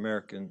 is the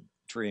American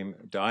dream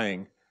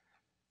dying,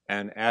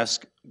 and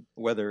ask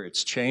whether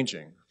it's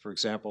changing. For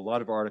example, a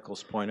lot of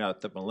articles point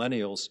out that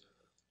millennials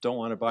don't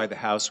want to buy the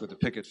house with a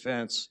picket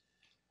fence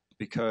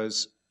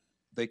because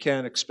they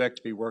can't expect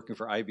to be working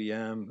for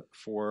IBM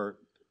for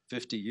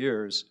 50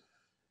 years.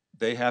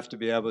 They have to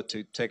be able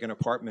to take an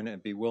apartment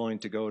and be willing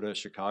to go to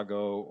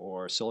Chicago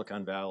or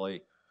Silicon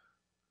Valley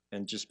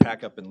and just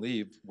pack up and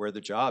leave where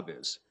the job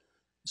is.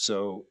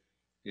 So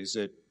is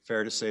it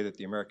fair to say that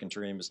the American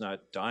dream is not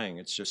dying,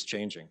 it's just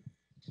changing?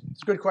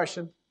 It's a good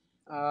question.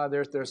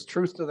 There's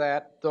truth to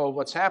that, though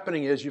what's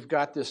happening is you've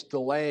got this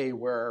delay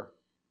where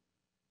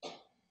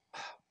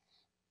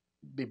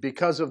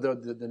because of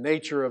the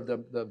nature of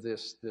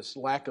this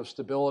lack of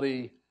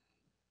stability,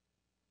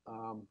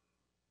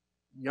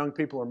 young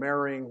people are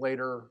marrying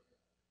later,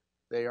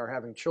 they are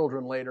having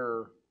children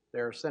later,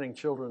 they're sending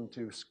children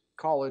to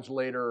college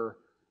later,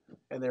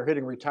 and they're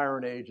hitting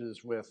retirement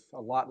ages with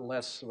a lot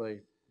less of a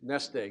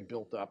nest egg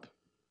built up,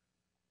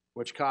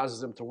 which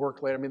causes them to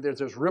work later. I mean,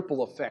 there's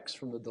ripple effects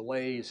from the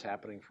delays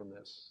happening from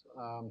this.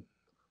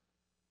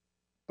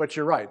 But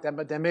you're right.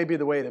 That may be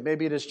the way that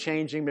maybe it is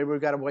changing. Maybe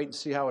we've got to wait and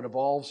see how it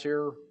evolves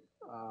here.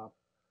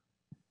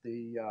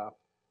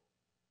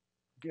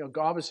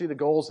 obviously the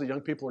goals of the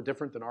young people are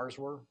different than ours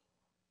were.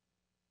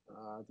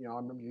 I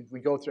remember we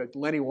go through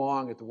Lenny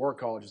Wong at the War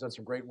College has done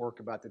some great work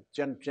about the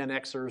Gen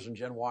Xers and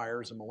Gen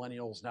Yers and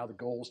millennials. Now the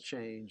goals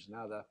change.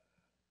 Now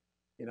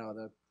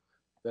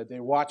that they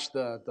watch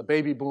the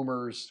baby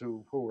boomers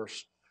who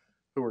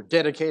are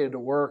dedicated to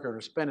work or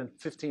are spending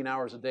 15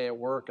 hours a day at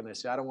work, and they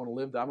say, I don't want to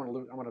live. I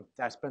want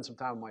to spend some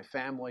time with my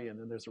family. And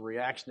then there's a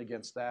reaction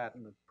against that,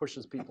 and it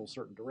pushes people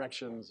certain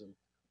directions, and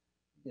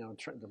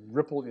the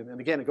ripple.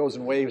 And again, it goes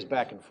in waves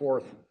back and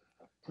forth.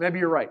 Maybe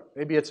you're right.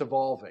 Maybe it's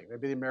evolving.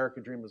 Maybe the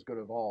American dream is going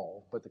to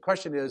evolve. But the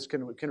question is,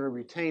 can we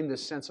retain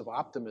this sense of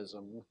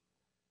optimism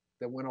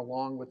that went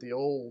along with the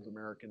old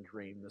American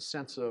dream, the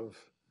sense of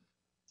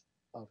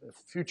a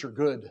future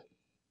good,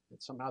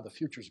 that somehow the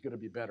future is going to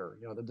be better.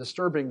 The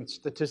disturbing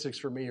statistics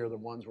for me are the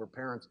ones where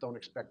parents don't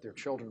expect their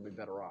children to be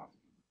better off.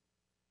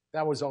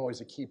 That was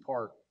always a key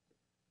part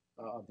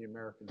of the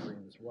American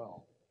dream as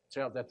well.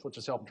 So that's what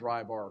just helped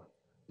drive our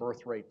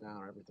birth rate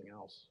down and everything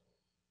else.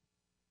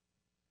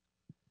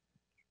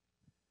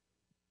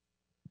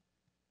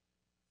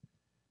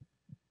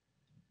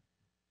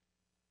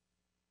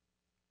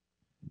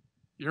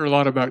 You hear a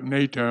lot about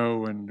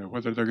NATO and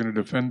whether they're going to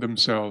defend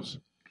themselves.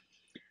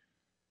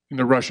 And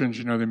the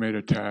Russians, they may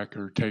attack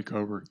or take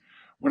over.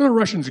 What do the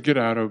Russians get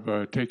out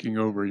of taking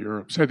over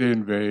Europe? Say they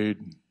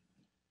invade,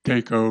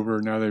 take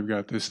over, now they've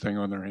got this thing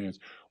on their hands.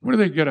 What do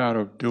they get out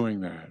of doing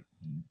that?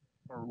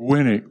 Or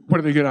winning? What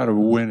do they get out of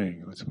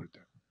winning? Let's put it that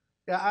way.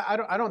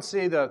 Yeah, I don't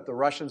see the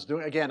Russians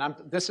doing. Again,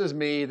 this is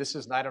me.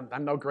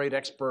 I'm no great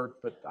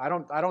expert, but I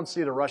don't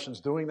see the Russians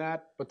doing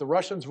that. What the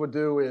Russians would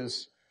do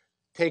is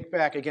take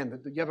back again.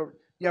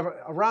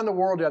 Around the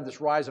world, you have this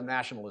rise of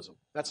nationalism.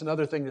 That's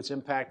another thing that's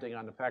impacting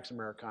on the Pax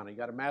Americana. You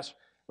got a mass,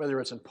 whether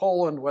it's in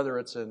Poland, whether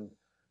it's in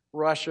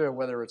Russia,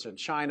 whether it's in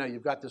China,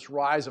 you've got this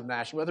rise of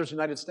nationalism. Whether it's the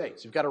United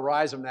States, you've got a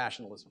rise of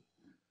nationalism.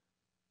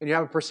 And you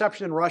have a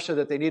perception in Russia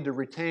that they need to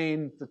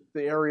retain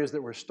the areas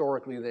that were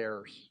historically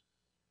theirs.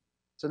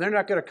 So they're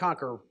not going to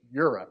conquer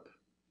Europe.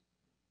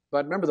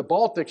 But remember, the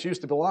Baltics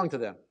used to belong to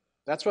them.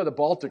 That's why the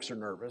Baltics are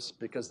nervous,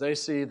 because they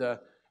see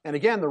and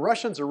again, the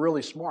Russians are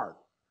really smart.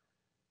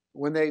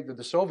 When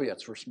the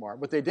Soviets were smart.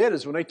 What they did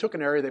is when they took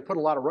an area, they put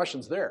a lot of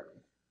Russians there.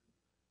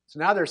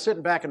 So now they're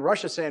sitting back in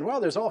Russia saying, well,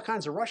 there's all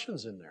kinds of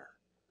Russians in there.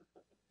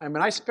 I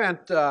mean, I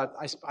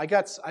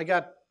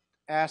got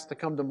asked to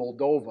come to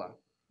Moldova,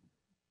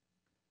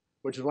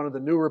 which is one of the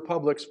new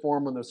republics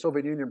formed when the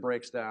Soviet Union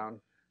breaks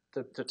down,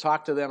 to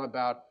talk to them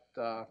about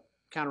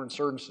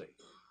counterinsurgency.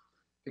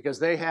 Because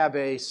they have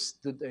a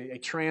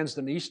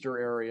Transdniester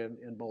area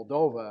in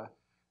Moldova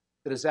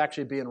that is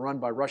actually being run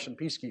by Russian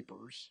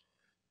peacekeepers.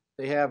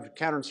 They have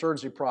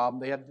counterinsurgency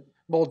problem.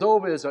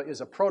 Moldova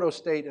is a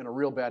proto-state in a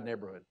real bad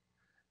neighborhood.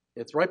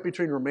 It's right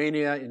between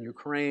Romania and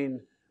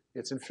Ukraine.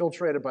 It's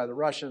infiltrated by the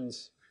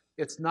Russians.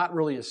 It's not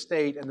really a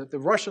state, and the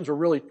Russians were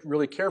really,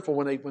 really careful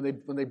when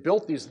they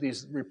built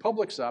these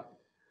republics up.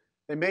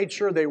 They made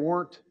sure they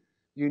weren't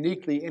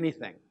uniquely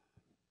anything.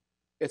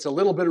 It's a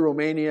little bit of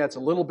Romania. It's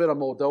a little bit of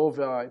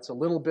Moldova. It's a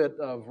little bit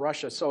of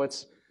Russia. So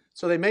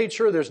they made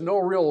sure there's no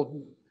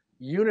real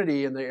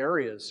unity in the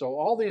areas. So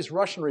all these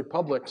Russian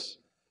republics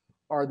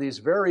are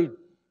these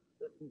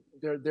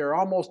they're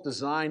almost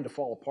designed to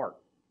fall apart.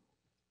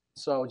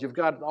 So you've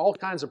got all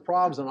kinds of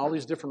problems in all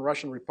these different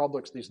Russian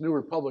republics, these new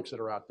republics that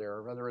are out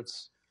there, whether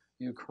it's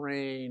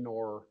Ukraine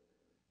or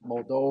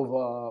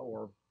Moldova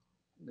or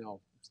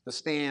all the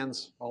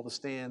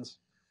stands.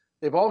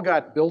 They've all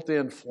got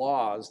built-in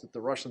flaws that the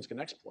Russians can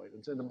exploit.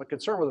 And the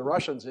concern with the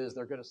Russians is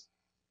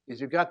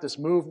you've got this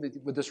move,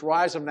 with this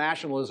rise of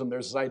nationalism,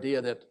 there's this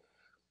idea that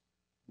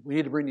we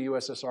need to bring the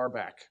USSR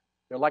back.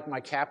 They're like my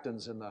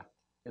captains in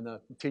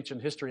the teaching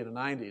history in the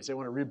 90s. They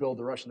want to rebuild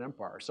the Russian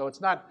Empire. So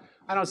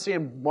I don't see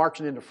them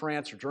marching into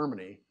France or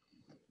Germany,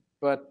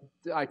 but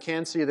I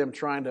can see them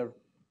trying to,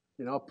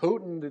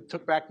 Putin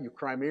took back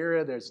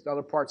Crimea. There's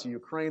other parts of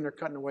Ukraine they're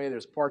cutting away.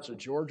 There's parts of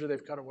Georgia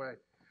they've cut away.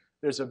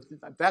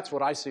 That's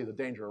what I see the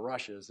danger of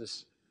Russia, is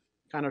this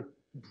kind of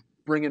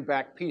bringing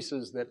back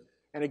pieces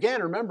and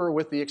again, remember,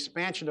 with the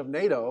expansion of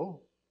NATO,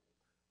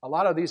 a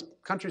lot of these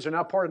countries are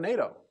now part of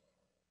NATO.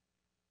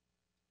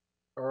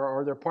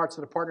 Or they're parts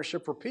of the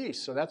Partnership for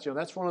Peace. So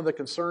that's one of the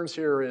concerns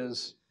here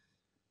is,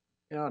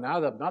 now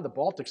the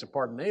Baltics are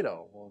part of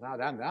NATO. Well,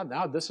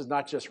 now this is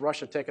not just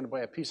Russia taking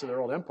away a piece of their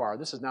old empire.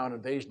 This is now an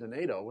invasion of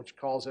NATO, which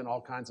calls in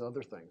all kinds of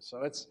other things.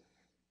 So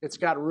it's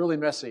got really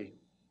messy.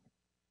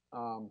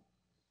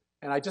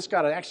 And I just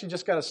got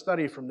a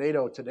study from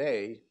NATO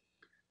today.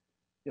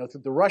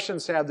 The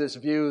Russians have this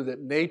view that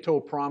NATO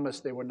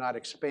promised they would not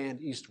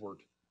expand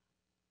eastward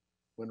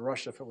when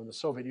the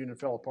Soviet Union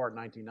fell apart in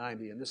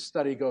 1990. And this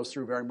study goes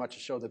through very much to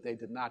show that they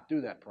did not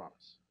do that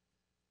promise.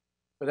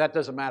 But that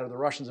doesn't matter. The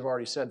Russians have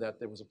already said that.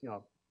 There was,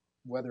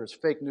 whether it's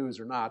fake news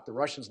or not, the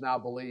Russians now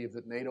believe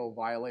that NATO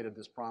violated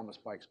this promise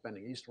by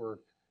expanding eastward,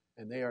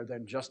 and they are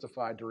then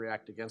justified to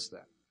react against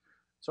that.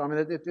 So, I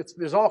mean,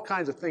 there's all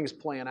kinds of things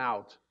playing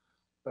out.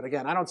 But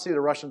again, I don't see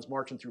the Russians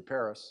marching through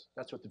Paris.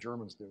 That's what the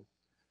Germans do.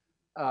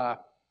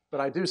 But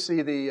I do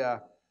see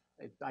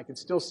I can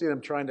still see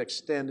them trying to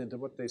extend into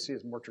what they see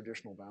as more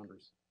traditional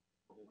boundaries.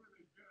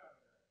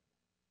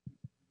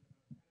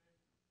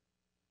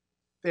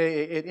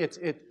 It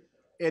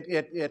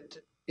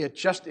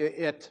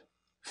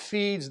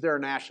feeds their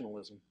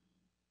nationalism.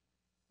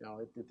 You know,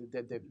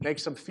 it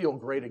makes them feel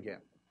great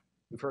again.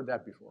 We've heard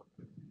that before.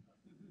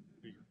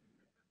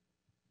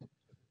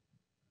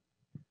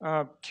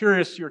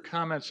 Curious your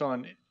comments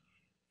on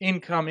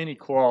income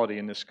inequality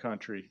in this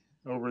country.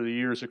 Over the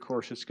years, of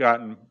course, it's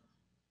gotten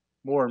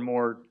more and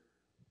more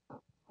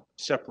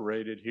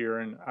separated here,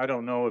 and I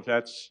don't know if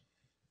that's,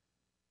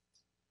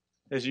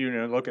 as you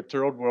know, look at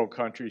third world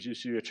countries, you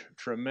see a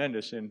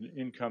tremendous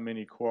income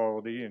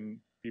inequality, and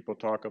people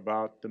talk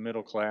about the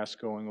middle class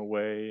going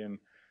away, and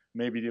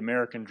maybe the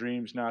American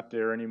dream's not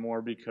there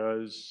anymore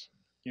because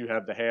you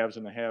have the haves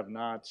and the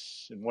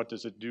have-nots, and what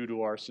does it do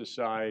to our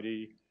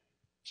society?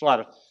 There's a lot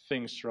of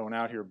things thrown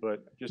out here,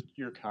 but just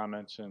your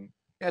comments and.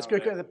 Yeah, it's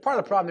good. Part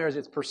of the problem there is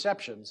it's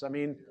perceptions. I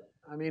mean,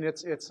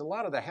 it's a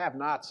lot of the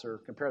have-nots are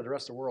compared to the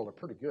rest of the world are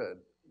pretty good,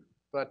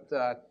 but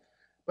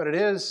there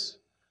is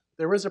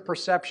a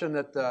perception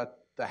that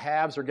the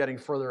haves are getting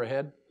further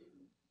ahead.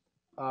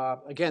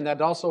 Again,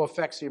 that also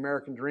affects the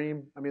American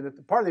dream. I mean,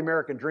 part of the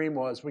American dream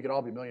was we could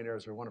all be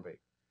millionaires if we want to be.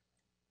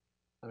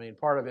 I mean,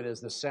 part of it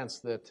is the sense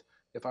that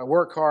if I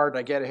work hard,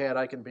 I get ahead,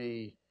 I can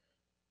be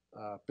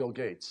Bill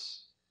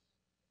Gates.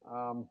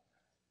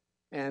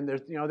 And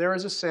there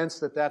is a sense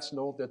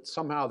that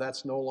somehow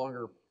that's no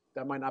longer,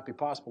 that might not be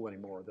possible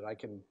anymore, that I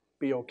can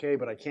be okay,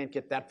 but I can't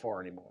get that far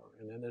anymore.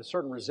 And then there's a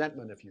certain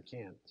resentment if you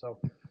can. So,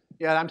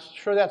 yeah, I'm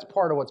sure that's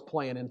part of what's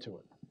playing into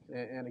it.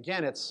 And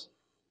again, it's,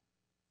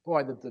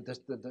 boy,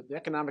 the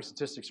economic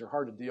statistics are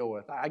hard to deal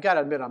with. I got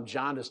to admit, I'm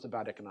jaundiced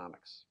about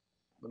economics.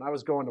 When I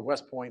was going to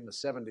West Point in the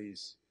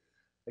 70s,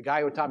 the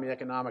guy who taught me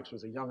economics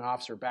was a young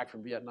officer back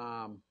from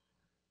Vietnam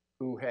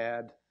who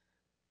had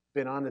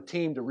been on the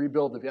team to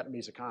rebuild the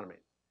Vietnamese economy.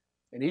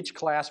 And each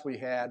class we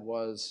had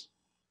was,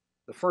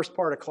 the first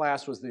part of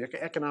class was the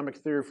economic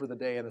theory for the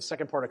day, and the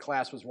second part of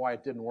class was why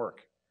it didn't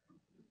work.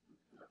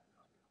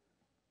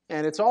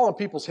 And it's all in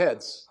people's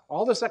heads.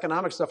 All this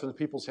economic stuff is in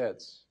people's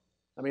heads.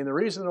 I mean, the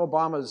reason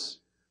Obama's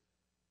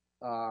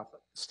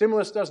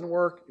stimulus doesn't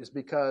work is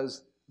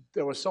because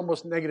there was so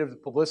much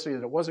negative publicity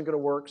that it wasn't going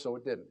to work, so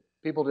it didn't.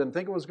 People didn't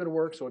think it was going to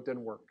work, so it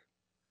didn't work.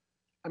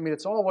 I mean,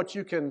 it's all what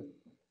you can.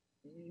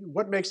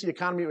 What makes the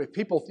economy, if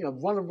people,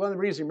 one of the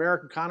reasons the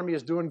American economy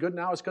is doing good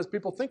now is because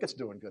people think it's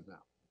doing good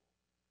now.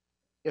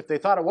 If they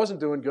thought it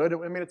wasn't doing good,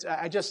 I mean,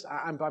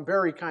 I'm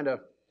very kind of,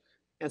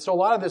 and so a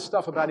lot of this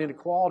stuff about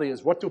inequality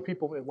is a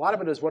lot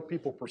of it is what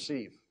people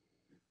perceive.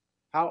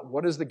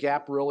 What is the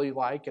gap really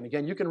like? And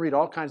again, you can read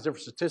all kinds of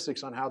different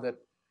statistics on how that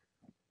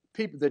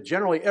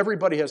generally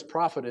everybody has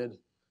profited,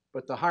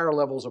 but the higher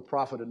levels have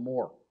profited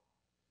more.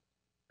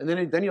 And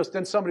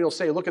then somebody will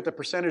say, look at the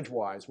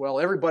percentage-wise.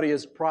 Well, everybody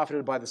has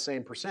profited by the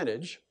same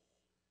percentage,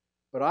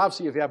 but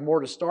obviously if you have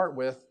more to start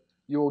with,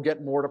 you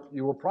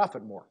will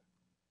profit more.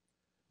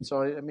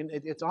 So, I mean,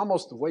 it's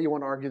almost the way you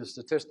want to argue the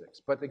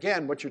statistics. But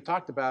again, what you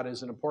talked about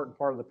is an important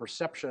part of the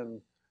perception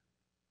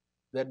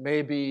that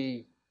may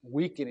be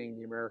weakening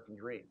the American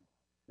dream.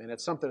 And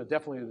it's something that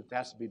definitely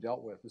has to be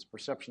dealt with, this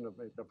perception of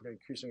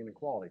increasing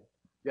inequality.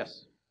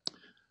 Yes?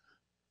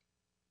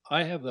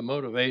 I have the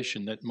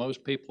motivation that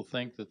most people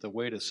think that the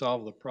way to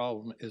solve the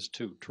problem is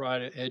to try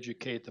to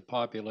educate the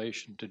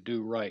population to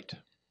do right.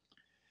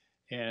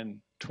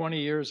 And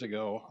 20 years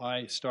ago,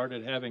 I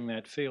started having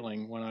that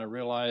feeling when I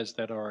realized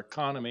that our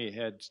economy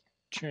had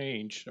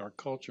changed, our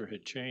culture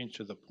had changed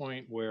to the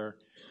point where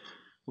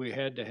we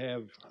had to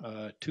have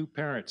 2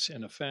 parents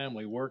in a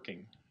family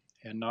working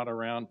and not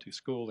around to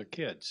school the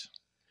kids.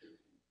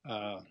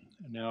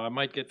 Now, I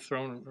might get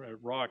thrown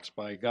rocks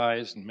by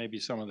guys and maybe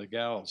some of the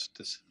gals.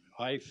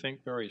 I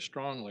think very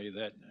strongly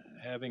that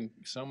having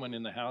someone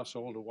in the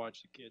household to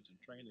watch the kids and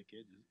train the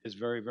kids is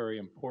very, very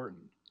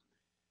important.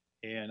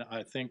 And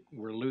I think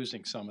we're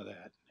losing some of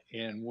that.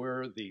 And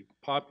where the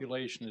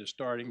population is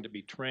starting to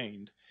be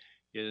trained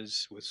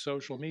is with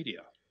social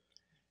media.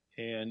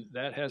 And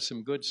that has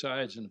some good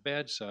sides and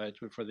bad sides,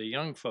 but for the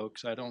young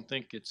folks, I don't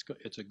think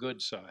it's a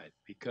good side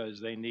because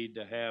they need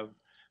to have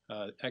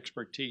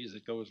expertise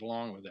that goes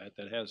along with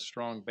that has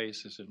strong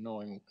basis in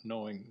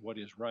knowing what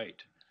is right.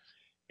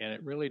 And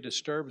it really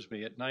disturbs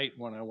me at night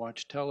when I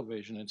watch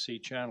television and see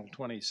Channel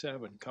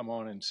 27 come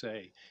on and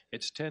say,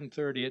 it's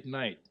 10:30 at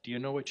night. Do you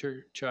know what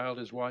your child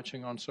is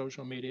watching on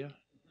social media?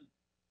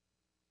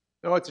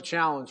 No, it's a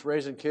challenge.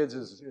 Raising kids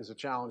is a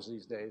challenge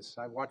these days.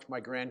 I watch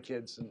my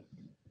grandkids, and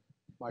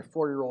my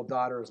 4-year-old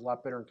daughter is a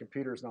lot better in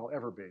computers than I'll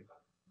ever be.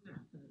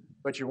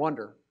 But you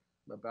wonder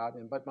about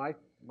it. But the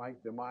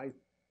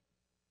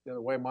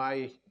way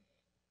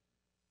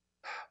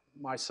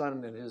my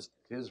son and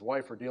his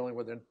wife are dealing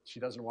with it. She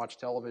doesn't watch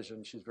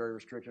television. She's very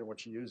restricted in what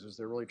she uses.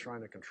 They're really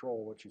trying to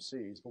control what she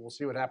sees. But we'll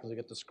see what happens to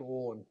get to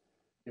school, and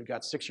you've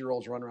got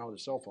 6-year-olds running around with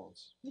their cell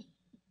phones.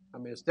 I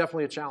mean, it's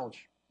definitely a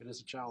challenge. It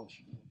is a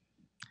challenge.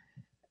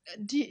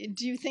 Do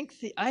you think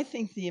I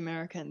think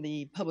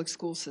the public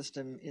school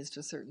system is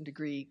to a certain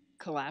degree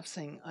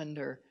collapsing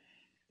under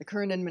the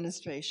current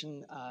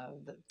administration,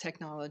 the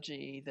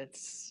technology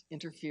that's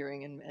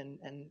interfering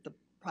and the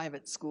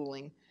private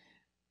schooling,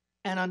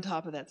 and on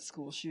top of that, the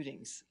school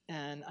shootings.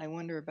 And I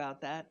wonder about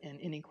that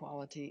and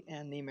inequality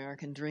and the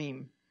American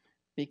dream,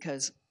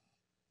 because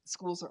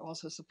schools are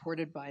also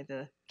supported by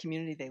the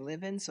community they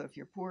live in. So if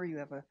you're poor, you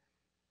have a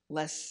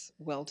less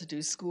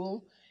well-to-do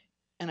school.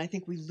 And I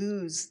think we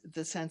lose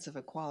the sense of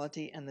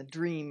equality and the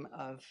dream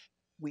of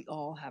we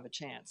all have a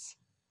chance.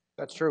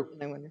 That's true.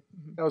 And I wonder.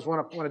 That was one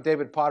of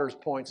David Potter's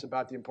points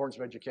about the importance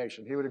of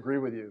education. He would agree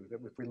with you that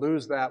if we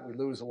lose that, we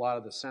lose a lot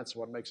of the sense of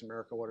what makes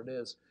America what it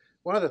is.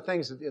 One of the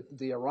things,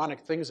 the ironic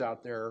things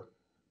out there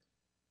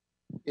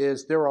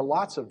is there are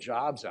lots of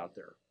jobs out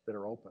there that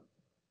are open.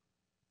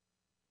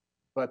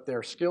 But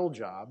they're skilled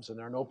jobs, and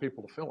there are no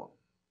people to fill them.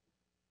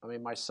 I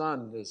mean, my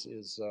son is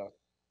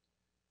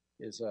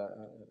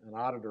an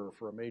auditor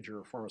for a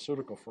major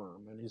pharmaceutical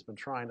firm, and he's been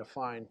trying to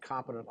find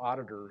competent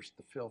auditors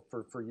to fill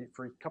for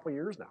a couple of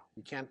years now.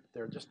 You can't.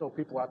 There are just no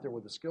people out there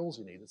with the skills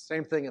you need. It's the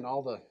same thing in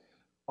all the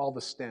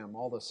STEM,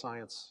 all the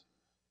science,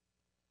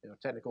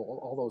 technical,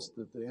 all those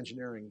the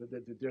engineering.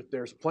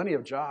 There's plenty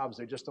of jobs.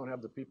 They just don't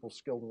have the people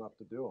skilled enough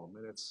to do them.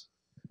 And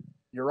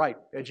you're right.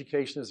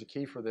 Education is a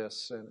key for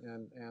this,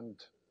 and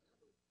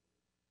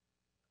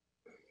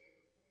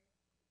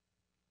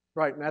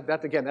right, and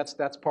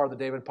that's part of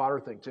the David Potter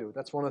thing too.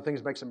 That's one of the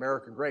things that makes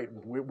America great.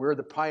 We're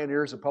the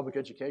pioneers of public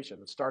education.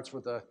 It starts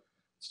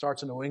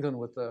in New England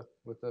with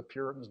the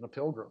Puritans and the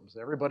Pilgrims.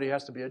 Everybody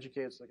has to be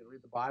educated so they can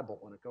read the Bible,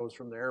 and it goes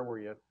from there where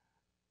it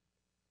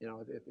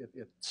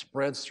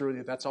spreads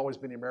through. That's always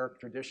been the American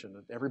tradition.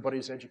 That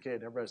everybody's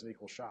educated, everybody has an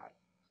equal shot.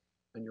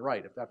 And you're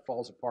right. If that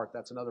falls apart,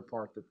 that's another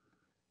part that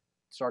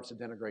starts to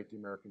denigrate the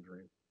American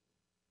dream.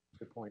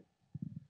 Good point.